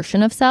that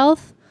portion of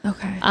self.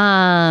 Okay.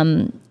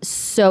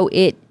 So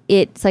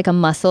it's like a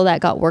muscle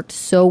that got worked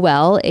so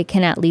well, it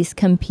can at least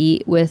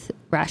compete with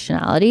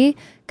rationality,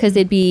 because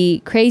it'd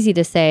be crazy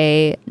to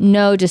say,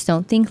 no, just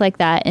don't think like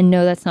that. And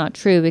no, that's not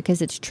true,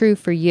 because it's true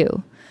for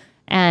you.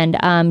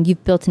 And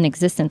you've built an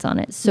existence on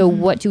it. So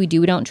what do? We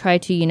don't try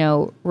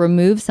to,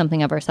 remove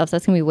something of ourselves.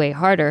 That's going to be way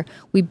harder.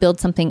 We build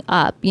something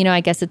up.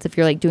 I guess it's if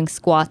you're like doing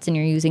squats and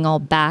you're using all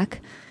back,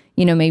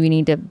 maybe you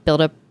need to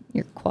build up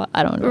your quad,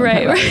 I don't know,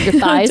 right.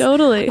 your thighs.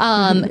 Totally.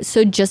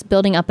 So just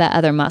building up that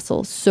other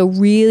muscle. So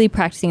really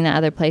practicing that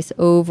other place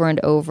over and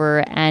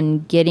over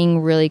and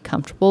getting really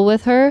comfortable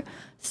with her,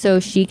 so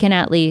she can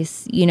at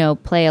least,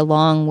 play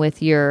along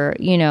with your,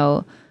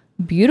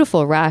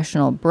 beautiful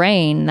rational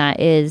brain that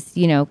is,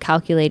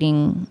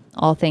 calculating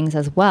all things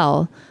as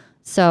well.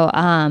 So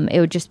it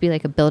would just be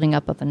like a building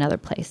up of another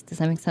place. Does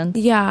that make sense?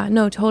 Yeah,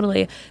 no,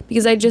 totally.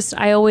 Because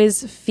I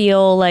always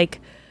feel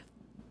like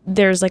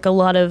there's like a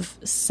lot of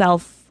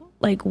self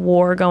like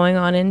war going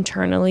on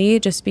internally,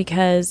 just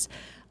because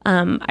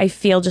I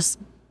feel just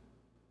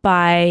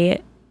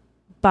by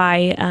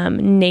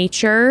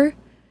nature,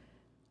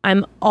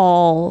 I'm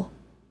all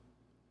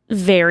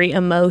very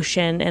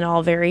emotion and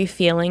all very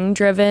feeling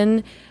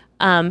driven.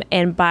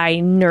 And by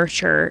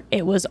nurture,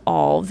 it was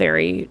all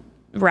very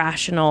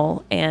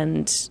rational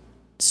and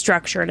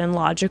structured and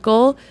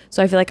logical.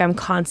 So I feel like I'm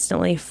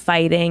constantly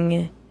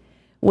fighting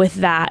with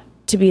that,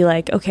 to be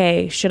like,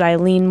 okay, should I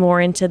lean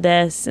more into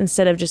this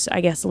instead of just, I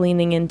guess,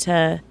 leaning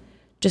into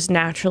just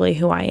naturally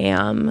who I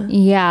am?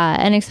 Yeah.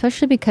 And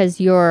especially because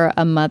you're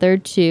a mother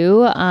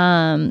too,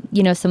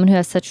 someone who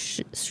has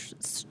such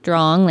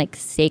strong like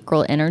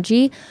sacral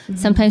energy.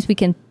 Sometimes we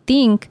can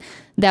think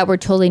that we're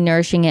totally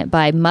nourishing it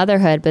by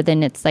motherhood, but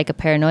then it's like a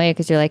paranoia,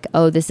 because you're like,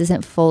 oh, this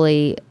isn't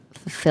fully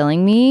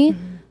fulfilling me.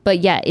 But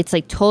yeah, it's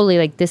like totally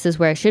like this is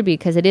where I should be,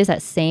 because it is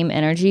that same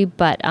energy.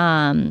 But,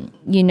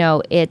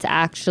 it's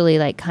actually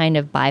like kind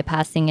of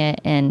bypassing it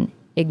and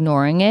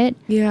ignoring it.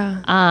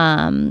 Yeah.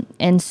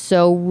 And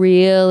so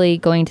really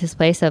going to this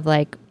place of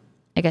like,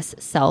 I guess,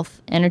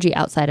 self energy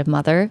outside of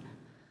mother,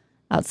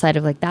 outside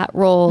of like that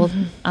role.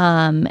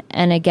 And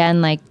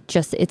again, like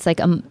just, it's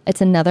like,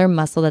 it's another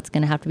muscle that's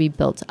going to have to be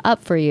built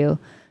up for you,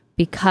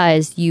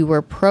 because you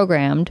were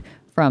programmed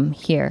from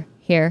here.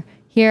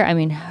 I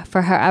mean,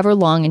 for however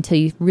long, until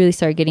you really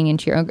started getting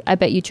into your own. I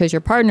bet you chose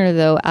your partner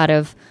though out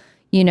of,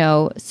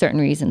 certain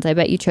reasons. I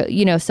bet you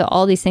chose, so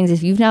all these things,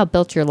 if you've now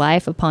built your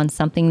life upon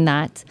something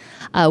that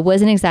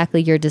wasn't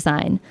exactly your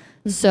design.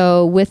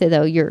 So with it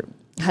though, your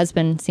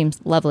husband seems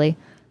lovely.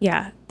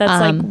 Yeah,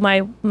 that's like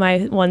my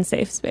one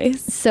safe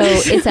space. So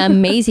it's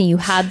amazing. You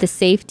have the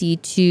safety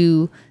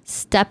to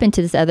step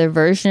into this other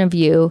version of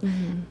you.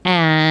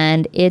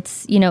 And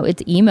it's,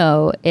 it's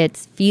emo,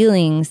 it's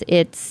feelings,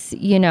 it's,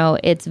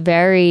 it's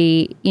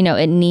very,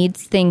 it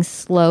needs things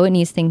slow, it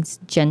needs things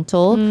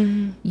gentle.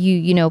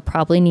 You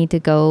probably need to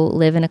go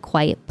live in a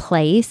quiet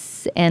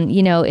place. And,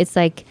 it's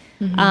like,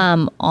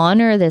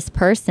 honor this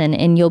person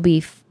and you'll be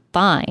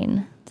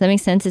fine. Does that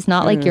make sense? It's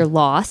not like you're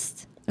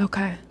lost.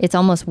 Okay. It's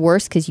almost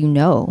worse because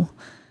Ooh.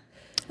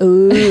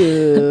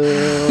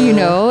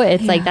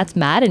 it's like, that's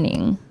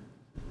maddening.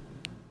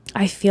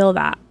 I feel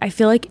that. I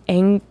feel like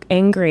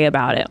angry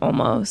about it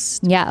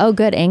almost. Yeah. Oh,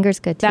 good. Anger's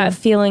good too. That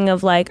feeling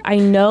of like, I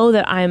know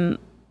that I'm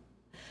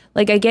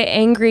Like I get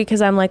angry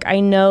because I'm like, I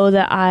know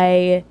that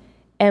I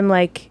am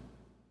like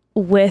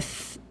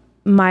with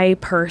my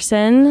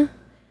person.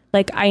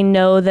 Like I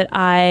know that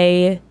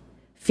I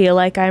feel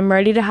like I'm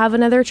ready to have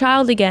another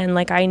child again.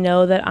 Like I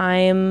know that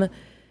I'm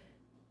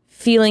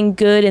feeling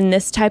good in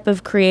this type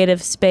of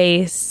creative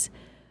space,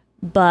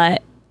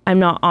 but I'm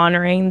not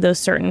honoring those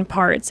certain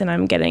parts and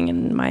I'm getting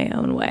in my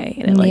own way,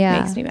 and it like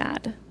makes me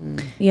mad,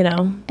 you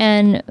know?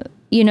 And,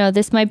 you know,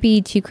 this might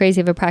be too crazy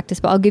of a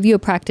practice, but I'll give you a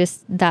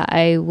practice that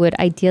I would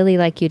ideally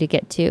like you to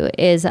get to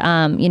is, you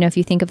know, if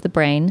you think of the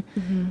brain,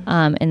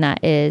 and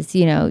that is,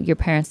 you know, your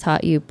parents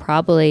taught you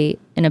probably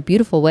in a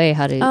beautiful way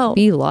how to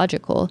be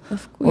logical.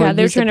 Yeah,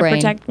 they're trying to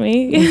protect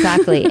me.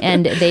 Exactly.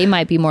 And they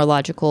might be more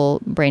logical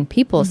brain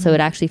people, so it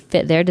actually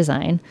fit their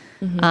design.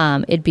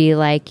 It'd be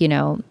like, you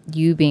know,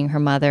 you being her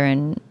mother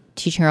and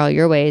teaching her all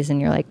your ways,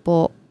 and you're like,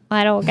 well,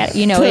 I don't get it.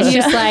 You know, it's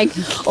just like,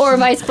 or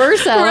vice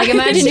versa. Like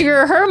imagine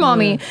you're her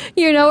mommy,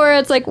 you know, where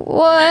it's like,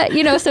 what?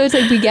 You know, so it's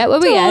like we get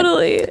what we get.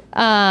 Totally.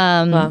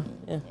 Wow.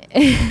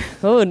 Yeah.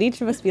 Oh,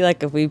 nature must be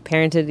like if we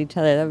parented each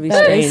other. That would be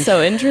strange. It's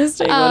so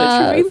interesting. What a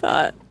trippy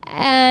thought.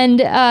 And,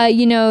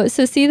 you know,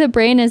 so see the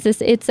brain as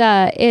this,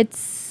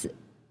 it's,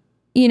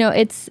 you know,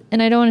 it's,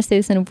 and I don't want to say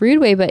this in a rude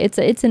way, but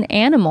it's an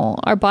animal.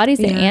 Our body's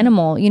an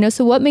animal, you know,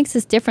 so what makes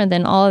us different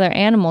than all other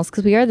animals?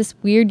 Because we are this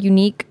weird,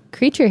 unique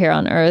creature here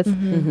on earth.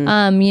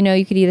 You know,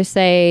 you could either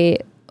say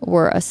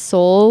we're a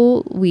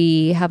soul,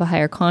 we have a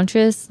higher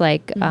conscious,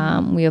 like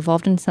we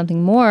evolved into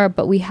something more,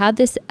 but we had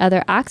this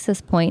other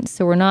access point,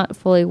 so we're not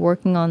fully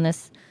working on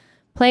this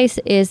place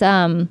is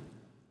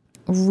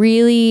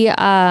really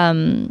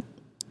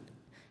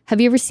have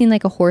you ever seen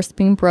like a horse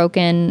being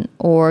broken,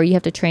 or you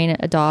have to train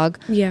a dog?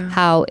 Yeah.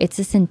 How it's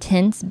this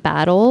intense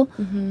battle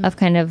of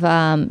kind of,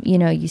 you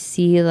know, you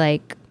see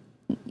like,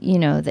 you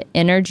know, the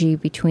energy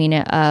between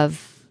it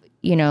of,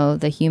 you know,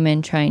 the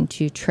human trying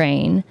to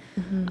train.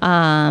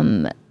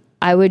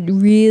 I would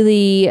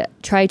really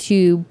try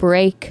to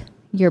break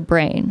your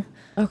brain.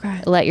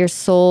 Okay. Let your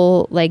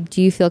soul, like,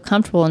 do you feel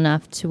comfortable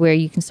enough to where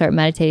you can start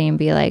meditating and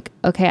be like,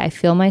 okay, I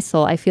feel my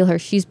soul. I feel her.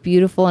 She's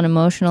beautiful and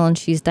emotional, and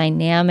she's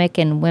dynamic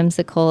and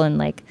whimsical and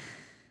like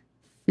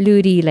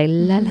fluty, like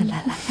la la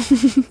la la,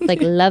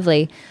 like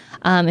lovely,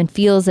 and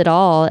feels it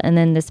all. And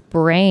then this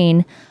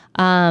brain,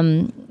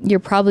 you're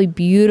probably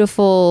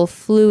beautiful,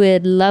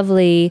 fluid,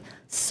 lovely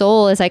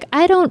soul is like,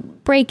 I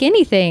don't break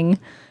anything.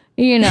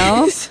 You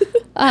know,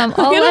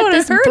 I'll let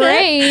this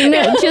brain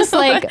just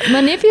like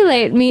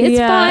manipulate me. It's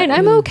fine.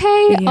 I'm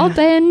okay. I'll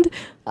bend.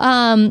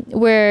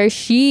 Where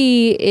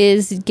she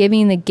is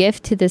giving the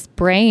gift to this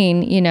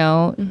brain, you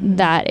know,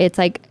 that it's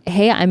like,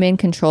 hey, I'm in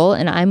control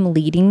and I'm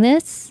leading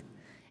this.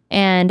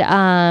 And,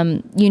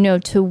 you know,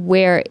 to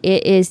where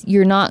it is,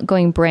 you're not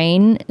going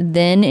brain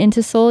then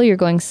into soul, you're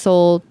going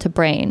soul to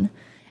brain.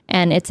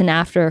 And it's an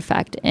after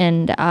effect.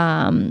 And,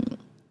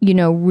 you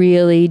know,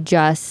 really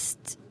just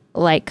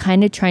like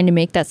kind of trying to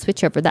make that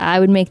switch over. That I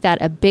would make that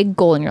a big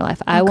goal in your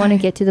life. I want to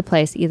get to the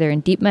place either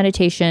in deep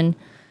meditation,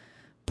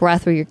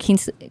 breath, where you're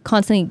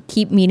constantly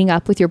keep meeting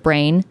up with your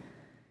brain,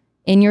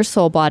 in your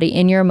soul body,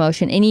 in your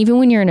emotion. And even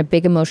when you're in a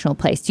big emotional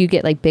place, do you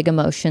get like big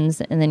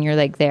emotions and then you're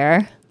like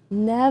there?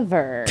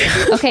 Never.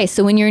 Okay,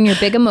 so when you're in your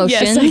big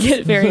emotions, Yes, I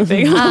get very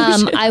big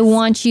emotions. I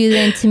want you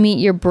then to meet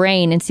your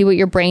brain and see what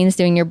your brain's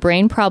doing. Your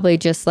brain probably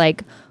just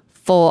like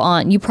full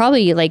on. You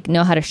probably like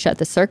know how to shut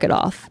the circuit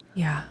off.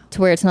 Yeah.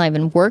 To where it's not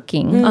even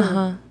working.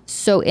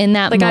 So in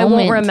that like moment, I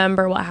won't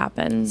remember what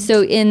happened.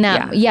 So in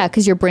that,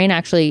 because your brain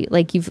actually,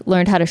 like you've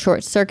learned how to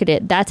short circuit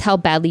it. That's how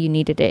badly you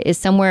needed it. Is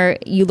somewhere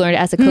you learned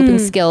as a coping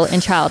skill in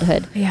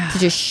childhood to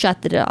just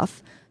shut it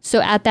off. So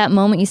at that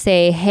moment you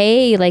say,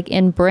 hey, like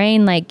in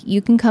brain, like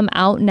you can come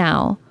out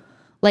now.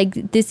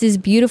 Like this is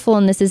beautiful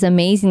and this is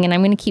amazing. And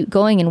I'm going to keep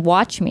going and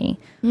watch me.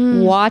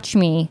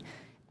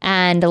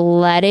 And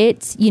let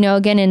it, you know,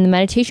 again, in the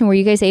meditation, were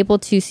you guys able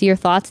to see your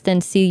thoughts, then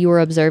see you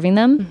were observing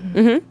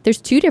them? There's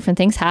two different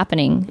things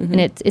happening, and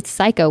it's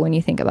psycho when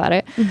you think about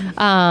it.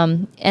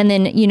 And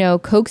then, you know,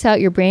 coax out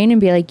your brain and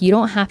be like, you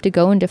don't have to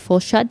go into full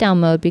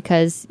shutdown mode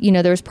because, you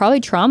know, there was probably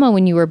trauma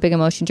when you were big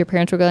emotions. Your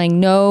parents were going,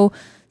 no,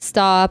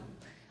 stop.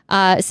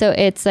 So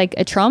it's like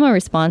a trauma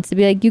response to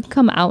be like, you can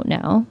come out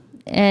now.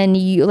 And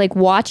you like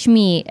watch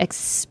me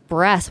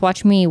express,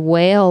 watch me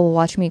wail,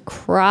 watch me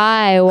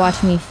cry,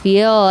 watch me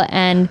feel.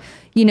 And,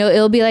 you know,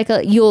 it'll be like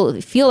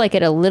you'll feel like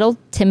a little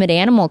timid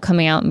animal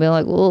coming out and be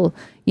like, oh,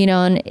 you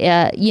know,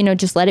 and, you know,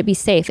 just let it be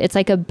safe. It's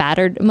like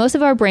most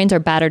of our brains are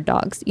battered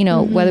dogs, you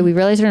know, whether we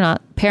realize it or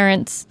not.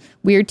 Parents,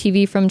 weird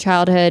TV from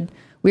childhood,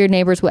 weird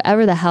neighbors,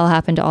 whatever the hell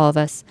happened to all of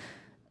us.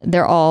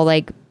 They're all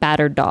like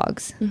battered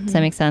dogs. Does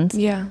that make sense?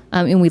 Yeah.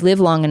 And we live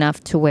long enough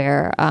to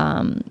where,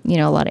 you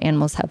know, a lot of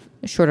animals have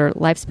shorter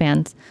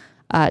lifespans,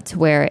 to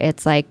where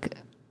it's like,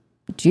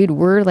 dude,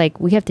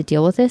 we have to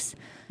deal with this.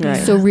 Right.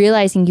 So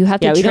realizing you have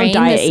to train we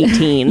don't die at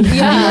 18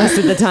 most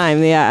of the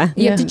time. Yeah.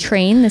 You have to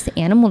train this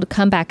animal to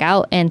come back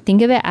out and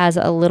think of it as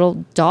a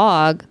little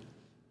dog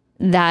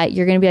that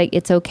you're going to be like,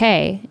 it's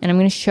okay. And I'm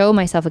going to show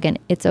myself again,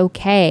 it's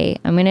okay.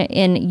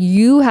 And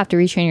you have to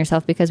retrain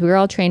yourself because we were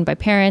all trained by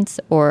parents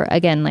or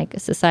again, like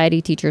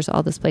society, teachers,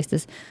 all those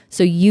places.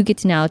 So you get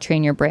to now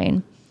train your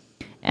brain.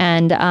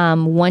 And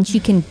once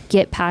you can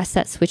get past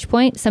that switch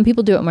point, some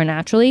people do it more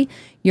naturally.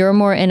 You're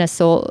more in a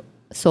soul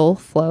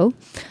flow.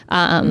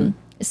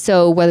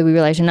 So whether we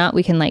realize or not,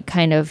 we can like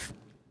kind of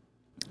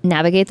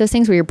navigate those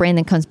things where your brain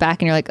then comes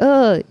back and you're like,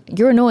 oh,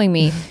 you're annoying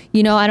me.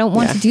 You know, I don't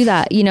want to do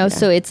that. You know,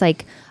 so it's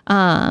like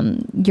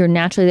you're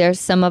naturally there.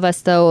 Some of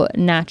us though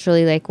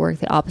naturally like work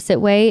the opposite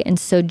way. And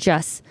so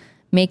just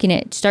making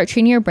it start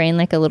treating your brain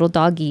like a little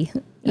doggy,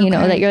 you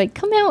know, that you're like,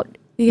 come out,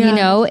 you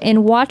know,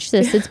 and watch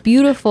this. It's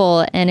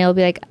beautiful. And it'll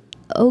be like,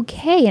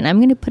 okay. And I'm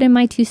going to put in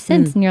my 2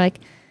 cents. And you're like,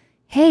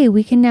 hey,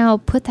 we can now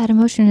put that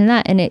emotion in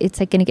that. And it's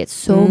like going to get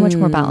so much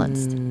more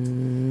balanced.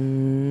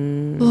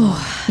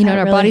 You know, and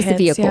our really body's the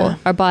hits, vehicle. yeah.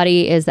 Our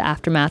body is the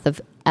aftermath of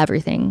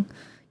everything,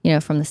 you know,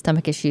 from the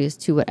stomach issues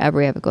to whatever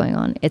we have going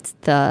on.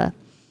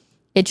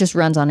 It just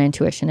runs on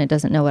intuition. It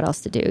doesn't know what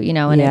else to do, you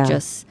know,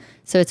 and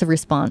so it's a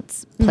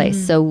response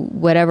place. So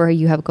whatever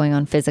you have going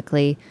on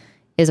physically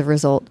is a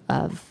result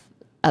of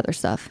other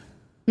stuff.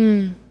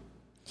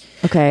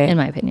 Okay. In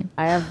my opinion.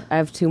 I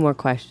have 2 more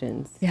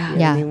questions. Yeah. You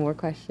have any more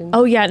questions?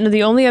 Oh yeah, no,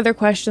 the only other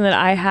question that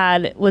I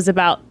had was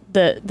about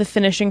the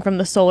finishing from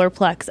the solar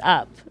plex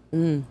up.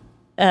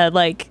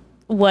 Like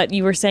what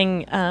you were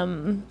saying,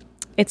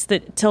 it's the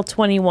till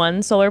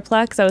 21 solar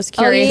plex. I was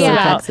curious yeah.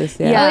 about. Plexus,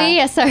 Oh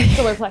yeah, sorry.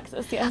 Solar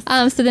plexus, yes.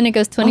 So then it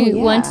goes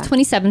 21 to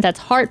 27. That's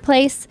heart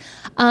place.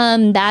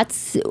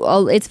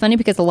 It's funny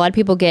because a lot of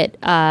people get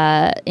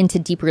into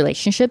deep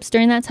relationships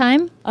during that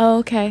time. Oh,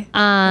 okay.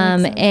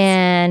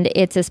 And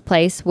it's this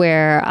place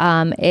where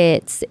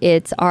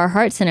it's our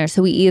heart center.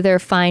 So we either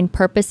find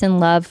purpose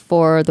and love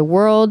for the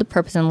world,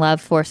 purpose and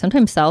love for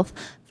sometimes self,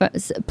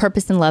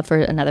 purpose and love for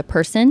another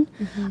person.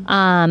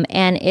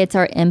 And it's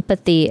our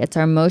empathy, it's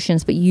our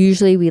emotions, but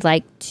usually we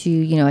like to,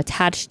 you know,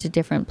 attach to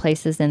different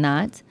places in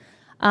that.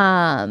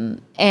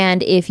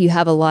 And if you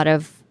have a lot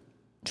of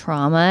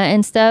trauma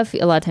and stuff,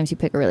 a lot of times you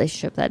pick a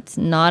relationship that's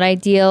not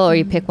ideal, or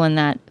you pick one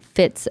that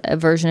fits a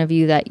version of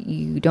you that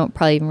you don't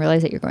probably even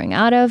realize that you're growing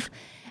out of.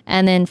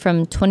 And then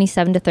from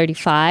 27 to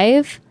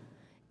 35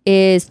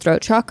 is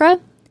throat chakra.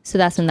 So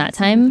that's when that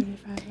time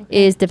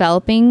is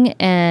developing.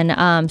 And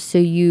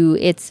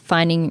it's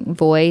finding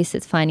voice,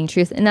 it's finding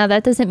truth. And now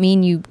that doesn't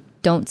mean you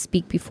don't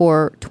speak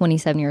before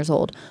 27 years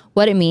old.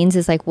 What it means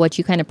is like what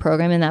you kind of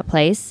program in that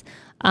place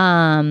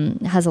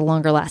has a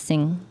longer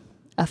lasting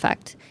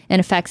effect, and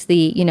affects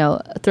the, you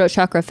know, throat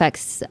chakra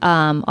affects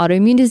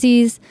autoimmune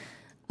disease,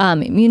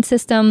 immune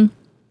system,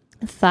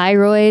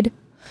 thyroid.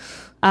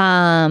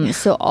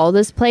 So all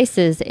those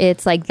places,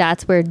 it's like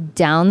that's where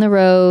down the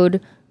road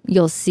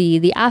you'll see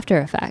the after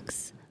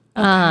effects.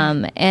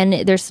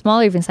 And there's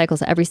smaller even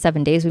cycles. Every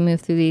 7 days we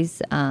move through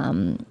these,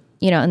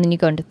 you know, and then you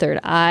go into third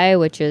eye,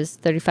 which is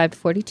 35 to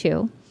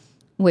 42,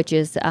 which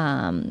is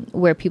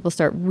where people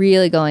start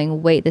really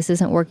going, wait, this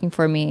isn't working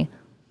for me.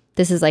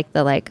 This is like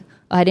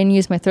I didn't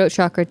use my throat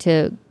chakra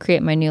to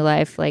create my new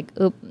life. Like,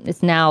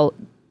 it's now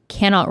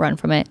cannot run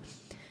from it.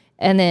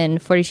 And then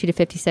 42 to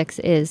 56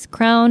 is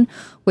crown,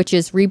 which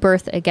is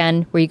rebirth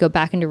again, where you go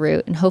back into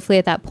root. And hopefully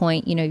at that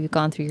point, you know, you've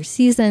gone through your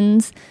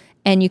seasons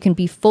and you can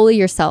be fully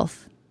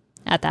yourself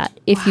at that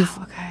if you've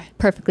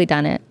perfectly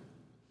done it.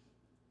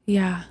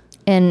 Yeah.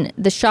 And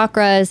the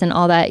chakras and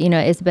all that, you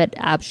know, is a bit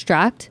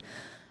abstract.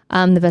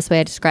 The best way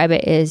I describe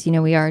it is, you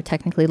know, we are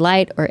technically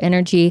light or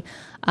energy.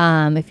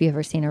 If you've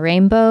ever seen a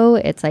rainbow,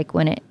 it's like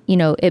when it, you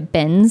know, it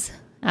bends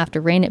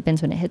after rain, it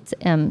bends when it hits.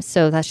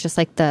 So that's just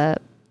like the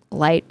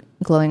light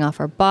glowing off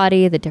our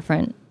body, the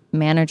different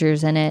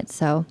managers in it.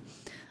 So,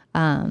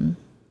 but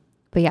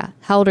yeah,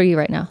 how old are you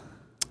right now?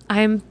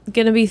 I'm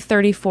going to be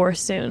 34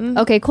 soon.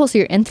 Okay, cool. So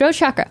you're in throat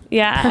chakra.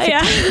 Yeah. Perfect.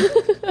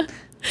 Yeah.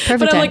 Perfect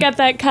But I'm time. like at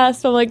that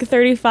cusp. I'm like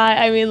 35.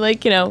 I mean,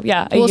 like, you know,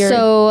 yeah. Well, year.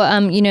 so,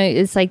 you know,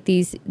 it's like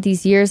these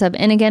years of,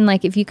 and again,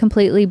 like if you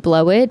completely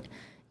blow it,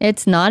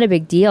 it's not a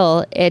big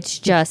deal. It's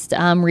just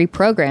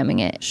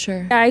reprogramming it.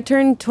 Sure. I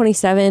turned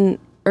 27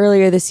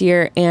 earlier this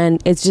year,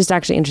 and it's just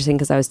actually interesting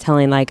because I was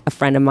telling like a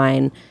friend of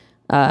mine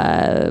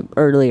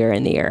earlier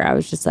in the year, I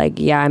was just like,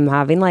 yeah, I'm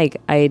having like,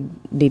 I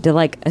need to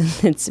like,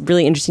 it's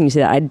really interesting to see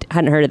that. I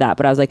hadn't heard of that,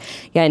 but I was like,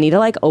 yeah, I need to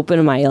like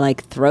open my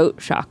like throat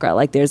chakra.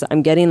 Like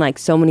I'm getting like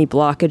so many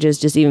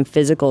blockages, just even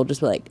physical,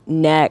 just like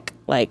neck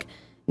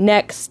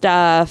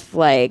stuff,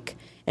 like,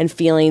 and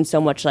feeling so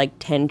much like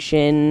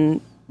tension,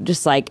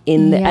 just like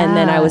in the, and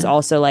then I was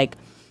also like,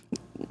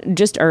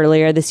 just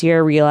earlier this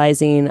year,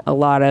 realizing a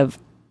lot of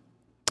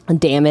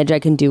damage I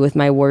can do with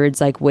my words,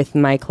 like with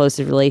my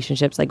closest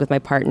relationships, like with my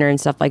partner and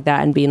stuff like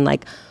that, and being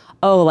like,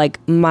 oh, like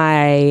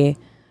my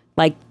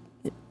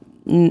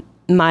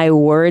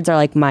words are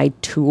like my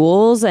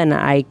tools and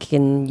I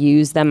can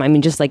use them. I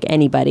mean, just like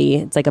anybody,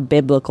 it's like a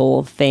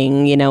biblical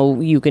thing, you know,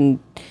 you can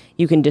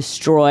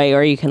destroy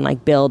or you can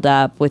like build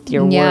up with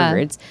your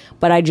words.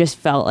 But I just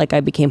felt like I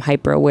became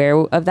hyper aware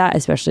of that,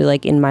 especially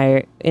like in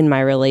my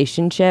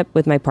relationship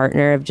with my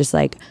partner, of just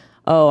like,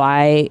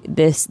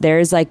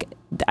 there's like,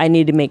 I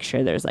need to make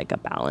sure there's like a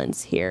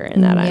balance here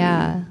and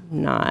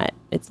that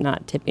it's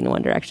not tipping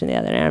one direction or the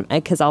other. And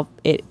because I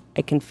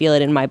can feel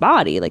it in my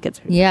body. Like it's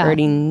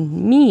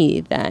hurting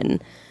me then.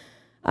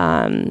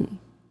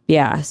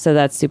 So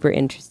that's super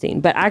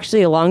interesting. But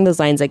actually along those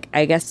lines, like,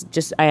 I guess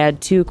I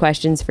had 2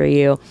 questions for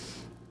you.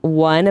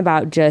 One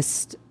about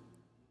just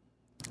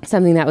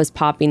something that was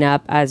popping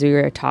up as we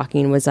were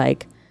talking was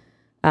like,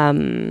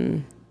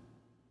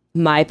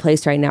 my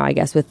place right now, I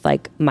guess, with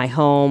like my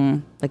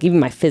home, like even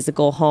my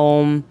physical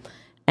home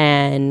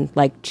and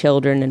like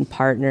children and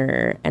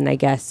partner, and I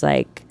guess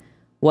like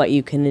what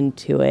you can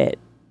intuit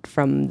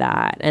from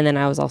that. And then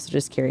I was also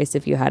just curious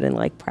if you had any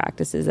like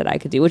practices that I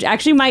could do, which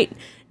actually might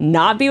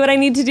not be what I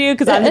need to do,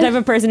 because I'm the type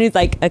of person who's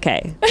like,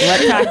 okay,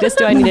 what practice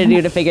do I need to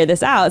do to figure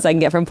this out so I can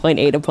get from point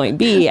A to point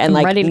B and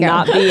like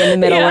not be in the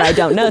middle where I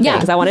don't know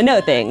things. I want to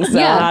know things. So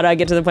how do I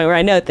get to the point where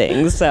I know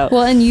things? So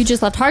well, and you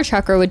just left Heart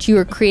Chakra, which you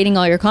were creating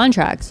all your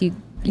contracts. You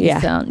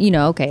found,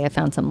 okay, I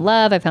found some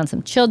love, I found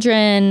some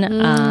children,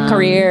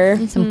 career,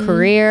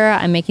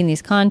 I'm making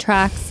these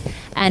contracts,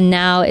 and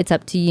now it's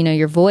up to,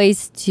 your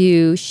voice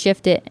to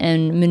shift it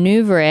and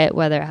maneuver it,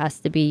 whether it has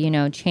to be,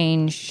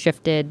 changed,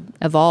 shifted,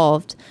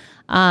 evolved.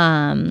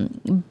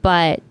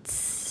 But,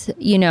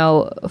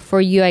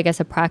 for you, I guess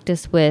a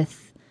practice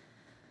with,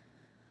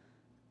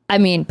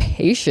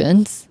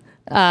 patience,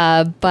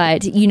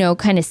 but,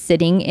 kind of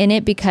sitting in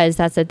it, because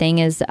that's the thing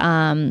is,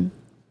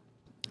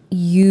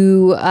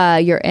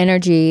 your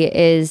energy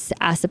is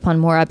asked upon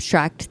more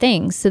abstract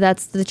things. So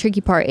that's the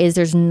tricky part, is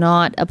there's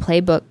not a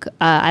playbook.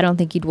 I don't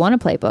think you'd want a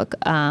playbook.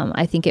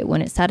 I think it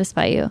wouldn't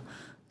satisfy you.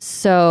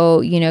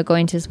 So,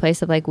 going to this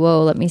place of like,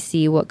 whoa, let me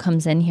see what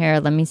comes in here.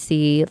 Let me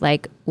see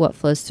like what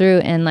flows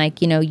through. And like,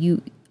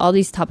 all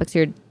these topics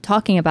you're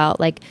talking about,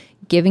 like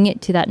giving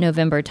it to that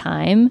November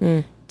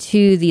time,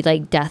 to the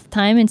like death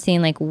time, and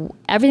seeing like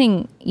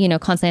everything,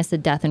 constantly has to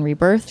death and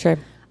rebirth. Sure.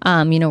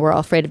 We're all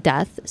afraid of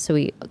death, so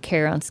we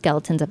carry around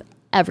skeletons of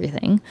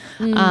everything.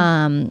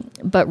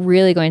 But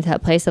really going to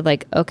that place of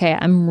like, okay,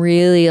 I'm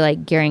really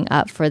like gearing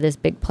up for this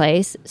big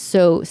place.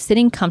 So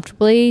sitting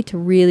comfortably to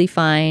really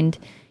find,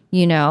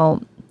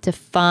 to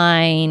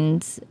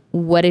find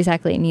what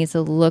exactly it needs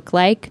to look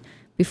like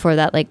before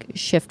that like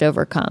shift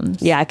over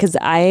comes. Yeah, because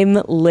I'm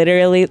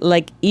literally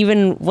like,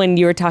 even when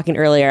you were talking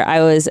earlier,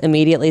 I was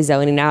immediately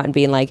zoning out and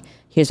being like,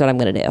 here's what I'm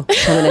going to do.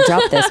 I'm going to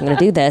drop this. I'm going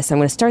to do this. I'm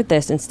going to start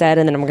this instead.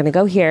 And then I'm going to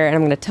go here and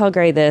I'm going to tell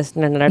Gray this.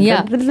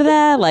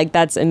 Like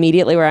that's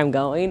immediately where I'm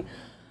going.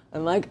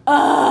 I'm like,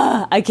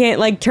 I can't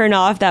like turn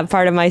off that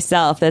part of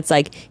myself that's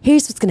like,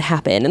 here's what's going to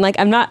happen. And like,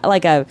 I'm not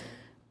like a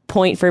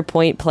point for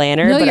point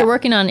planner. No, but you're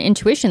working on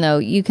intuition though.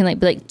 You can like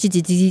be like,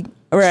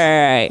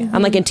 right.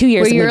 I'm like, in 2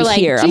 years, I'm going to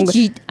be here.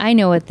 I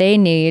know what they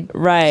need.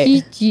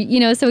 Right.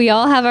 So we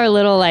all have our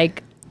little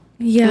like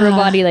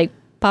robot-y like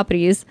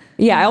properties.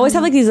 Yeah, I always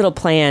have like these little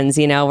plans,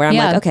 where I'm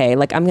like, okay,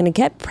 like I'm going to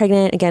get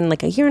pregnant again,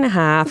 like a year and a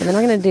half, and then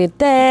we're going to do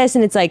this.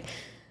 And it's like,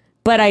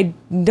 but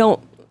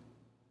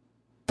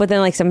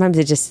then like sometimes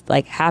it just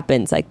like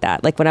happens like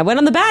that. Like when I went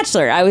on The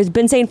Bachelor, I was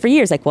been saying for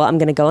years, like, well, I'm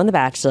going to go on The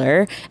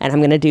Bachelor and I'm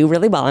going to do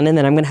really well. And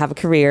then I'm going to have a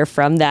career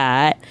from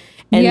that.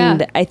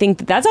 And I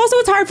think that's also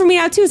what's hard for me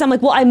now too, is I'm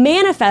like, well, I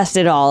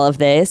manifested all of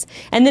this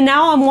and then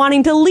now I'm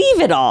wanting to leave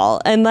it all.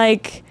 And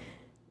like,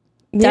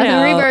 death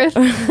and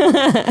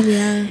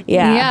rebirth.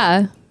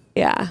 Yeah.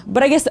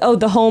 But I guess,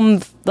 the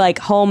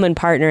home and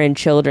partner and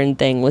children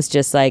thing was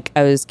just like,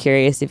 I was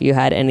curious if you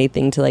had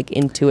anything to like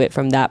intuit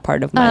from that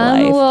part of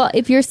my life. Well,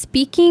 if you're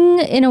speaking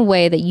in a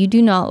way that you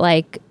do not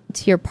like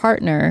to your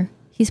partner,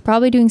 he's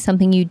probably doing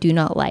something you do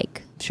not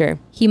like. Sure.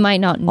 He might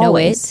not know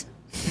it.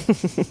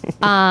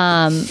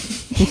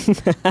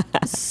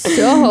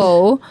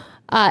 So,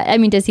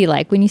 does he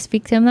like when you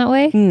speak to him that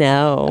way?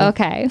 No.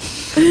 Okay.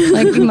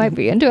 Like you might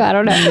be into it. I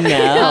don't know.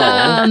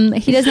 No.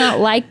 He does not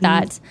like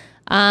that.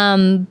 But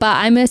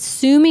I'm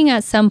assuming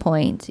at some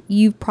point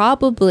you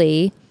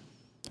probably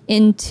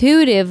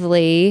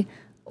intuitively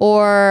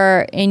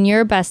or in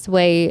your best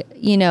way,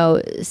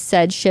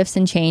 said shifts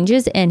and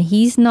changes, and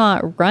he's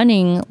not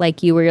running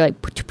like you, where you're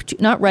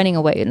like, not running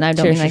away. And I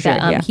don't mean like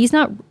that. Yeah. He's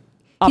not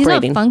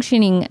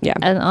functioning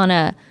on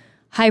a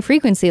high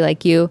frequency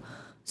like you.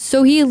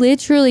 So he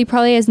literally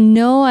probably has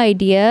no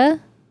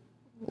idea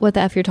what the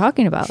F you're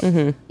talking about.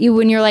 Mm-hmm.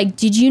 When you're like,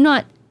 did you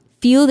not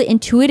feel the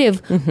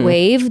intuitive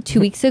wave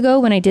 2 weeks ago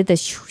when I did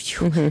this?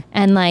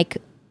 And like,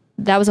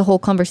 that was a whole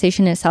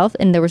conversation in itself,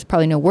 and there was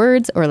probably no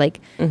words or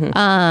like,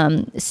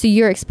 so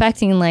you're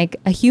expecting like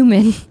a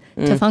human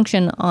to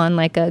function on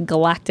like a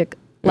galactic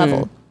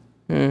level.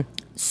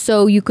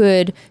 So you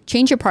could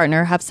change your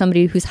partner, have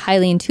somebody who's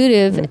highly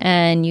intuitive,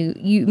 and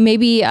you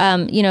maybe,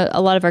 a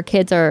lot of our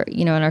kids are,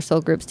 in our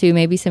soul groups too.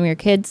 Maybe some of your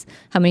kids,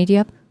 how many do you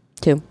have?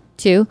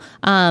 2.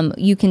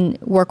 You can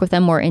work with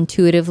them more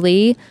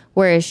intuitively,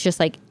 where it's just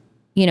like,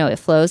 it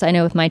flows. I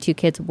know with my 2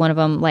 kids, one of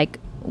them, like,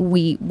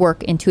 we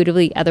work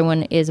intuitively. The other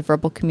one is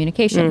verbal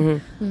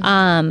communication.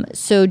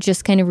 So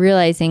just kind of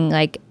realizing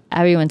like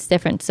everyone's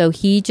different. So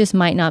he just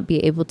might not be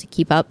able to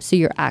keep up. So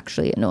you're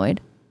actually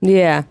annoyed.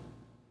 Yeah.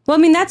 Well,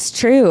 I mean, that's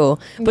true.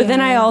 But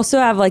then I also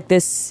have like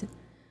this.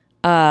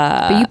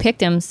 But you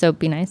picked him, so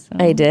be nice.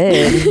 I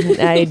did.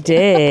 I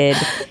did.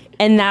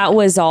 And that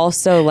was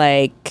also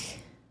like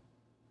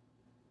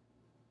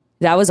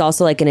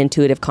an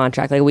intuitive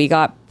contract. Like we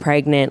got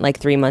pregnant like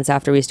 3 months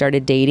after we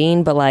started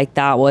dating, but like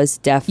that was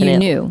definitely. You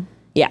knew.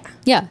 Yeah.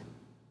 Yeah.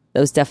 That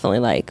was definitely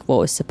like what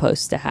was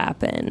supposed to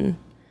happen.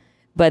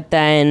 But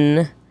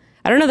then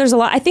I don't know, there's a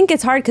lot. I think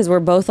it's hard because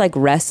we're both like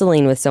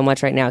wrestling with so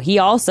much right now. He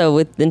also,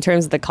 in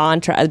terms of the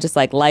contract, just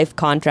like life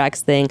contracts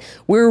thing,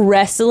 we're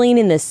wrestling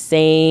in the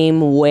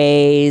same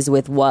ways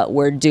with what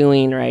we're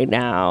doing right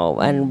now.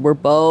 And we're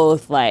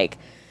both like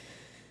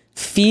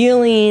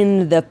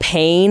feeling the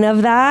pain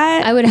of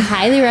that. I would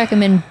highly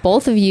recommend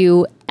both of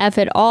you, if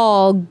at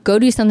all, go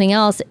do something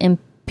else. And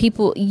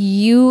people,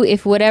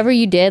 if whatever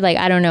you did, like,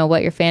 I don't know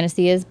what your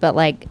fantasy is, but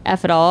like,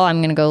 F it all, I'm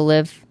going to go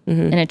live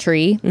in a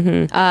tree.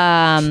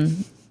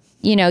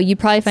 You know, you'd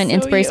probably find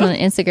inspiration on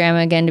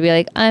Instagram again to be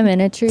like, I'm in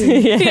a tree.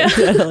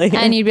 Totally.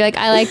 And you'd be like,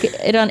 I like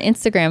it on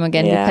Instagram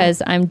again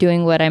because I'm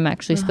doing what I'm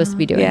actually supposed to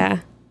be doing.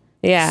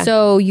 Yeah.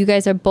 So you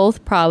guys are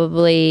both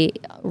probably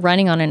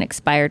running on an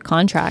expired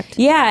contract.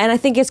 Yeah, and I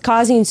think it's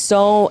causing it's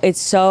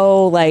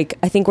so like,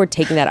 I think we're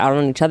taking that out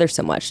on each other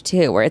so much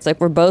too, where it's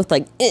like we're both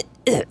like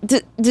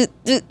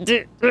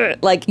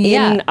like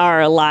in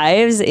our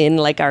lives, in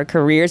like our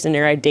careers and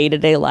in our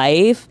day-to-day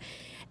life.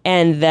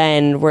 And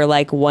then we're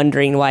like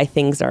wondering why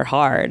things are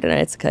hard. And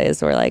it's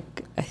because we're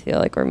like, I feel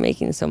like we're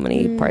making so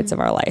many parts of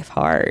our life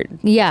hard.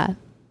 Yeah.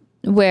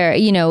 Where,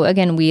 you know,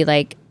 again, we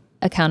like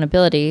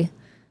accountability.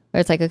 Where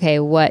it's like, okay,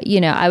 what,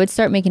 you know, I would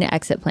start making an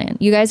exit plan.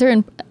 You guys are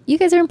in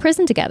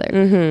prison together.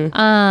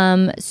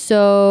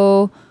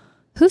 So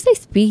who's I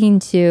speaking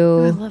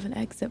to? I love an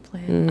exit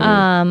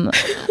plan.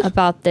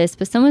 About this,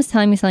 but someone was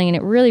telling me something and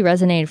it really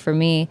resonated for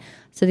me.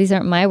 So these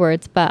aren't my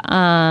words, but,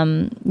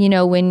 you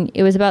know, when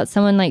it was about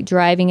someone like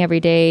driving every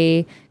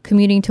day,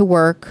 commuting to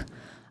work,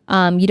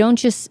 you don't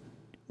just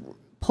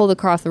pull the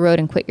car off the road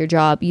and quit your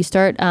job. You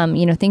start,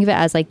 you know, think of it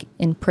as like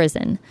in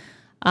prison.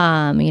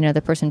 You know,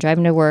 the person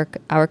driving to work,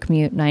 hour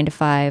commute, 9 to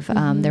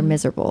 5, they're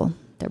miserable.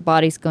 Their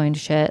body's going to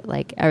shit,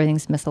 like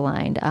everything's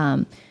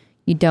misaligned.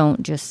 You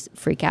don't just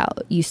freak out.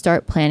 You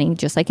start planning,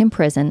 just like in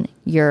prison,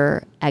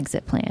 your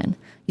exit plan.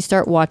 You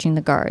start watching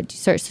the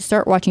guards. You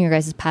start watching your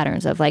guys'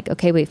 patterns of like,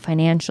 okay, wait,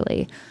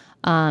 financially,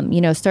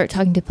 you know, start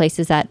talking to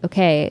places that,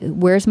 okay,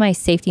 where's my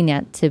safety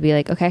net to be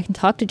like, okay, I can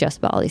talk to Jess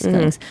about all these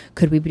things.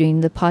 Could we be doing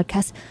the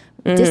podcast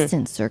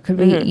distance, or could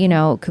we, you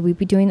know, could we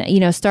be doing that? You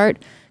know,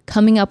 start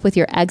coming up with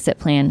your exit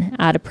plan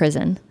out of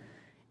prison.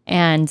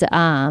 And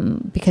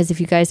because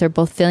if you guys are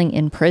both feeling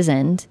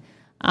imprisoned,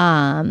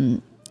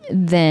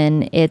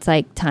 then it's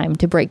like time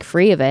to break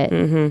free of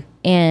it.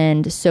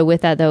 And so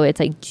with that though,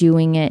 it's like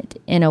doing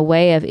it in a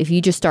way of, if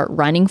you just start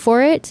running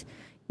for it,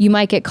 you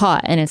might get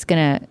caught and it's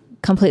gonna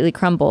completely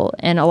crumble.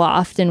 And a lot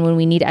often when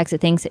we need to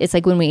exit things, it's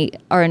like when we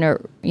are in a,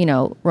 you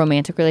know,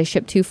 romantic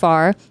relationship too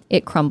far,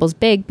 it crumbles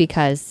big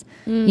because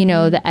you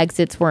know, the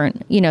exits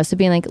weren't, you know, so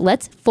being like,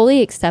 let's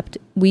fully accept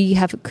we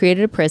have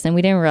created a prison.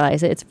 We didn't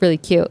realize it. It's really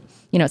cute.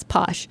 You know, it's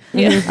posh.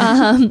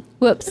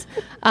 Whoops.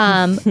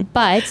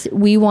 But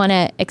we want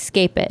to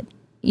escape it,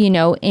 you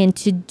know, and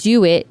to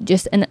do it,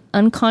 just an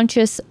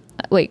unconscious,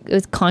 it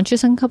was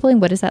conscious uncoupling.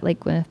 What is that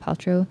like with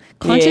Paltrow?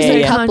 Conscious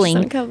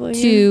uncoupling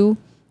to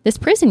this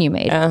prison you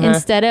made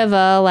instead of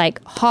a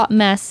like hot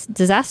mess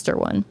disaster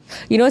one.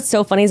 You know what's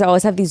so funny is I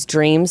always have these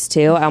dreams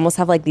too. I almost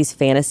have like these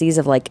fantasies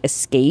of like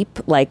escape,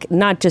 like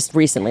not just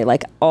recently,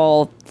 like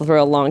all for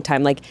a long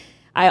time. Like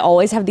I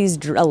always have these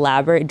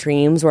elaborate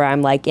dreams where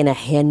I'm like in a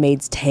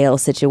Handmaid's Tale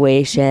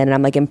situation and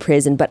I'm like in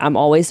prison, but I'm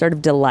always sort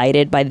of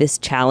delighted by this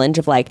challenge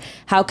of like,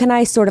 how can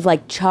I sort of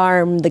like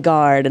charm the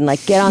guard and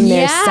like get on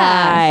their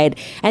side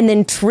and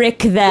then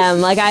trick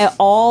them? Like I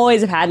always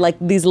have had like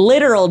these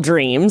literal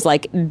dreams,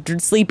 like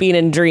sleeping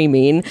and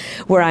dreaming,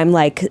 where I'm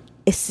like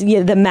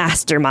the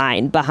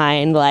mastermind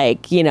behind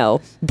like, you know,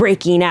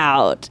 breaking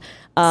out.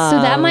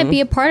 So that might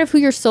be a part of who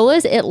your soul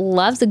is. It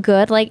loves a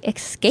good like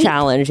escape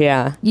challenge,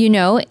 you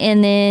know,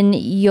 and then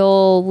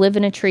you'll live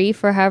in a tree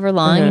for however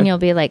long and you'll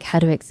be like, how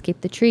do I escape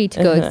the tree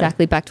to go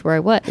exactly back to where I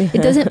was?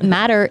 It doesn't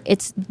matter.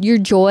 It's your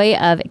joy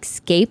of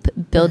escape,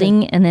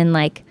 building, and then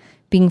like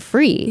being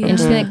free and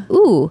just being like,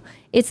 ooh,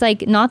 it's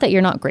like, not that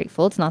you're not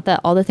grateful. It's not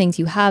that all the things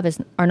you have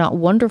are not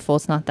wonderful.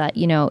 It's not that,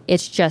 you know,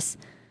 it's just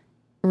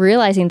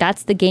realizing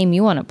that's the game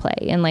you want to play.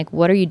 And like,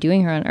 what are you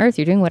doing here on earth?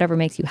 You're doing whatever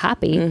makes you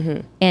happy.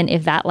 And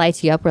if that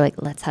lights you up, we're like,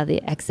 let's have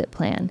the exit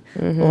plan.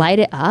 Light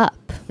it up,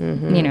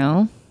 you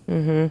know?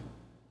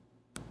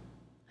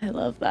 I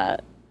love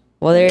that.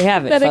 Well, there you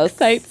have it, That folks.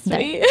 excites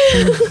me.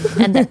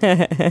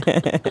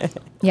 And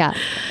yeah.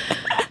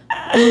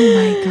 Oh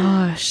my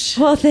gosh.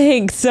 Well,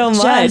 thanks so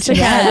much.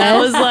 That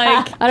was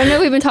like, I don't know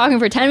if we've been talking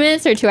for 10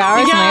 minutes or 2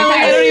 hours. yeah, like,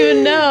 I don't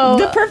even know.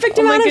 The perfect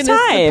Oh my amount of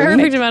goodness, time. The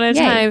perfect amount of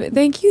Yay. time.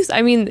 Thank you.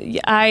 I mean,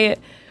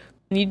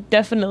 you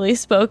definitely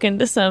spoke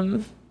into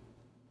some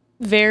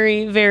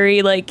very,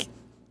 very like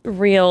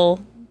real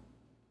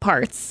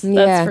parts.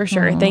 Yeah. That's for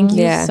sure. Thank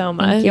you so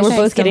much. Yeah, we're guys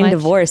both so getting much.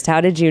 divorced.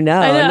 How did you know?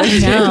 I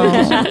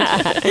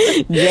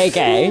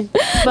JK.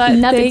 But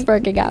Nothing's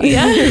working out.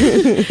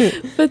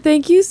 But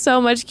thank you so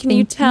much. Can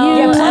you tell you.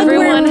 Yeah, plug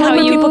everyone where how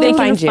people they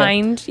can can find you.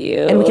 find you?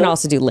 And we can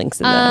also do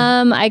links in the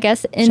I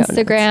guess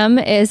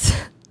Instagram is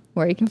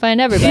where you can find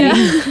everybody.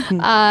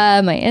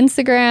 My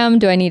Instagram.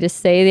 Do I need to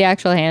say the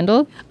actual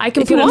handle? I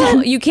can put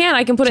it. You can.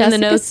 I can put it in the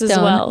Jessica notes as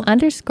Stone well.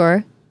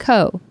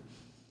 _co.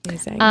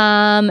 Amazing.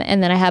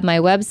 And then I have my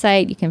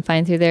website. You can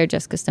find through there,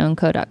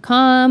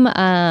 jessicastoneco.com.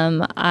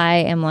 I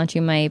am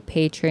launching my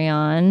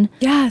Patreon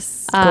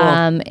Yes.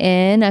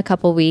 in a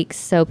couple weeks,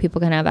 so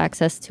people can have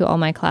access to all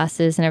my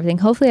classes and everything.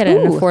 Hopefully at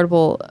an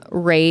affordable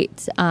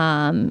rate,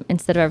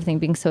 instead of everything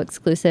being so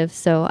exclusive.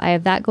 So I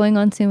have that going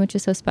on soon, which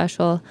is so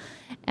special.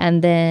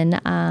 And then,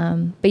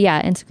 but yeah,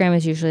 Instagram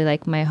is usually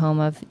like my home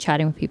of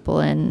chatting with people.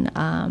 And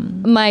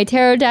my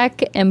tarot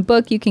deck and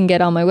book you can get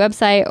on my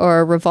website,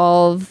 or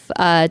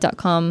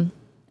revolve.com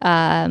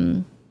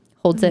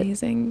holds it.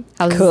 Amazing.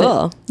 Houses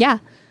Cool. it. Yeah.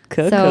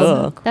 Cool,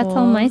 So cool. that's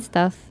all my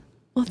stuff.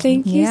 Well,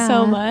 thank you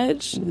so Yeah.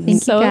 much. you,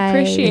 So guys.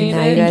 appreciate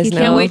Now you it. guys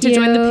Can't know. wait to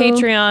join the Thank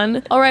you.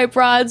 Patreon. All right,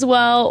 broads.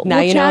 Well, Now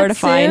we'll you know chat where to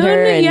find soon.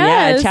 her. And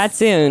Yes. yeah, chat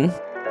soon.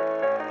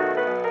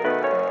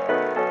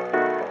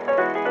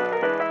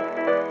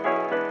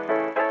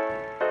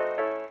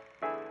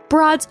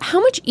 Broads, how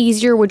much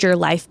easier would your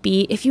life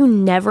be if you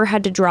never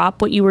had to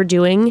drop what you were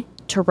doing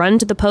to run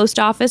to the post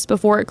office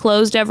before it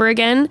closed ever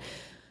again?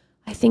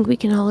 I think we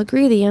can all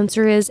agree the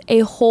answer is a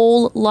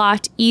whole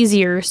lot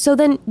easier. So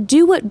then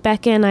do what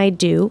Becca and I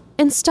do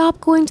and stop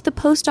going to the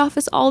post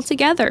office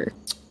altogether.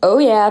 Oh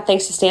yeah,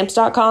 thanks to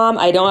Stamps.com,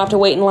 I don't have to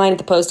wait in line at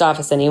the post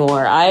office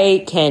anymore.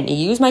 I can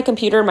use my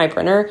computer and my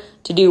printer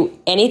to do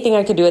anything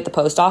I could do at the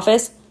post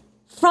office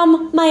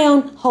from my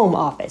own home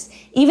office.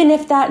 Even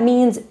if that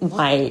means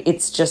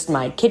it's just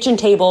my kitchen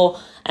table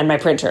and my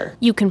printer.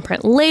 You can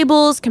print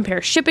labels,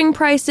 compare shipping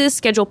prices,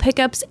 schedule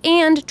pickups,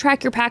 and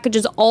track your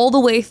packages all the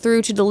way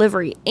through to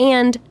delivery.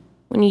 And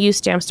when you use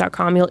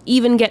Stamps.com, you'll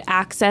even get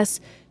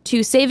access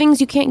to savings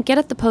you can't get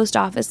at the post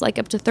office, like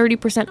up to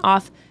 30%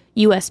 off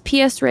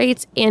USPS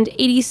rates and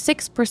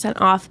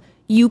 86% off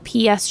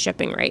UPS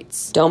shipping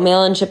rates. Don't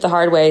mail and ship the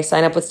hard way.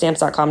 Sign up with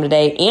Stamps.com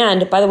today.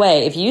 And by the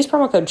way, if you use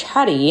promo code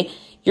CHATTY,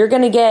 you're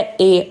going to get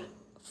a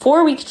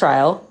 4-week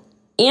trial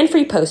and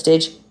free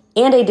postage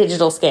and a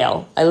digital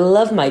scale. I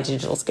love my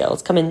digital scale.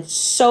 It's come in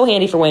so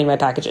handy for weighing my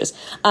packages.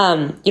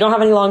 You don't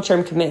have any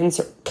long-term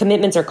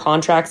commitments or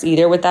contracts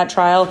either with that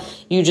trial.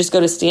 You just go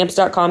to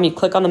Stamps.com, you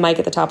click on the mic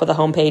at the top of the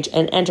homepage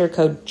and enter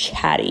code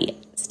CHATTY.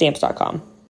 Stamps.com.